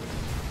 Arteezy.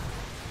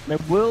 They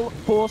will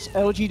force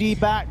LGD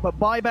back, but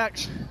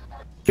buybacks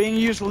being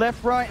used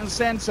left, right, and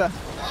center.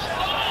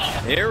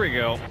 Here we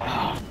go.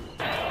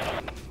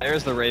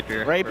 There's the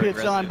rapier. Rapier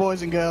time,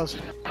 boys and girls.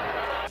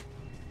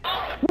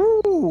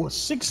 Woo!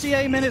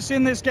 68 minutes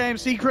in this game.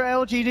 Secret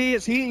LGD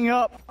is heating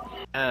up.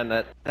 And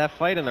that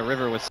fight in the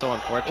river was so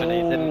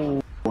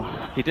unfortunate.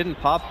 He didn't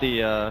pop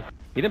the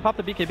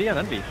BKB on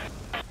Envy.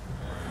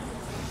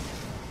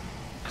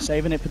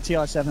 Saving it for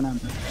TI7M.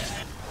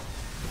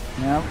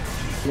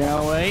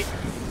 Yeah, wait.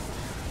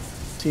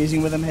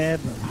 Teasing with him here,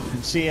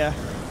 but see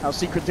how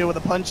Secret deal with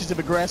the punches of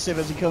Aggressive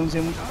as he comes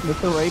in with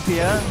the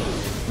rapier.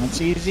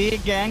 That's easy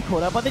again,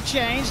 caught up by the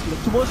chains.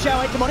 Look towards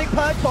Xiao Wei, demonic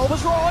perch,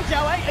 Bulbous Roar,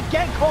 Xiao Wei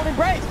again, cold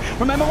embrace.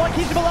 Remember what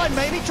keeps him alive,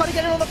 maybe trying to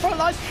get it on the front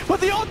line, but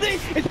the Omni,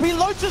 it's been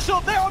Lotus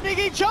up there omniing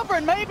each other,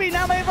 and maybe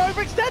now may have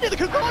overextended the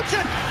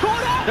concoction.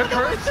 Caught out with the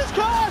Princess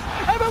card.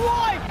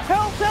 MMY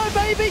helps her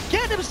maybe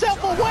get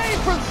himself away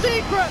from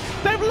Secret.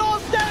 They've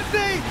lost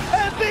Envy.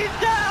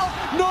 Envy's down.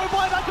 No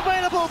buyback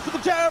available for the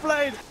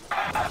Terrorblade.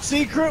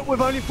 Secret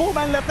with only 4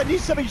 men left that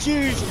needs something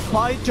huge.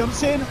 Pi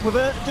jumps in with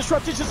a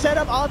disruption to set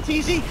up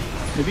RTZ.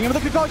 Moving over the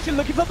concoction,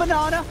 looking for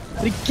Banana.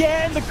 And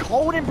again, the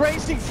cold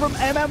embracing from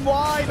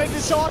MMY. Makes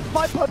it so hard to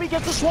fight. Puppey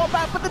gets the swap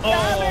back, but the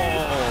damage!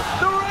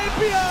 The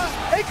rapier!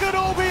 It could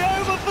all be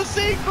over for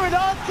Secret.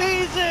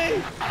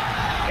 RTZ!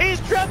 He's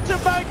trapped to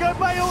Mango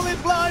by all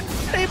his life.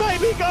 He may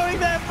be going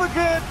there for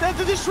good. There's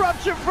a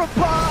disruption from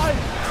Pi.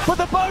 But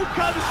the boat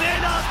comes in.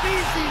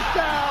 RTZ's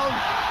down.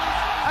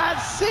 And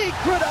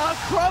Secret are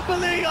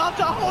crumbling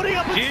after holding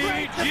up a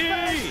great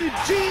defense.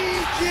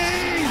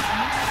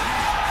 GG!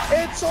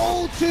 It's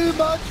all too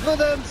much for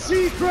them.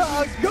 Secret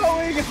are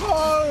going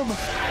home.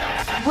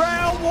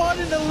 Round 1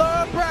 in the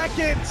lower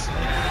brackets.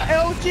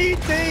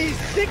 LGD,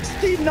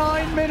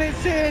 69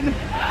 minutes in,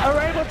 are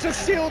able to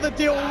seal the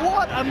deal.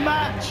 What a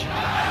match.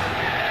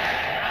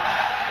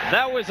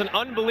 That was an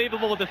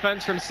unbelievable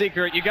defense from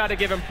Secret. You got to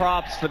give him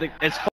props for the.